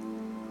can you do?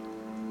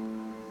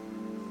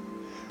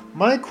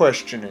 My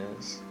question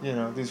is,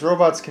 these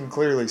robots can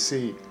clearly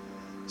see.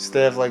 So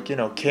they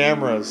have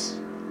cameras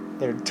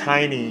that are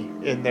tiny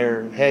in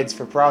their heads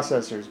for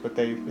processors, but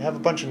they have a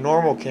bunch of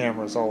normal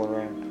cameras all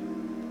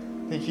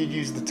around. I think you'd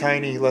use the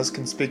tiny, less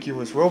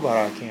conspicuous robot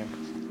eye cameras.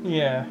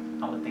 Yeah.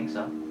 I would think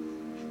so.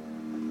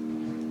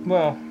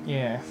 Well,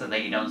 yeah. So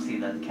that you don't see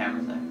that the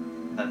camera's there.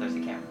 That there's a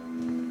camera.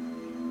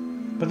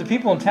 But the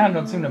people in town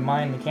don't seem to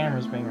mind the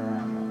cameras being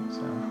around, though,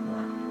 so...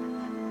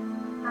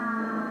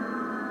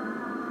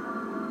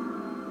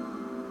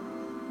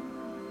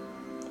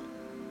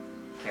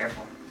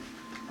 Careful.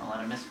 Don't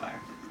let it misfire.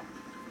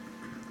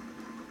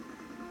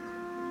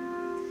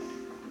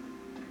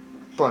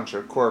 Bunch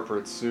of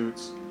corporate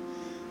suits.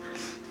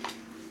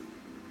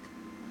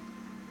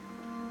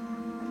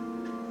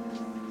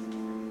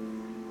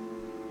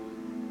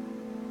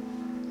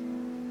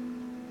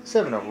 He's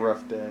having a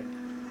rough day.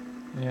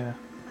 Yeah.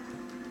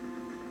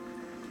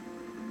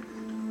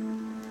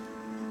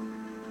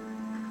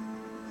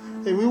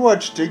 Hey, we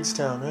watched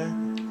Digstown,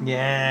 right?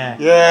 Yeah.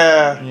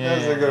 Yeah, Yeah. that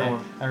was a good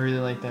one. I really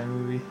like that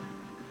movie.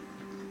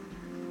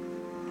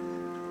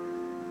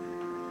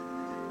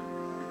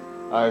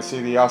 I see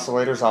the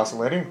oscillators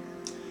oscillating.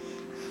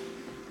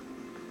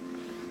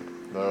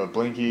 The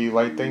blinky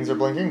light things are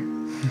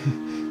blinking.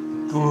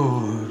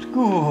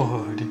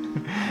 Good.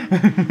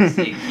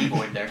 See a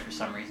keyboard there for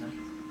some reason.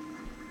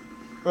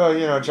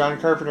 Well, John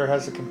Carpenter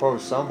has to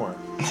compose somewhere.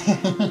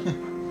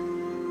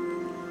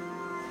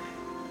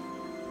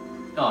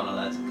 Oh no,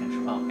 that's a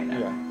control. Oh, okay,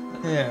 never mind.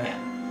 That's-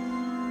 Yeah.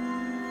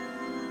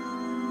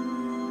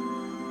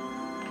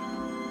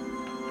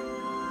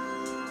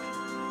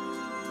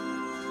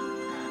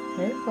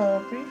 Hey,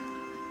 puppy.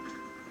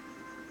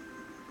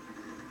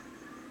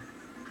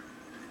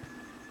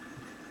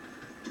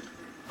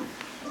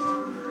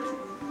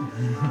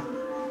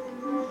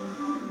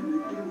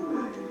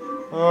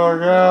 Oh,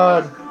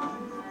 God.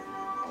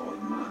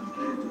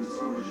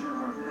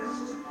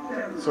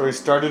 So he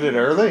started it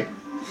early?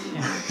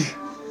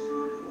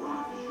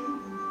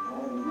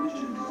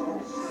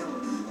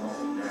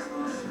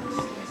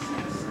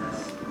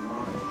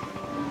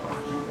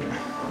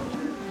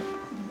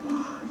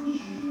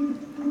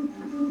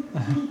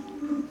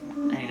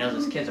 And he knows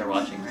his kids are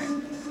watching,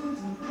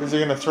 right? Is he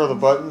going to throw the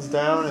buttons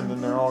down and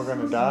then they're all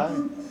going to die?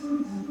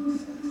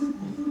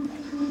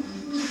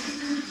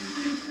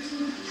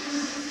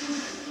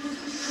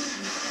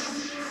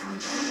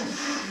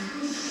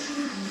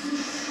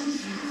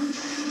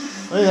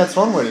 I think that's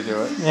one way to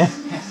do it. Yeah.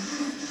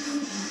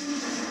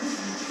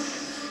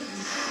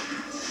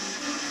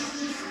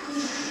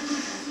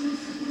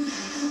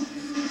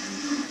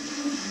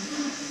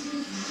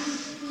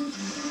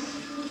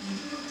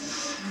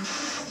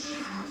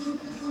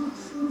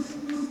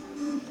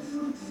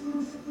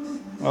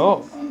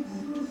 Oh.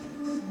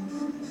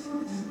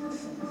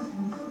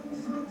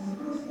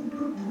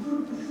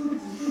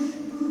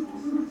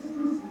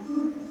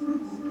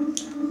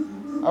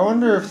 I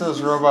wonder if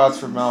those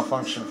robots would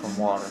malfunction from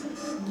water.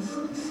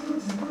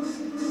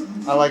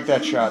 I like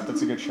that shot.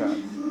 That's a good shot.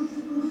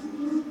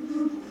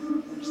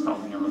 Just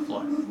falling on the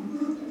floor.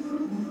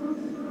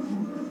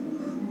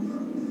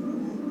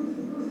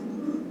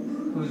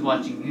 Who's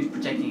watching? Who's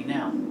protecting you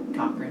now?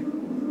 Cochrane.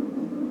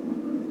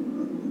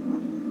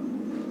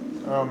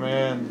 Oh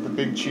man, the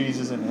big cheese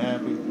isn't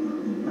happy.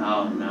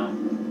 Oh no.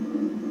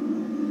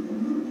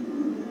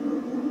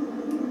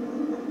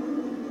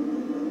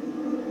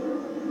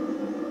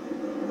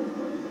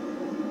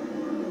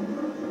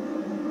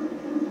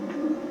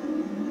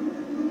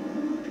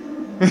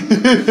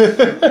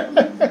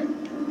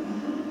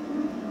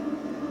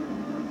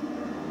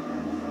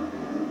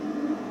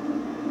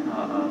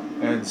 Uh-oh.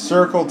 And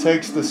circle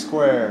takes the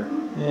square.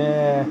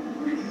 Yeah.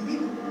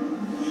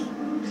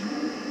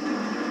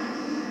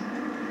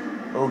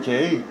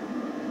 Okay.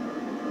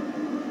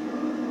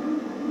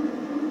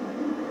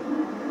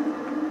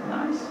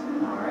 Nice.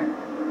 Alright.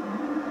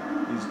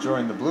 He's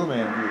joined the Blue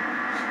Man group.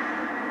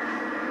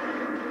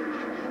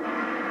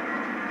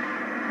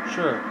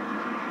 Sure.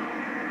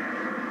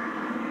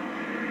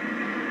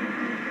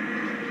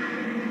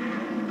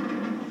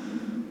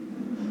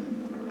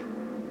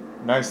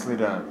 Nicely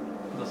done.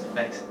 Those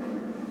effects.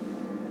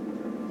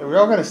 Yeah, we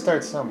all gotta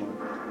start somewhere.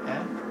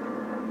 Yeah.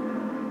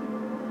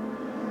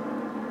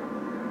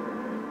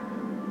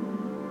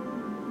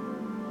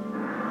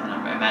 And I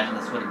imagine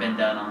this would have been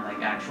done on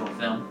like actual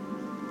film.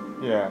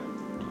 Yeah.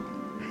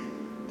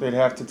 They'd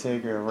have to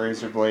take a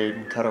razor blade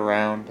and cut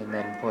around and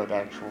then put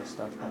actual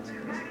stuff on it.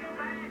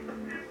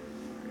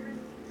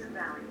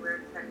 Valley, we're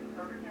expecting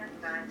overcast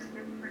skies and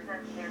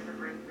 50% chance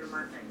of rain through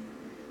Monday.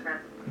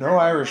 No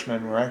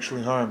Irishmen were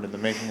actually harmed in the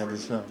making of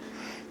this film.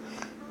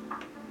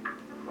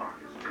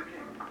 Clock is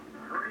ticking.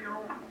 Hurry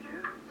home,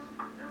 kids.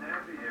 And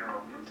happy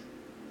hour.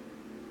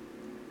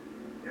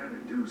 You gotta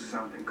do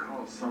something.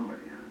 Call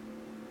somebody.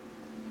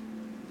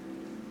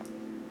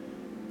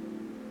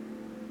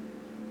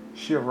 Is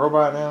she a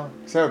robot now?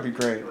 'Cause that would be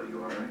great. Are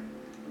you alright?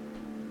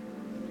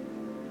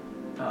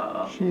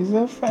 Uh-oh. She's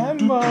a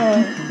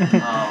fanboy.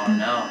 Oh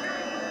no.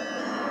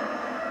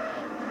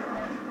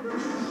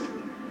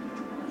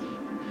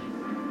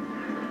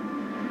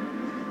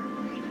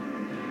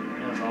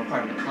 It was all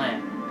part of the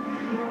plan.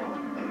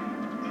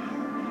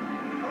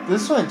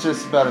 This went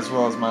just about as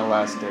well as my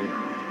last date.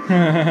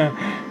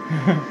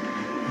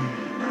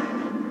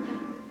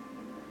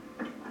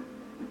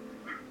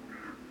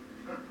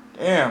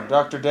 Damn,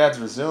 Dr. Dad's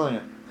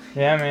resilient.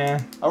 Yeah,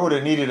 man. I would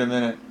have needed a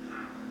minute.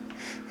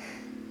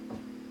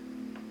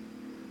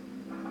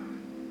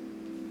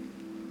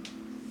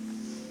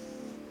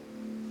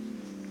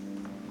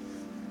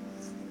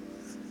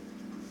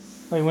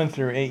 Well, he went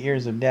through 8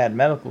 years of dad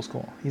medical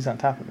school. He's on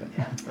top of it.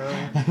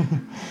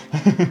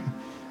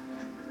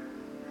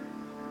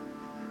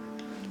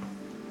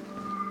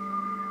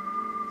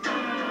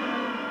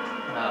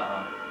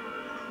 Uh-oh.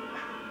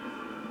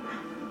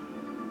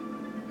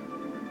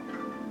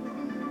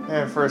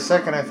 And for a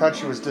second I thought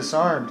she was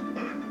disarmed.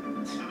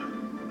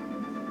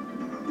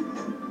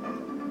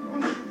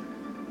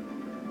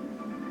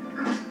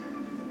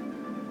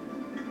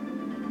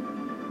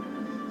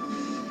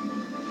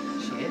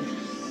 She is.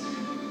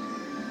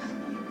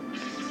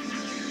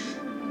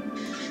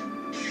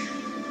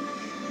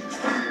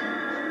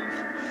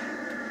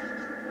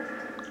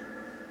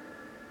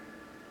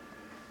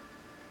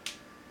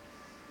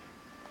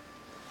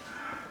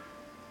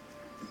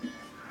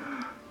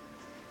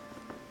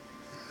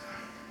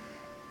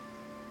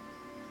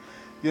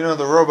 You know,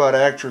 the robot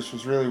actress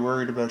was really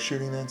worried about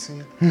shooting that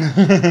scene.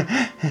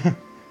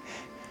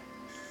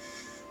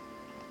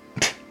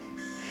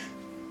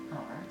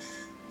 Alright.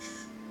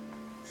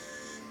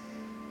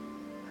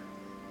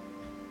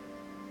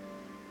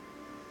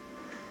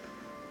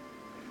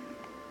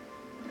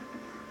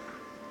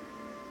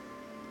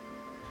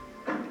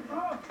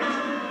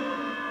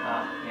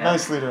 Yeah.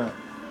 Nicely done.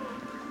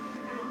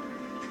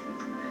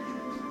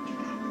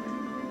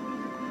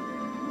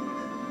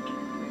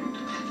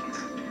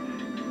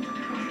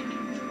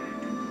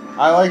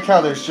 I like how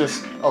there's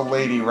just a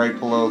lady right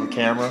below the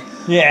camera.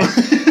 Yeah.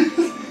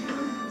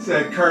 It's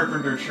that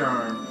Carpenter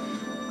charm.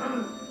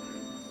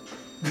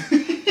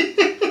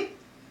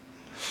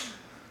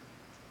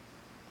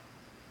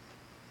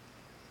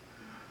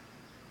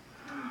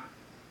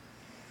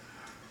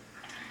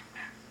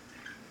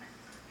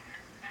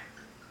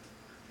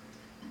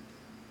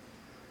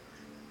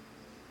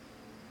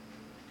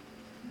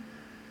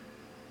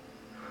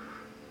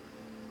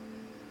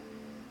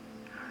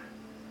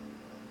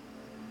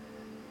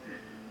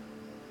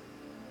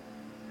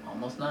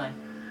 Almost 9.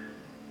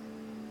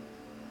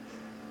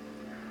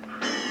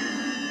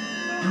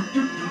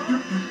 You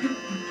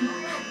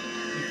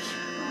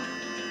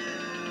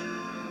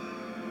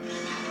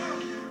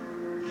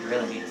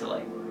really need to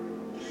like.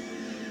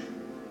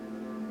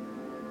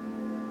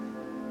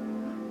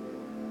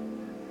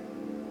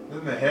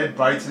 Then the head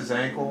bites his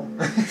ankle.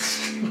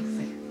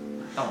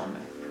 Come on,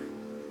 man.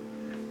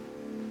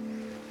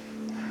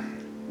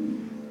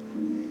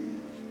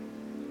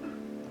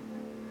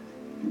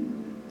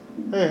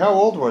 Hey, how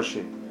old was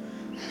she?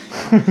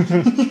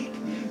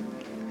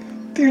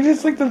 Dude,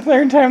 it's like the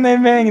third time they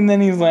bang, and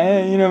then he's like,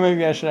 hey, you know,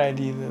 maybe I should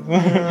ID this.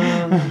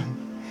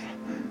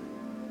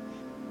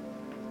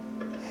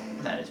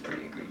 That is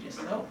pretty egregious.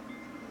 Oh.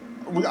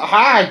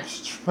 Hi!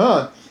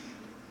 Huh.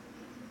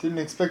 Didn't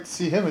expect to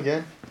see him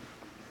again.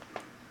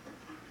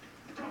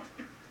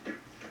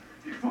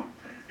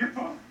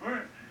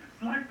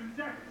 Life and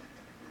death.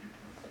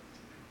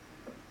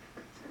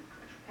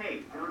 Hey,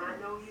 don't I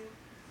know you?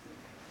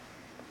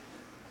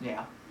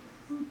 Yeah.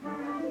 If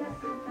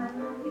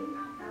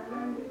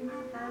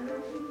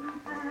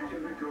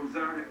it goes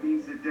out, it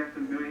means the death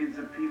of millions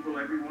of people,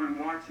 everyone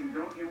watching.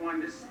 Don't you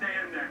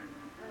understand that?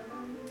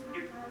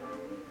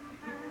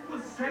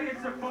 Well, say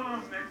it's a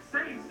bomb, then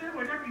say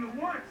whatever you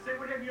want. Say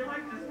whatever you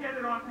like, just get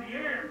it off the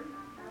air.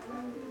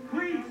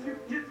 Please,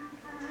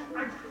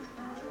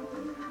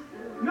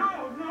 No,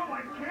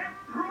 I can't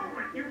prove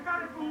it. You've got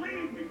to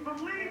believe me.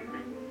 Believe me.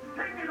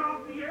 Take it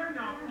off the air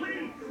now,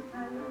 please.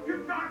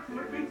 You've got to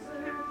at least...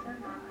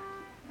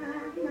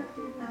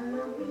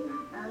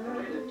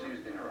 Related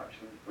Tuesday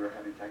interruption. We're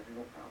having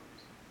technical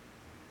problems.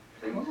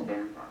 Please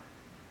stand by.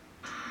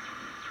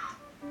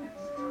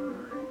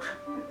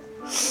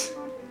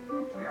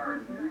 We are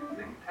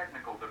experiencing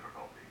technical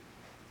difficulties.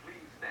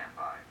 Please stand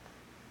by.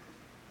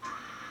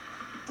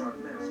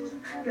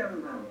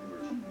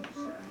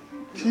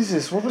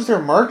 Jesus, what was their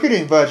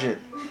marketing budget?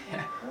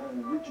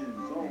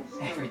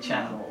 Every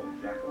channel.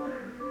 The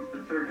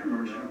third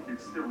commercial,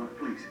 it's still up,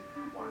 please.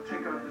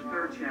 Take out the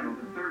third channel.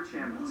 The third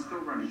channel is still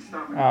running.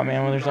 Stop it. Oh,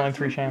 man, well, there's only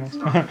 3 channels.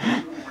 Stop it.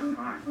 One more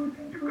time.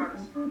 You've got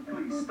to...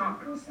 Please,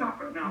 stop it.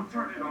 Stop it now.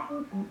 Turn it off.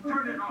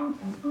 Turn it off.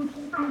 Stop.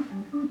 Stop.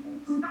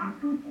 Stop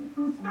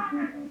it. Stop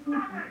it.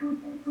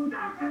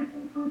 Stop it.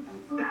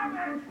 Stop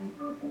it.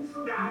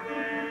 Stop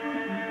it.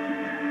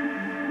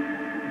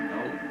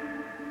 Nope.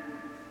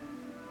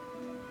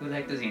 Who the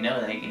heck does he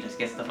know that he can just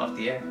get stuff off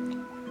the air?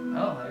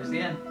 Oh, there's the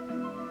end.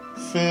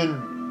 Finn.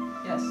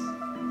 Yes.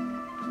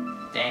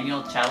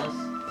 Daniel Chalice.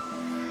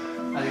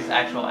 Oh, these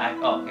actual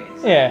oh, okay.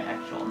 These Yeah.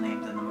 actual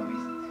names in the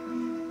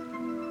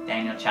movies.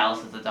 Daniel Chalice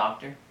is the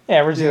doctor.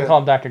 Yeah, we're just going to call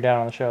him Dr. Down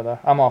on the show, though.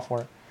 I'm all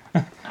for it.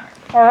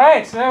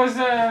 Alright, so that was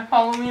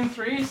Halloween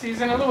 3,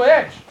 Season of the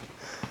Witch.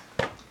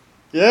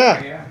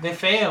 Yeah. They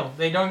failed.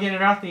 They don't get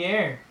it off the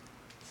air.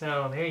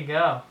 So, there you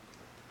go.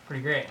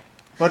 Pretty great.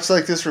 Much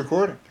like this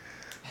recording.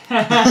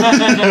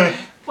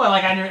 Well,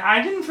 like,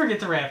 I didn't forget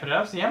to wrap it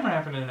up, so yeah, I'm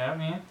wrapping it up,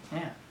 man.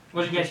 Yeah.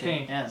 What did you guys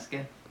think? Yeah, it's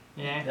good.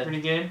 Yeah, That-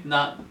 pretty good?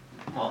 Not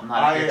if you're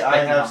I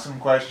expecting have one. some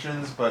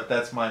questions, but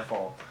that's my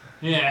fault.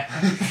 Yeah.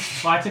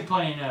 Well, I took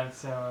plenty of notes,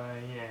 so,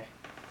 yeah.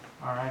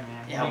 Alright,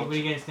 man. Yeah, What do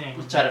you guys think?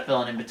 We'll try to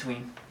fill in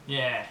between.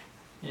 Yeah. If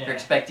you're Yeah.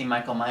 expecting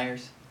Michael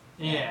Myers,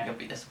 Yeah. you'll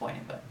be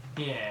disappointed, but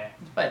Yeah.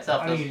 by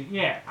itself, I mean,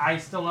 yeah, I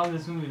still love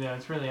this movie, though.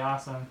 It's really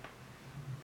awesome.